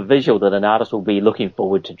come up with a visual that an artist will be looking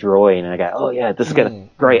forward to drawing, and I go, oh yeah, this is going to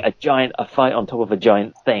great, a fight on top of a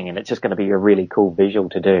giant thing, and it's just going to be a really cool visual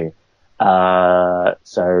to do.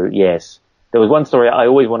 So yes, there was one story I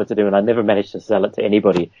always wanted to do, and I never managed to sell it to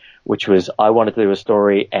anybody, which was I wanted to do a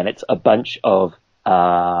story, and it's a bunch of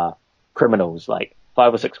criminals, like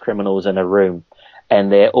 5 or 6 criminals in a room, and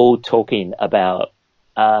they're all talking about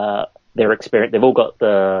their experience. They've all got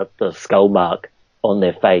the skull mark on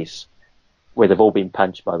their face, where they've all been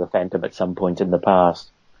punched by the Phantom at some point in the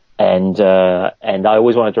past. And I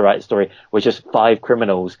always wanted to write a story with just 5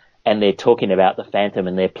 criminals, and they're talking about the Phantom,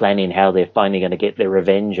 and they're planning how they're finally going to get their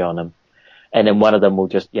revenge on him. And then one of them will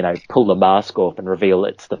just, pull the mask off and reveal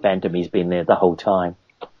it's the Phantom. He's been there the whole time.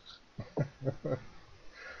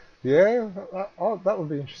 Yeah, that would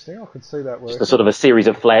be interesting. I could see that working. Just a sort of a series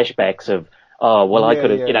of flashbacks of, I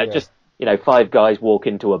could have, 5 guys walk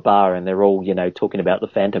into a bar and they're all, talking about the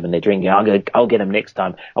Phantom and they're drinking. I'll get him next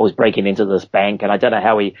time. I was breaking into this bank and I don't know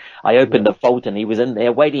how I opened the vault and he was in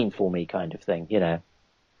there waiting for me, kind of thing, Yeah.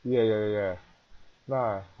 No,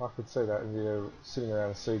 I could see that. And you're sitting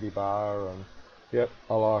around a seedy bar and, yep,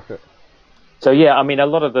 I like it. So yeah, I mean, a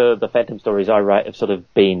lot of the Phantom stories I write have sort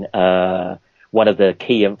of been, one of the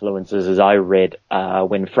key influences as I read,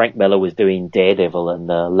 when Frank Miller was doing Daredevil in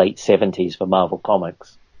the late 70s for Marvel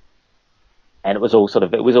Comics. And it was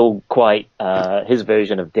all quite, his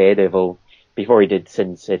version of Daredevil before he did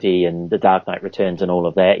Sin City and The Dark Knight Returns and all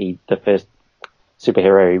of that. The first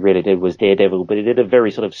superhero he really did was Daredevil, but he did a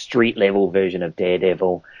very sort of street level version of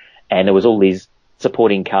Daredevil. And there was all these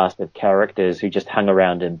supporting cast of characters who just hung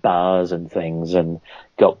around in bars and things and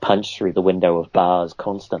got punched through the window of bars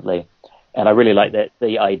constantly. And I really like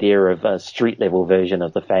the idea of a street level version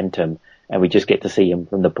of the Phantom, and we just get to see him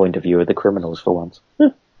from the point of view of the criminals for once.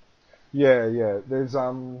 Yeah. There's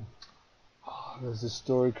this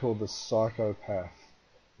story called The Psychopath,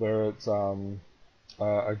 where it's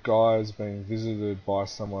a guy is being visited by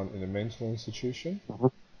someone in a mental institution,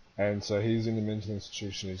 and so he's in the mental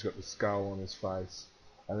institution. He's got the skull on his face,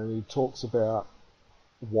 and then he talks about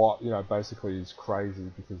what basically he's crazy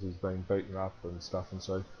because he's been beaten up and stuff, and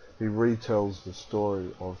so he retells the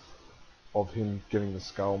story of him getting the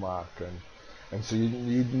skull mark, and so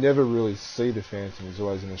you never really see the Phantom. He's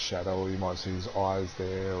always in the shadow, or you might see his eyes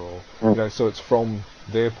there, or so it's from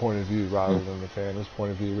their point of view rather than the Phantom's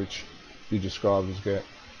point of view, which you described as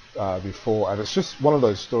before. And it's just one of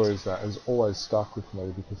those stories that has always stuck with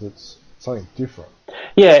me because it's something different.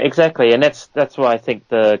 Yeah, exactly, and that's why I think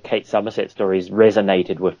the Kate Somerset stories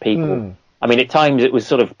resonated with people. I mean, at times it was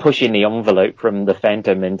sort of pushing the envelope from the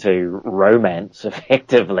Phantom into romance,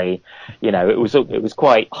 effectively. It was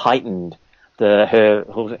quite heightened.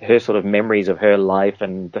 Her sort of memories of her life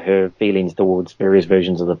and her feelings towards various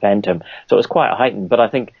versions of the Phantom. So it was quite heightened. But I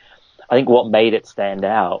think what made it stand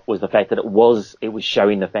out was the fact that it was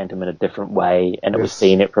showing the Phantom in a different way, and it was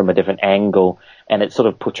seeing it from a different angle, and it sort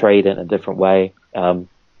of portrayed it in a different way.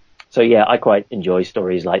 So yeah, I quite enjoy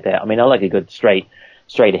stories like that. I mean, I like a good straight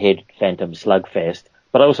ahead Phantom slugfest,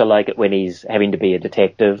 but I also like it when he's having to be a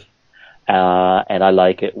detective. And I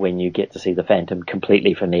like it when you get to see the Phantom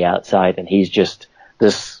completely from the outside, and he's just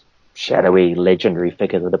this shadowy, legendary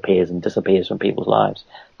figure that appears and disappears from people's lives.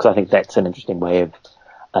 Because I think that's an interesting way of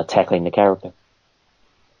tackling the character.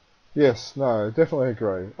 Yes, no, definitely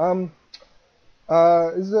agree.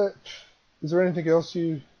 Is there anything else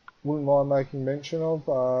you wouldn't mind making mention of,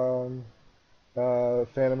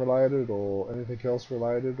 Phantom related, or anything else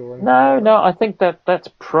related, or anything? No, I think that's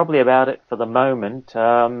probably about it for the moment.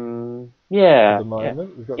 Yeah. For the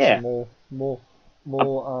moment, we've got some more.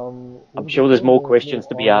 I'm sure there's more questions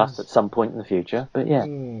to be asked at some point in the future, but yeah.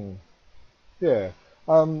 Yeah.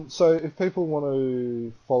 So if people want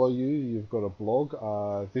to follow you, you've got a blog,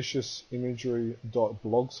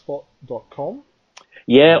 viciousimagery.blogspot.com.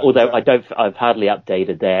 Yeah, although I've hardly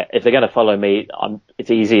updated that. If they're going to follow me,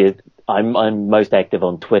 it's easier. I'm most active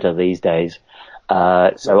on Twitter these days,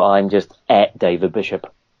 so I'm just at David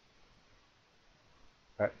Bishop.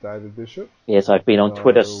 At David Bishop? Yes, I've been on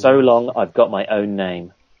Twitter so long, I've got my own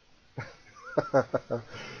name.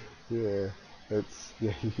 Yeah, you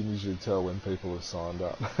can usually tell when people have signed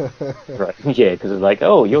up. Right, yeah, because it's like,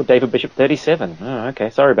 oh, you're David Bishop 37. Oh, okay,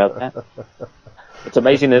 sorry about that. It's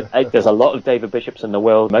amazing that there's a lot of David Bishops in the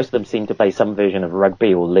world. Most of them seem to play some version of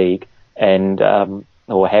rugby or league, and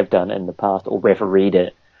or have done in the past, or refereed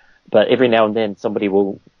it. But every now and then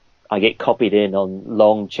I get copied in on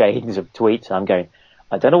long chains of tweets. I'm going,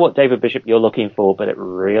 I don't know what David Bishop you're looking for, but it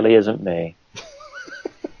really isn't me.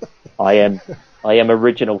 I am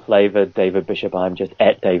original flavored David Bishop. I'm just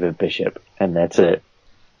at David Bishop, and that's it.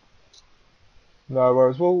 No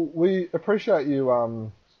worries. Well, we appreciate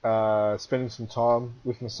you spending some time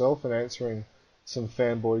with myself and answering some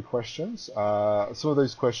fanboy questions. Some of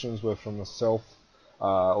these questions were from myself,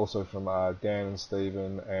 also from Dan and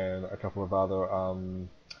Stephen, and a couple of other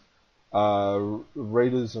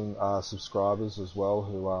readers and subscribers as well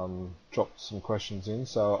who dropped some questions in.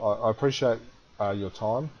 So I appreciate your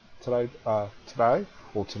time today or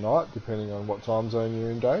tonight, depending on what time zone you're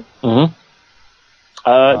in, Dave. Mm-hmm.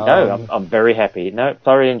 No, I'm very happy. No,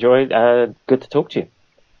 thoroughly enjoyed. Good to talk to you.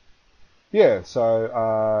 Yeah,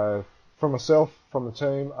 so from myself, from the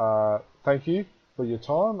team, thank you for your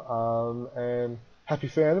time, and happy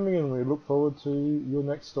fandoming, and we look forward to your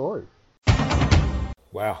next story.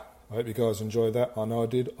 Wow, I hope you guys enjoyed that. I know I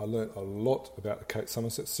did. I learnt a lot about the Kate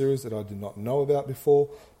Somerset series that I did not know about before,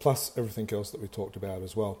 plus everything else that we talked about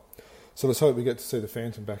as well. So let's hope we get to see the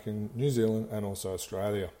Phantom back in New Zealand and also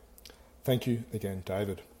Australia. Thank you again,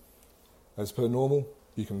 David. As per normal,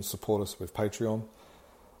 you can support us with Patreon.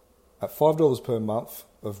 At $5 per month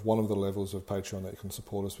of one of the levels of Patreon that you can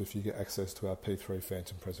support us with, you get access to our P3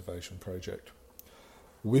 Phantom Preservation Project.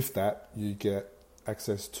 With that, you get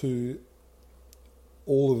access to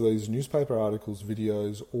all of these newspaper articles,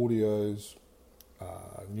 videos, audios,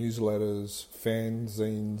 newsletters,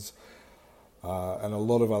 fanzines, and a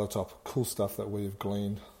lot of other type of cool stuff that we've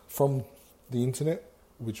gleaned from the internet,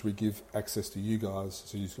 which we give access to you guys,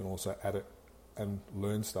 so you can also add it and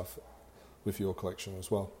learn stuff with your collection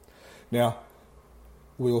as well. Now,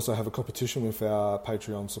 we also have a competition with our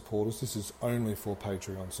Patreon supporters. This is only for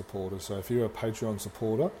Patreon supporters. So if you're a Patreon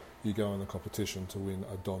supporter, you go in the competition to win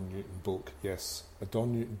a Don Newton book. Yes, a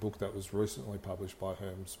Don Newton book that was recently published by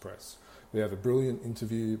Hermes Press. We have a brilliant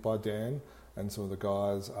interview by Dan and some of the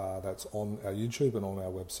guys that's on our YouTube and on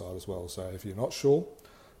our website as well. So if you're not sure,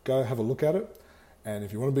 go have a look at it. And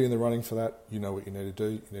if you want to be in the running for that, you know what you need to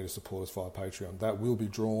do. You need to support us via Patreon. That will be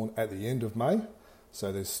drawn at the end of May.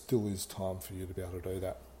 So there still is time for you to be able to do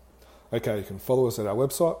that. Okay, you can follow us at our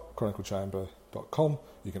website, chroniclechamber.com.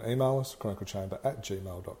 You can email us,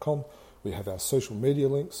 chroniclechamber@gmail.com. We have our social media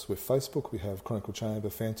links with Facebook. We have Chronicle Chamber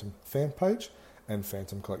Phantom fan page and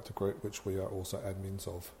Phantom Collector Group, which we are also admins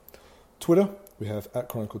of. Twitter, we have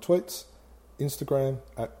 @ChronicleTweets. Instagram,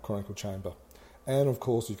 @ChronicleChamber. And of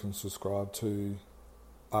course, you can subscribe to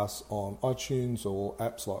us on iTunes or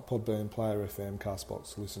apps like Podbean, Player FM,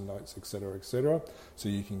 Castbox, Listen Notes, etc., etc. So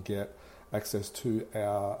you can get access to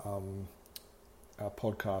our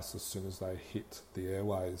podcasts as soon as they hit the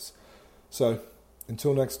airways. So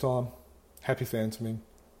until next time, happy phantoming.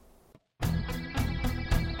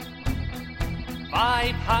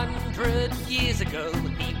 500 years ago,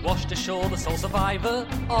 he washed ashore the sole survivor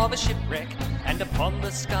of a shipwreck. And upon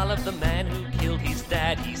the skull of the man who killed his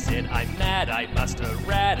dad, he said, I'm mad, I must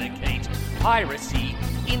eradicate piracy,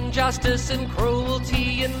 injustice and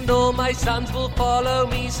cruelty, and all my sons will follow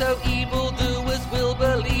me, so evildoers will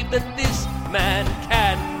believe that this man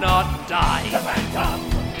cannot die. The Phantom,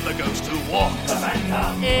 the ghost who walks, the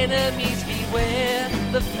Phantom, enemies beware,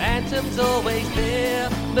 the Phantom's always there,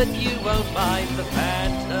 but you won't mind the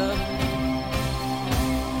Phantom